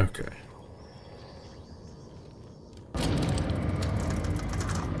pad. Okay.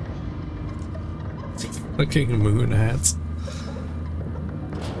 Fucking moon hats.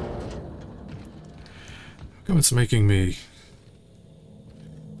 How come it's making me...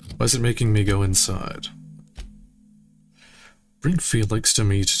 Why is it making me go inside? Bring Felix to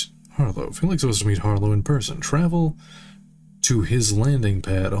meet Harlow. Felix was to meet Harlow in person. Travel to his landing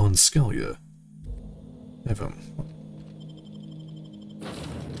pad on Skellige. Have him.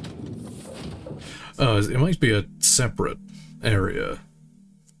 It might be a separate area.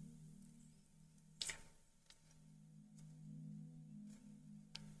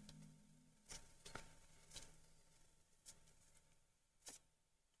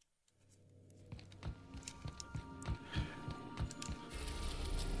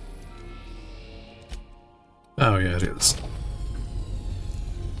 Oh yeah, it is.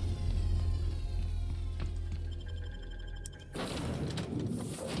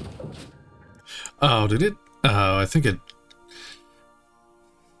 Oh, did it? Oh, I think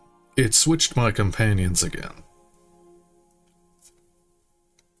it switched my companions again.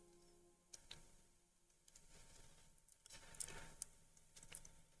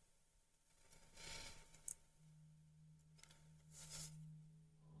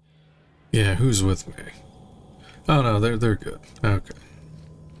 Yeah, who's with me? Oh no, they're good. Okay.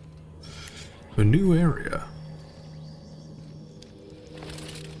 A new area.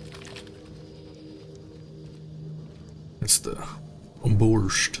 It's the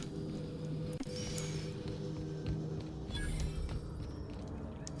borscht.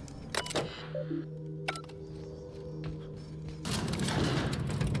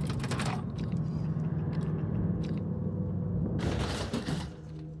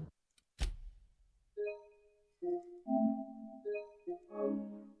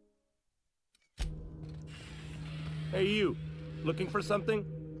 Hey you, looking for something?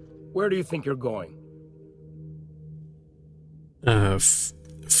 Where do you think you're going?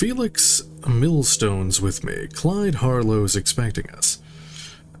 Felix Millstone's with me. Clyde Harlow's expecting us.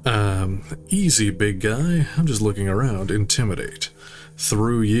 Easy, big guy. I'm just looking around. Intimidate.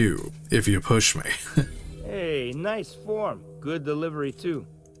 Through you, if you push me. Hey, nice form. Good delivery, too.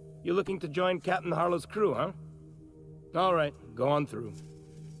 You looking to join Captain Harlow's crew, huh? All right, go on through.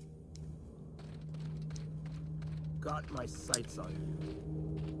 Got my sights on you.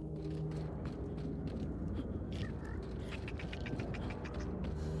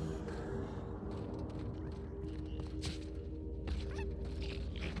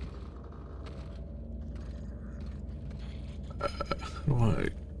 Why?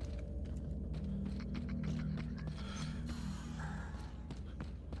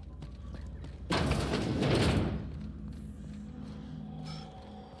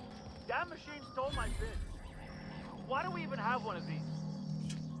 That machine stole my bin. Why do we even have one of these?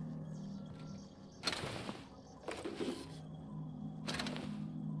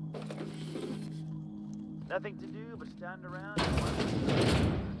 Nothing to do but stand around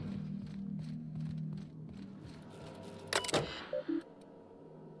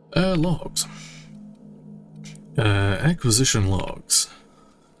and Logs. Acquisition logs.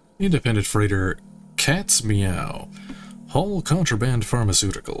 Independent freighter Cat's Meow. Haul contraband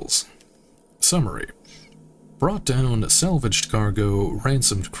pharmaceuticals. Summary. Brought down salvaged cargo,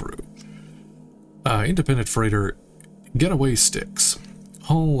 ransomed crew. Independent freighter Getaway Sticks.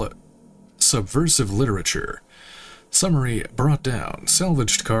 Haul subversive literature. Summary. Brought down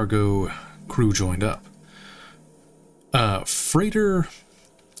salvaged cargo, crew joined up. Freighter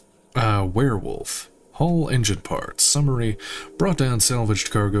Werewolf. Hull engine parts. Summary. Brought down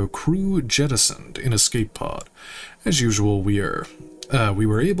salvaged cargo, crew jettisoned in escape pod. As usual, we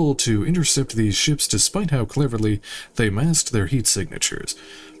were able to intercept these ships despite how cleverly they masked their heat signatures.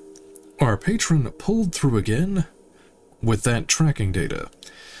 Our patron pulled through again with that tracking data.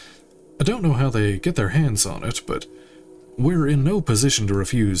 I don't know how they get their hands on it, but we're in no position to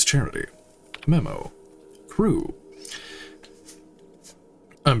refuse charity. Memo. Crew.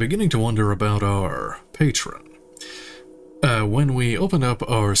 I'm beginning to wonder about our patron. When we opened up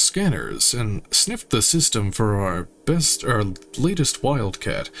our scanners and sniffed the system for our latest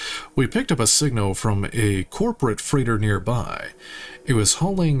Wildcat, we picked up a signal from a corporate freighter nearby. It was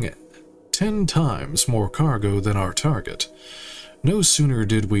hauling 10 times more cargo than our target. No sooner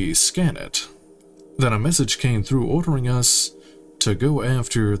did we scan it than a message came through ordering us to go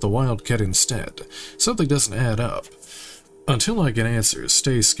after the Wildcat instead. Something doesn't add up. Until I get answers,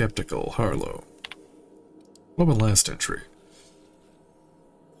 stay skeptical, Harlow. What about last entry?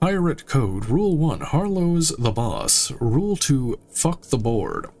 Pirate Code. Rule 1. Harlow's the boss. Rule 2. Fuck the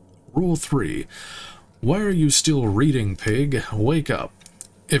board. Rule 3. Why are you still reading, pig? Wake up.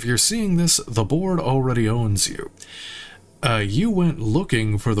 If you're seeing this, the board already owns you. You went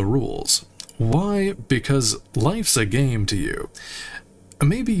looking for the rules. Why? Because life's a game to you.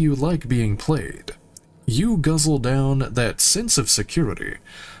 Maybe you like being played. You guzzle down that sense of security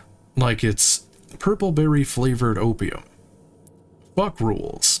like it's purpleberry-flavored opium. Fuck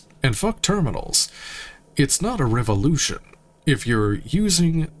rules, and fuck terminals. It's not a revolution if you're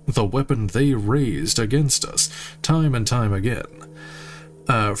using the weapon they raised against us time and time again.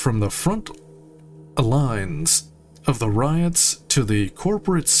 From the front lines of the riots to the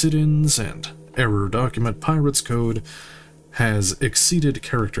corporate sit-ins and error document, Pirates Code has exceeded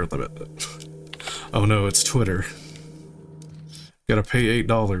character limit. Oh no, it's Twitter. Gotta pay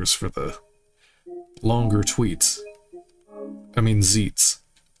 $8 for the longer tweets. I mean, zeets.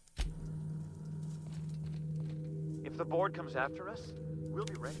 If the board comes after us, we'll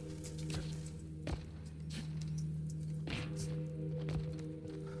be ready.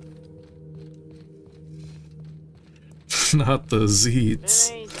 Not the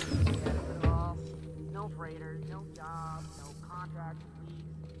zeets. No freighters, no jobs, no contracts,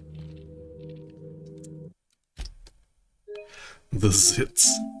 The zits.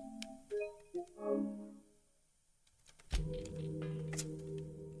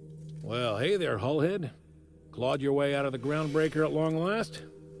 Well, hey there, Hullhead. Clawed your way out of the groundbreaker at long last?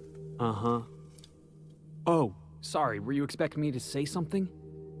 Uh-huh. Oh, sorry, were you expecting me to say something?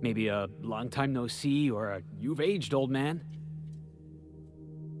 Maybe a long time no see, or a you've aged, old man?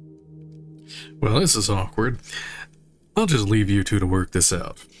 Well, this is awkward. I'll just leave you two to work this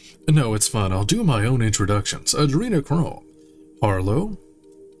out. No, it's fine. I'll do my own introductions. Adrenochrome. Harlow.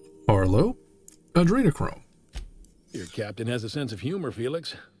 Harlow. Adrenochrome. Your captain has a sense of humor,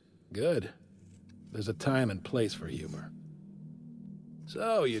 Felix. Good. There's a time and place for humor.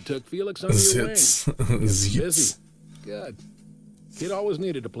 So, you took Felix under your wing. Zits. Busy. Good. Kid always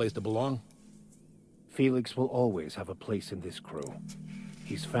needed a place to belong. Felix will always have a place in this crew.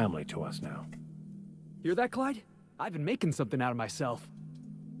 He's family to us now. Hear that, Clyde? I've been making something out of myself.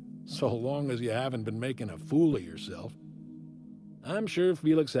 So long as you haven't been making a fool of yourself. I'm sure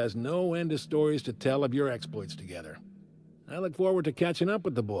Felix has no end of stories to tell of your exploits together. I look forward to catching up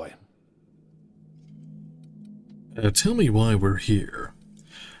with the boy. Tell me why we're here.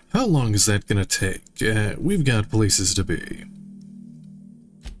 How long is that gonna take? We've got places to be.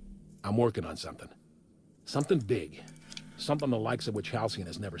 I'm working on something. Something big. Something the likes of which Halcyon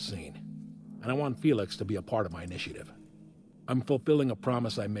has never seen. And I want Felix to be a part of my initiative. I'm fulfilling a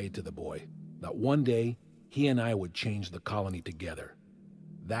promise I made to the boy, that one day he and I would change the colony together.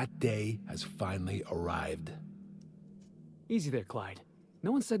 That day has finally arrived. Easy there, Clyde.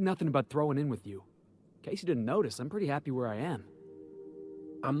 No one said nothing about throwing in with you. In case you didn't notice, I'm pretty happy where I am.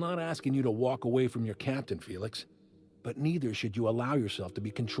 I'm not asking you to walk away from your captain, Felix. But neither should you allow yourself to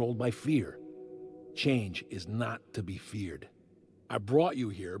be controlled by fear. Change is not to be feared. I brought you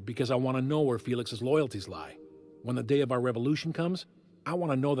here because I want to know where Felix's loyalties lie. When the day of our revolution comes, I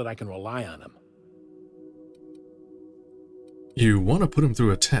want to know that I can rely on him. You want to put him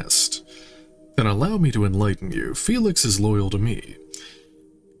through a test? Then allow me to enlighten you. Felix is loyal to me.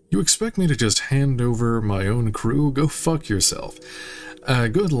 You expect me to just hand over my own crew? Go fuck yourself.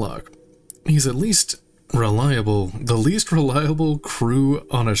 Good luck. He's at least reliable. The least reliable crew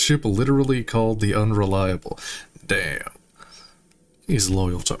on a ship literally called the Unreliable. Damn. He's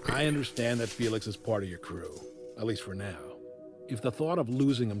loyal to me. I understand that Felix is part of your crew, at least for now. If the thought of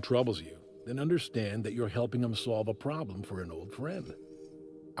losing him troubles you, then understand that you're helping him solve a problem for an old friend.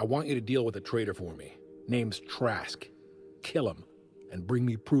 I want you to deal with a traitor for me. Name's Trask. Kill him, and bring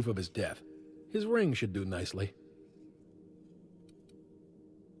me proof of his death. His ring should do nicely.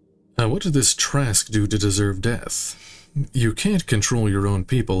 What did this Trask do to deserve death? You can't control your own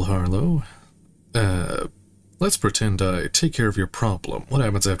people, Harlow. Let's pretend I take care of your problem. What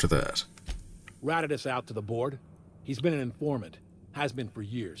happens after that? Ratted us out to the board. He's been an informant. Has been for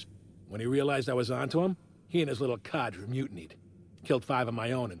years. When he realized I was onto him, he and his little cadre mutinied. Killed 5 of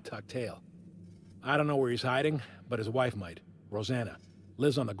my own and tucked tail. I don't know where he's hiding, but his wife might. Rosanna.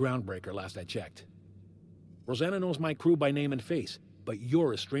 Lives on the Groundbreaker last I checked. Rosanna knows my crew by name and face, but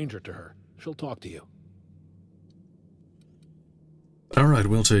you're a stranger to her. She'll talk to you. Alright,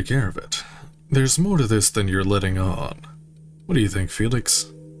 we'll take care of it. There's more to this than you're letting on. What do you think,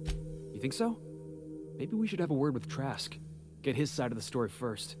 Felix? You think so? Maybe we should have a word with Trask. Get his side of the story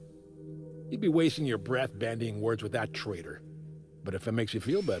first. You'd be wasting your breath bandying words with that traitor. But if it makes you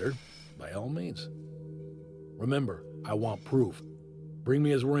feel better, by all means. Remember, I want proof. Bring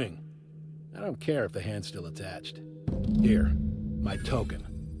me his ring. I don't care if the hand's still attached. Here, my token.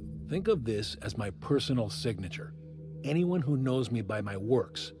 Think of this as my personal signature. Anyone who knows me by my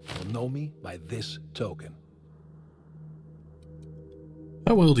works will know me by this token.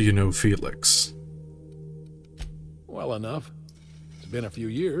 How well do you know Felix? Well enough. It's been a few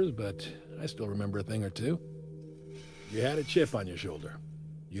years, but I still remember a thing or two. You had a chip on your shoulder.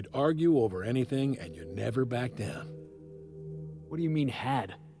 You'd argue over anything, and you never back down. What do you mean,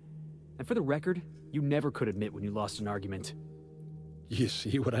 had? And for the record, you never could admit when you lost an argument. You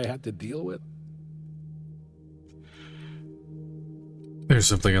see what I had to deal with? There's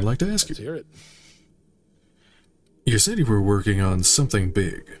something I'd like to ask you. Let's hear it. You said you were working on something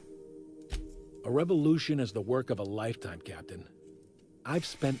big. A revolution is the work of a lifetime, Captain. I've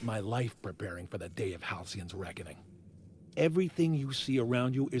spent my life preparing for the day of Halcyon's reckoning. Everything you see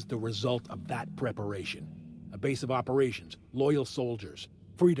around you is the result of that preparation. A base of operations, loyal soldiers,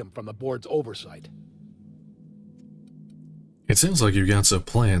 freedom from the board's oversight. It sounds like you got some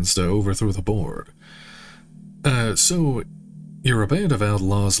plans to overthrow the board. So, you're a band of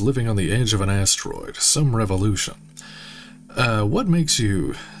outlaws living on the edge of an asteroid, some revolution. What makes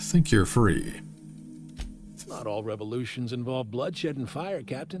you think you're free? Not all revolutions involve bloodshed and fire,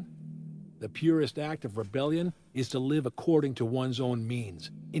 Captain. The purest act of rebellion is to live according to one's own means,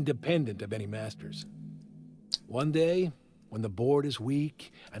 independent of any masters. One day, when the board is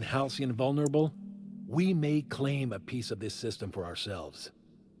weak and Halcyon vulnerable, we may claim a piece of this system for ourselves.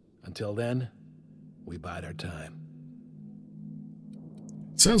 Until then, we bide our time.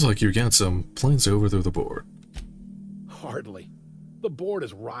 Sounds like you got some plans to overthrow the board. Hardly. The board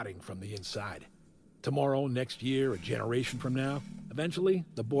is rotting from the inside. Tomorrow, next year, a generation from now, eventually,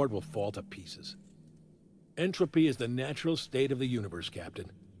 the board will fall to pieces. Entropy is the natural state of the universe, Captain.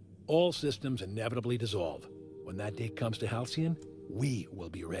 All systems inevitably dissolve. When that day comes to Halcyon, we will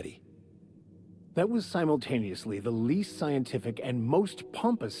be ready. That was simultaneously the least scientific and most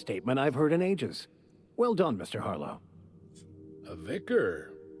pompous statement I've heard in ages. Well done, Mr. Harlow. A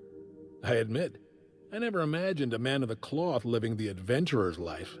vicar. I admit, I never imagined a man of the cloth living the adventurer's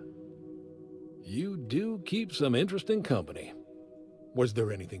life. You do keep some interesting company. Was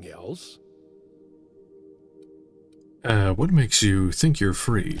there anything else? What makes you think you're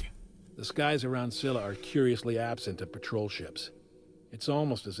free? The skies around Scylla are curiously absent of patrol ships. It's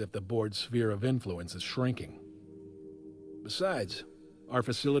almost as if the board's sphere of influence is shrinking. Besides, our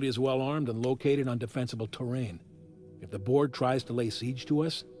facility is well armed and located on defensible terrain. If the board tries to lay siege to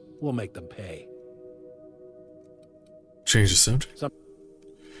us, we'll make them pay. Change the subject?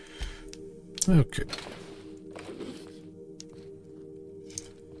 Okay.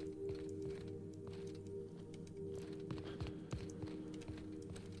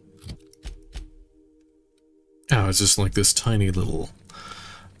 Oh, it's just like this tiny little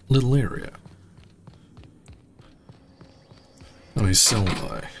area. Let me sell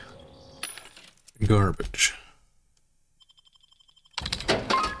my garbage.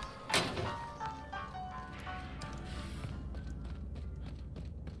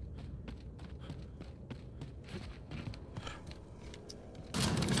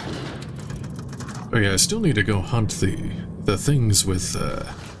 Oh yeah, I still need to go hunt the things with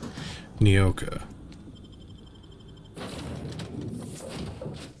Nyoka.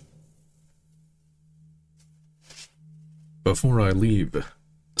 Before I leave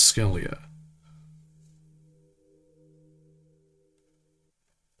Scalia.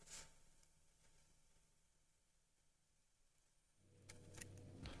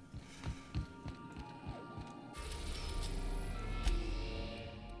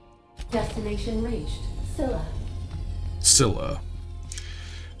 Destination reached. Scylla. Scylla.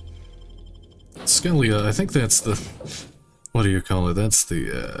 Scalia, I think that's the... What do you call it? That's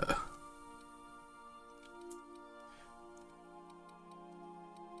the,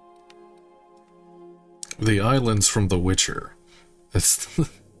 the islands from The Witcher. That's...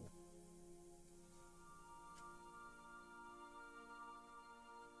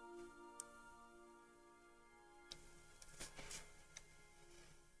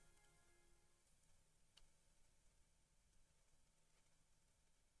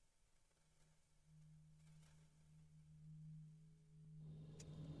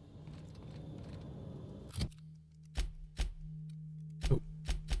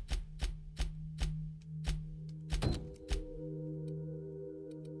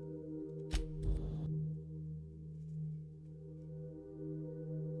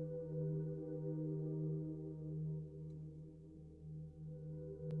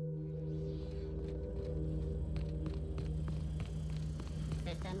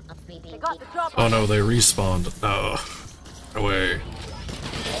 Oh no, they respawned. Oh, away.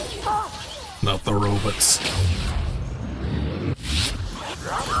 Not the robots.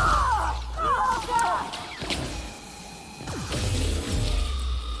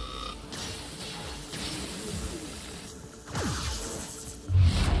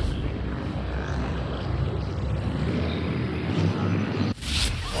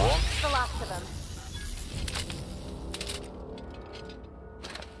 The last of them.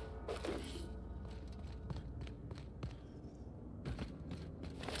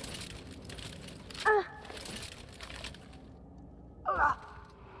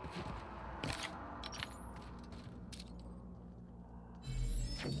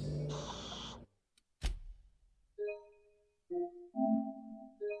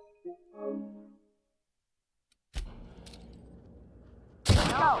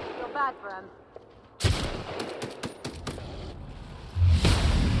 No, feel bad for him.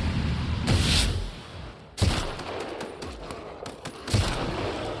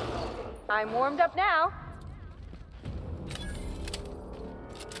 I'm warmed up now.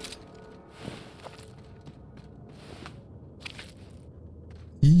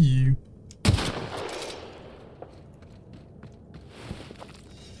 Ew.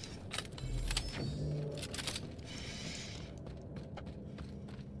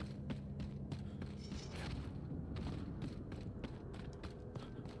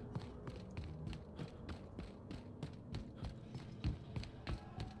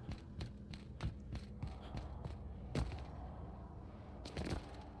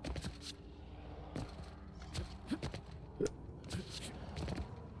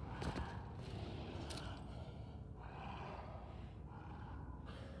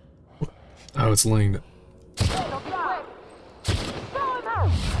 Oh, it's laying.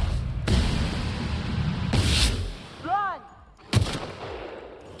 Run!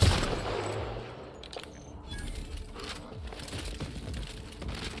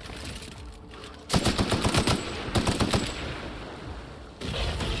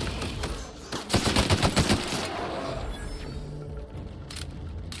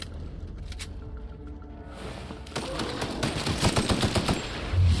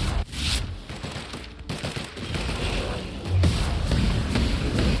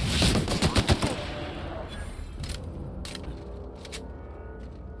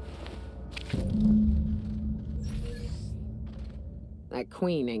 That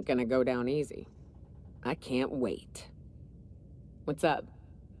queen ain't gonna go down easy. I can't wait. What's up?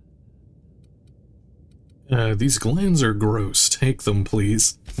 These glands are gross. Take them,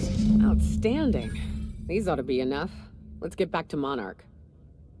 please. Outstanding. These ought to be enough. Let's get back to Monarch.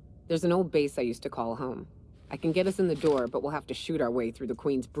 There's an old base I used to call home. I can get us in the door, but we'll have to shoot our way through the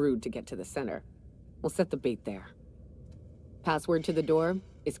Queen's brood to get to the center. We'll set the bait there. Password to the door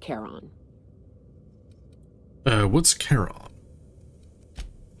is Charon. What's Charon?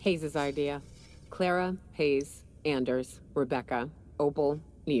 Hayes' idea. Clara, Hayes, Anders, Rebecca, Opal,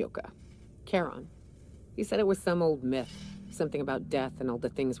 Nyoka. Charon. He said it was some old myth. Something about death and all the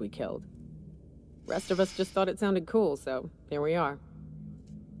things we killed. Rest of us just thought it sounded cool, so here we are.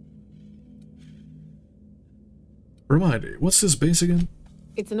 Remind me, what's this base again?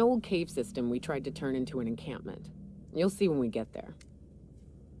 It's an old cave system we tried to turn into an encampment. You'll see when we get there.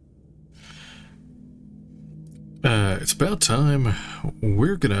 It's about time.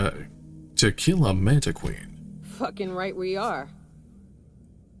 We're gonna kill a Manta Queen. Fucking right we are.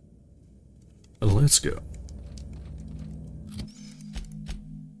 Let's go.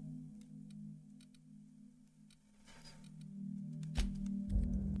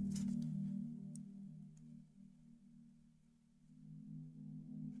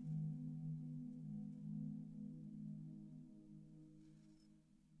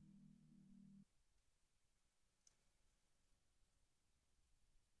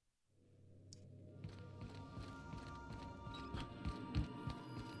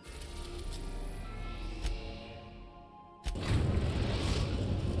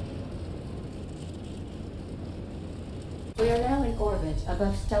 We are now in orbit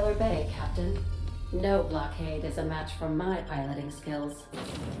above Stellar Bay, Captain. No blockade is a match for my piloting skills.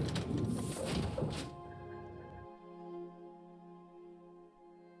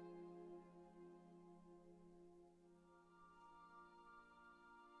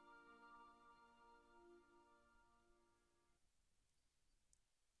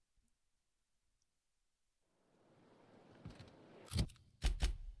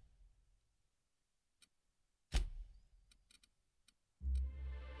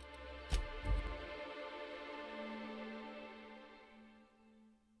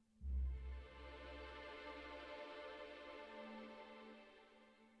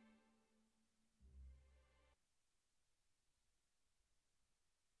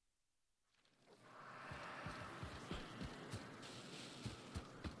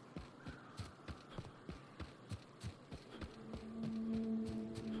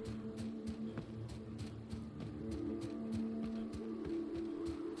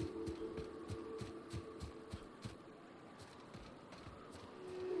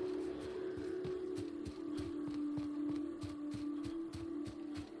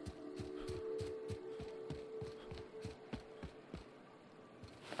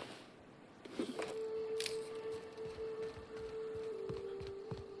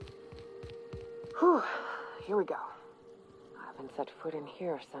 Whew, here we go. I haven't set foot in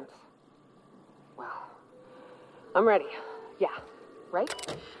here since... Well, I'm ready. Yeah, right?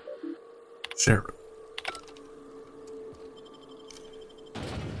 Sure.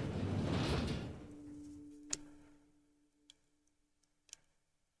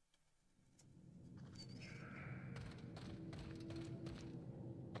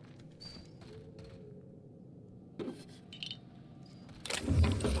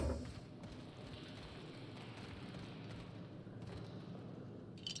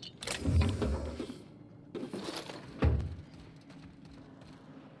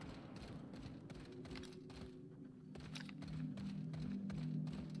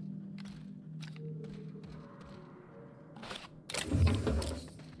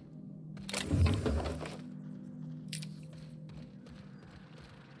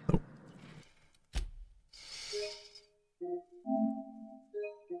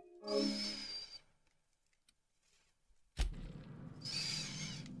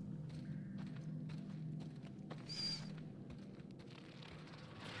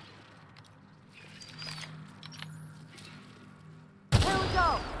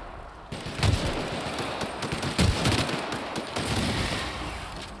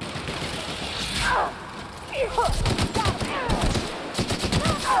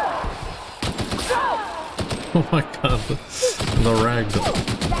 Oh my god, the ragdoll.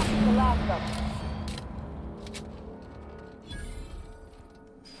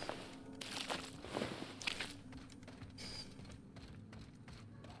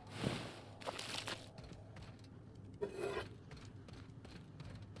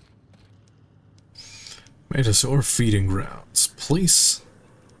 Metasaur feeding grounds. Place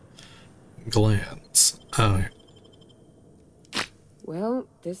glands. Oh. Well,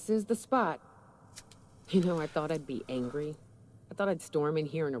 this is the spot. You know, I thought I'd be angry. I thought I'd storm in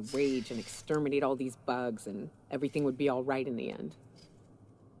here in a rage and exterminate all these bugs and everything would be all right in the end.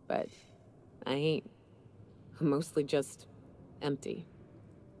 But I ain't. I'm mostly just empty.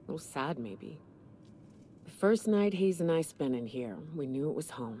 A little sad, maybe. The first night Hayes and I spent in here, we knew it was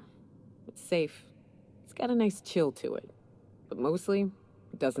home. It's safe. It's got a nice chill to it. But mostly,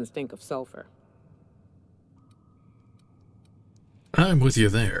 it doesn't stink of sulfur. I'm with you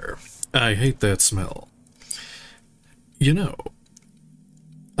there. I hate that smell. You know,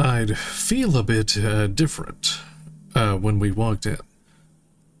 I'd feel a bit different when we walked in.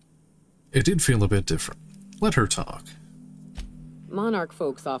 It did feel a bit different. Let her talk. Monarch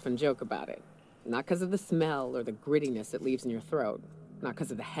folks often joke about it. Not because of the smell or the grittiness it leaves in your throat. Not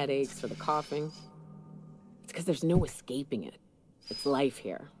because of the headaches or the coughing. It's because there's no escaping it. It's life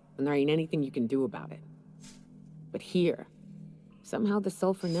here, and there ain't anything you can do about it. But here, somehow the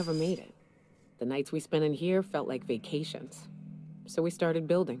sulfur never made it. The nights we spent in here felt like vacations. So we started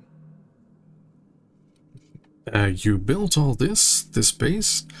building. You built all this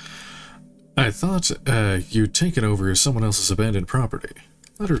base? I thought you'd taken over someone else's abandoned property.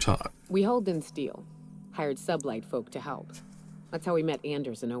 Let her talk. We hauled in steel. Hired sublight folk to help. That's how we met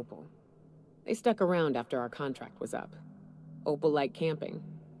Anders and Opal. They stuck around after our contract was up. Opal liked camping.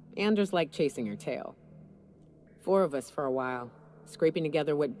 Anders liked chasing her tail. 4 of us for a while, scraping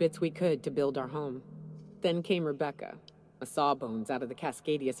together what bits we could to build our home. Then came Rebecca, a sawbones out of the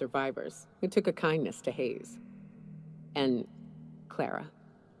Cascadia survivors, who took a kindness to Hayes. And Clara,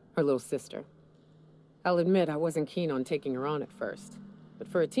 her little sister. I'll admit I wasn't keen on taking her on at first, but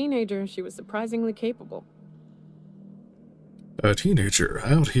for a teenager, she was surprisingly capable. A teenager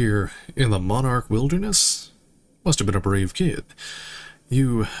out here in the Monarch wilderness? Must have been a brave kid.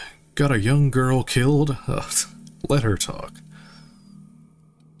 You got a young girl killed? Let her talk.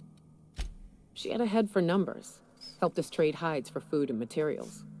 She had a head for numbers, helped us trade hides for food and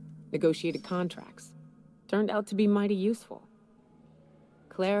materials, negotiated contracts. Turned out to be mighty useful.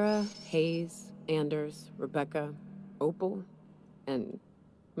 Clara, Hayes, Anders, Rebecca, Opal, and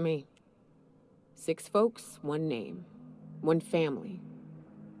me. 6 folks, 1 name, 1 family.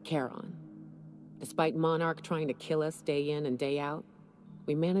 Charon. Despite Monarch trying to kill us day in and day out,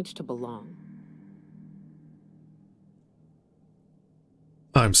 we managed to belong.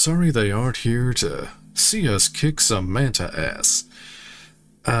 I'm sorry they aren't here to see us kick some manta ass.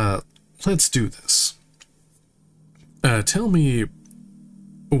 Let's do this. Tell me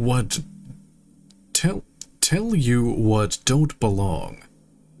what... Tell you what don't belong.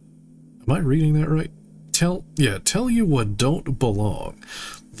 Am I reading that right? Tell you what don't belong.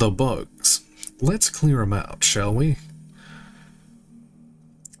 The bugs. Let's clear them out, shall we?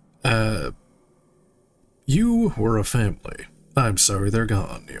 You were a family. I'm sorry they're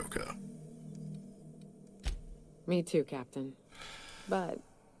gone, Yoka. Me too, Captain. But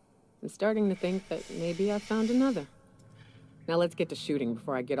I'm starting to think that maybe I found another. Now let's get to shooting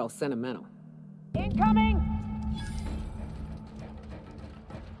before I get all sentimental. Incoming!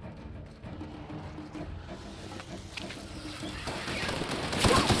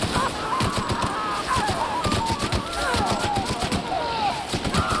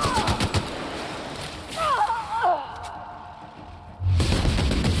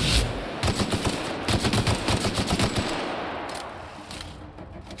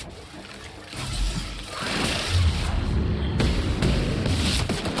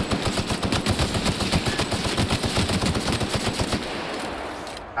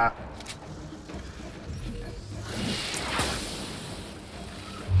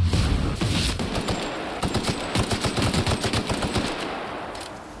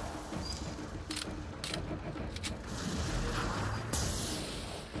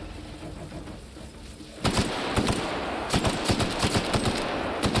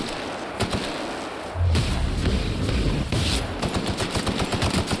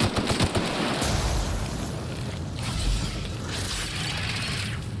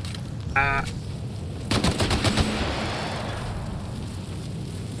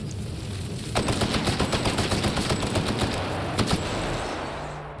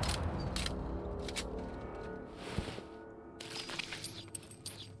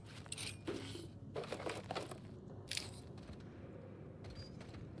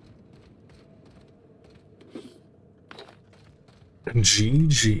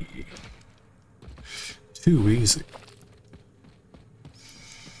 GG. Too easy.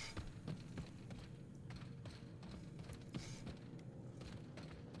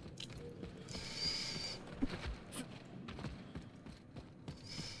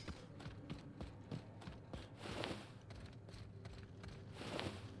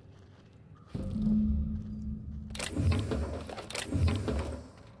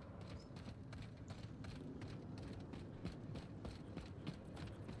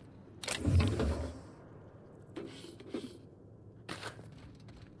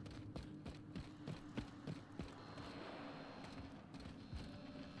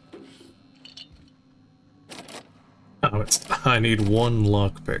 I need one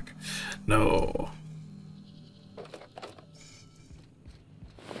lockpick. No.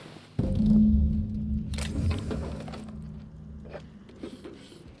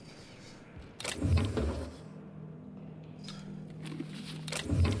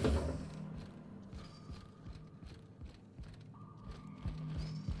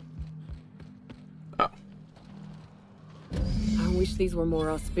 I wish these were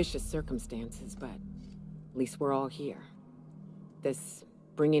more auspicious circumstances, but at least we're all here. This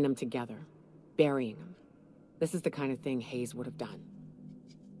bringing them together, burying them. This is the kind of thing Hayes would have done.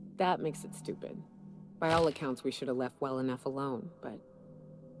 That makes it stupid. By all accounts, we should have left well enough alone, but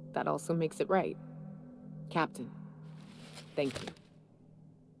that also makes it right. Captain, thank you.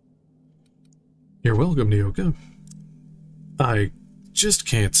 You're welcome, Nyoka. I just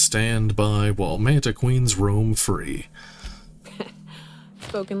can't stand by while Manta Queens roam free.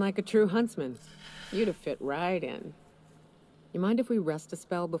 Spoken like a true huntsman. You'd have fit right in. You mind if we rest a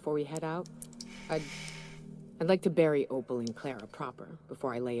spell before we head out? I'd like to bury Opal and Clara proper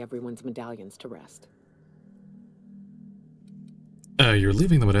before I lay everyone's medallions to rest. You're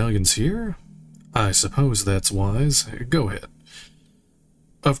leaving the medallions here? I suppose that's wise. Go ahead.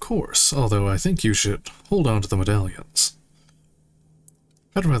 Of course, although I think you should hold on to the medallions.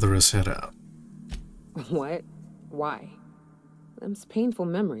 I'd rather us head out. What? Why? Them's painful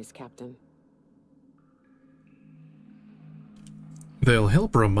memories, Captain. They'll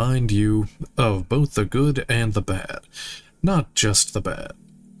help remind you of both the good and the bad, not just the bad.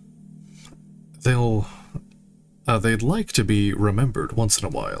 They'd like to be remembered once in a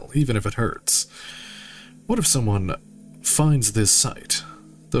while, even if it hurts. What if someone finds this site?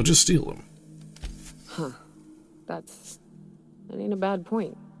 They'll just steal them. Huh. That ain't a bad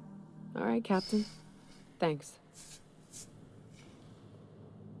point. All right, Captain. Thanks.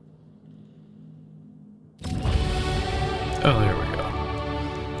 Oh, there we go.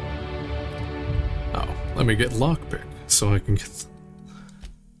 Oh, let me get lockpick so I can get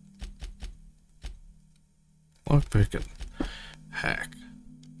lockpick and hack.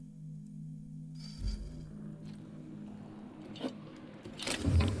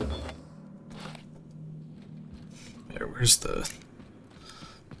 There, where's the...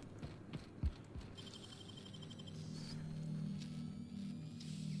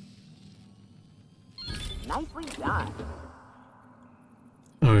 Nicely done.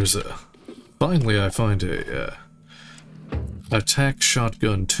 Oh, there's a... Finally I find a, attack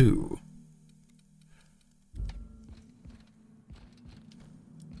shotgun 2.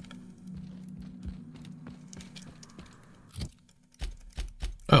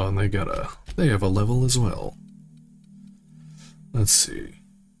 Oh, and they have a level as well. Let's see.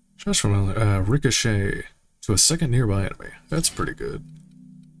 Shots from ricochet to a second nearby enemy. That's pretty good.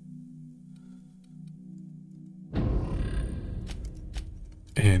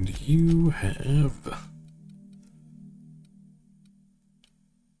 And you have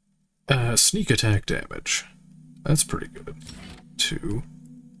sneak attack damage. That's pretty good. 2.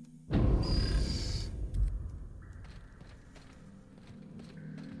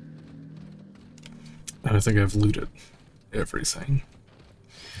 I think I've looted everything.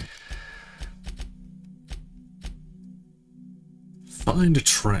 Find a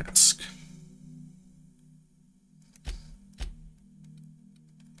Trask.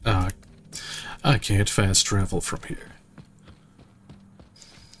 I can't fast travel from here.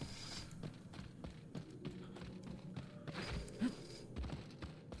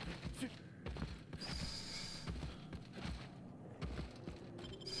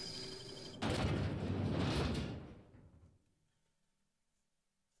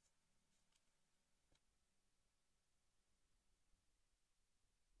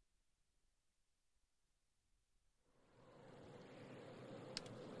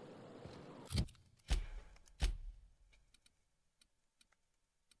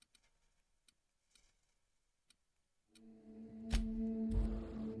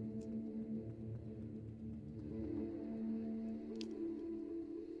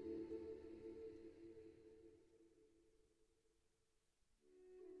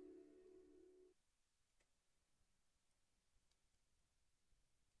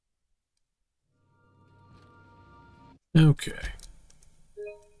 Okay.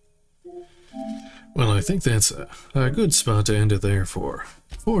 Well, I think that's a good spot to end it there for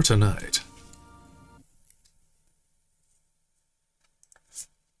tonight.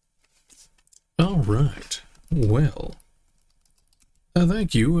 All right. Well,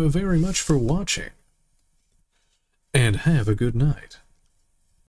 thank you very much for watching, and have a good night.